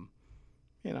I'm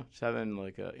just having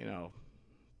like a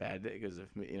bad day, because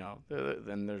if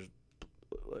then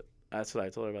that's what I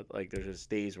told her about, like there's just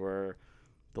days where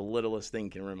the littlest thing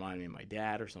can remind me of my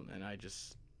dad or something, and I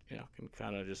just can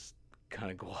kind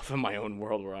of go off in my own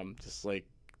world, where I'm just like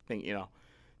thinking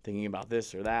about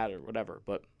this or that or whatever.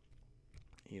 But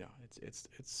it's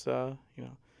it's a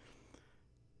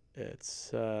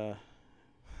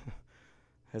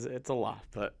lot,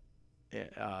 but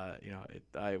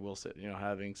I will say,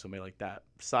 having somebody like that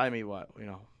beside me,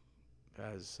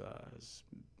 has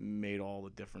made all the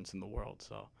difference in the world.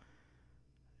 So,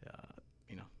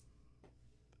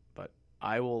 but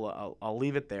I'll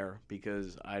leave it there,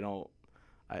 because I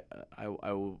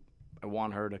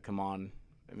want her to come on.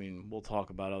 I mean, we'll talk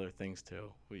about other things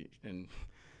too.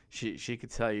 She could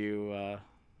tell you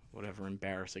whatever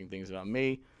embarrassing things about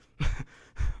me. I'm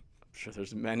sure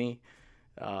there's many.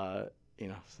 So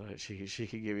she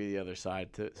could give you the other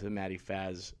side to Matty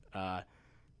Faz.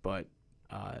 But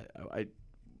I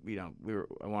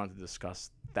wanted to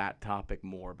discuss that topic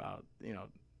more about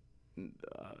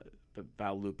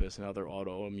about lupus and other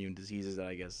autoimmune diseases that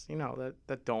I guess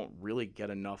that don't really get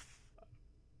enough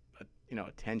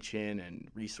attention and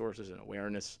resources and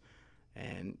awareness,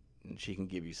 and she can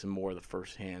give you some more of the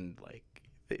firsthand,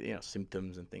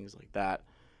 symptoms and things like that,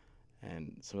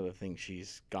 and some of the things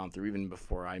she's gone through even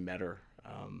before I met her,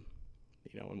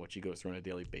 and what she goes through on a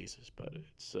daily basis. But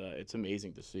it's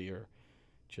amazing to see her,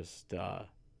 just the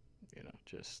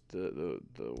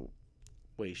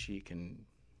way she can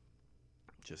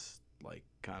just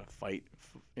kind of fight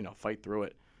through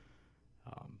it,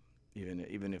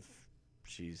 even if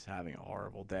she's having a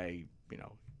horrible day,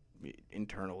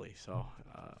 internally. So,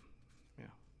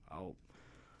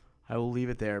 I will leave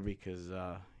it there because,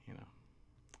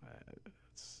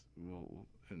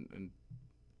 and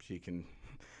she can,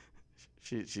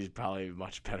 she's probably a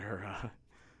much better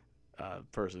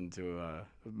person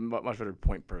much better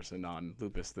point person on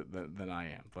lupus than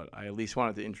I am. But I at least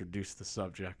wanted to introduce the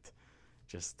subject,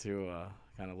 just to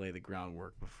kind of lay the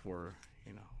groundwork before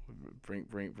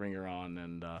bring her on,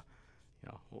 and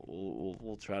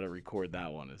we'll try to record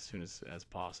that one as soon as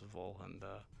possible and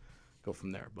go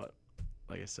from there. But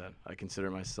like I said, I consider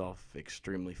myself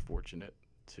extremely fortunate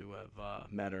to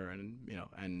have met her, and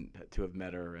to have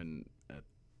met her and at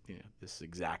this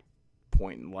exact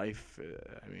point in life.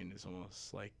 It's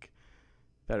almost like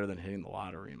better than hitting the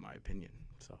lottery, in my opinion.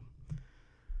 So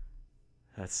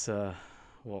that's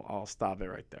I'll stop it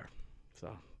right there.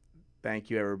 So thank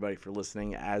you everybody for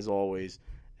listening as always,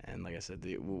 and like I said,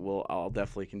 I'll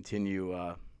definitely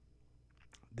continue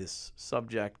this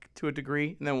subject to a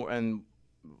degree, and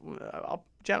I'll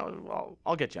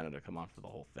get Jenna to come on for the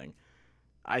whole thing.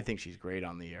 I think she's great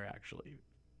on the air, actually.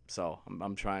 So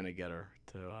I'm trying to get her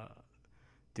to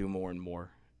do more and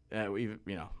more. Even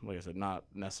like I said, not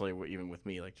necessarily even with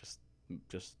me. I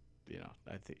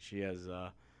think she has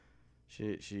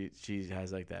she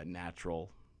has like that natural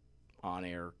on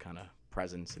air kind of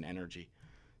presence and energy.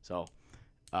 So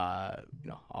I'll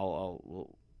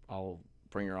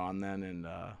bring her on then, and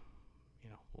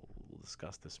we'll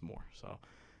discuss this more. So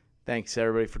thanks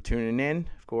everybody for tuning in.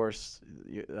 Of course,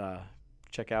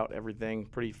 check out everything.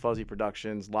 Pretty Fuzzy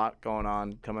Productions. A lot going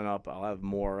on coming up. I'll have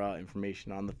more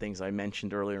information on the things I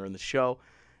mentioned earlier in the show.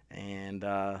 And,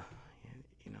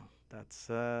 that's,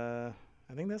 I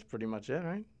think that's pretty much it,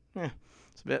 right? Yeah,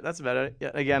 that's about it.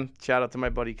 Yeah, again, shout out to my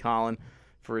buddy Colin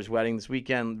for his wedding this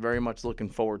weekend. Very much looking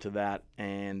forward to that.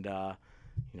 And,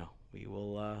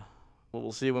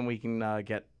 we'll see when we can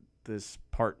get this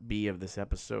part B of this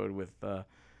episode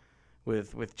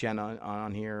with Jenna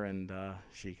on here, and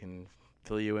she can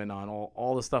fill you in on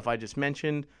all the stuff I just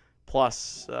mentioned,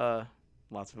 plus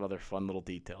lots of other fun little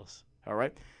details. All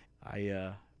right.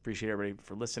 I appreciate everybody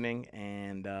for listening,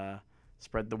 and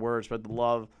spread the word, spread the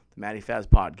love. The Matty Faz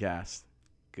Podcast.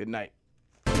 Good night.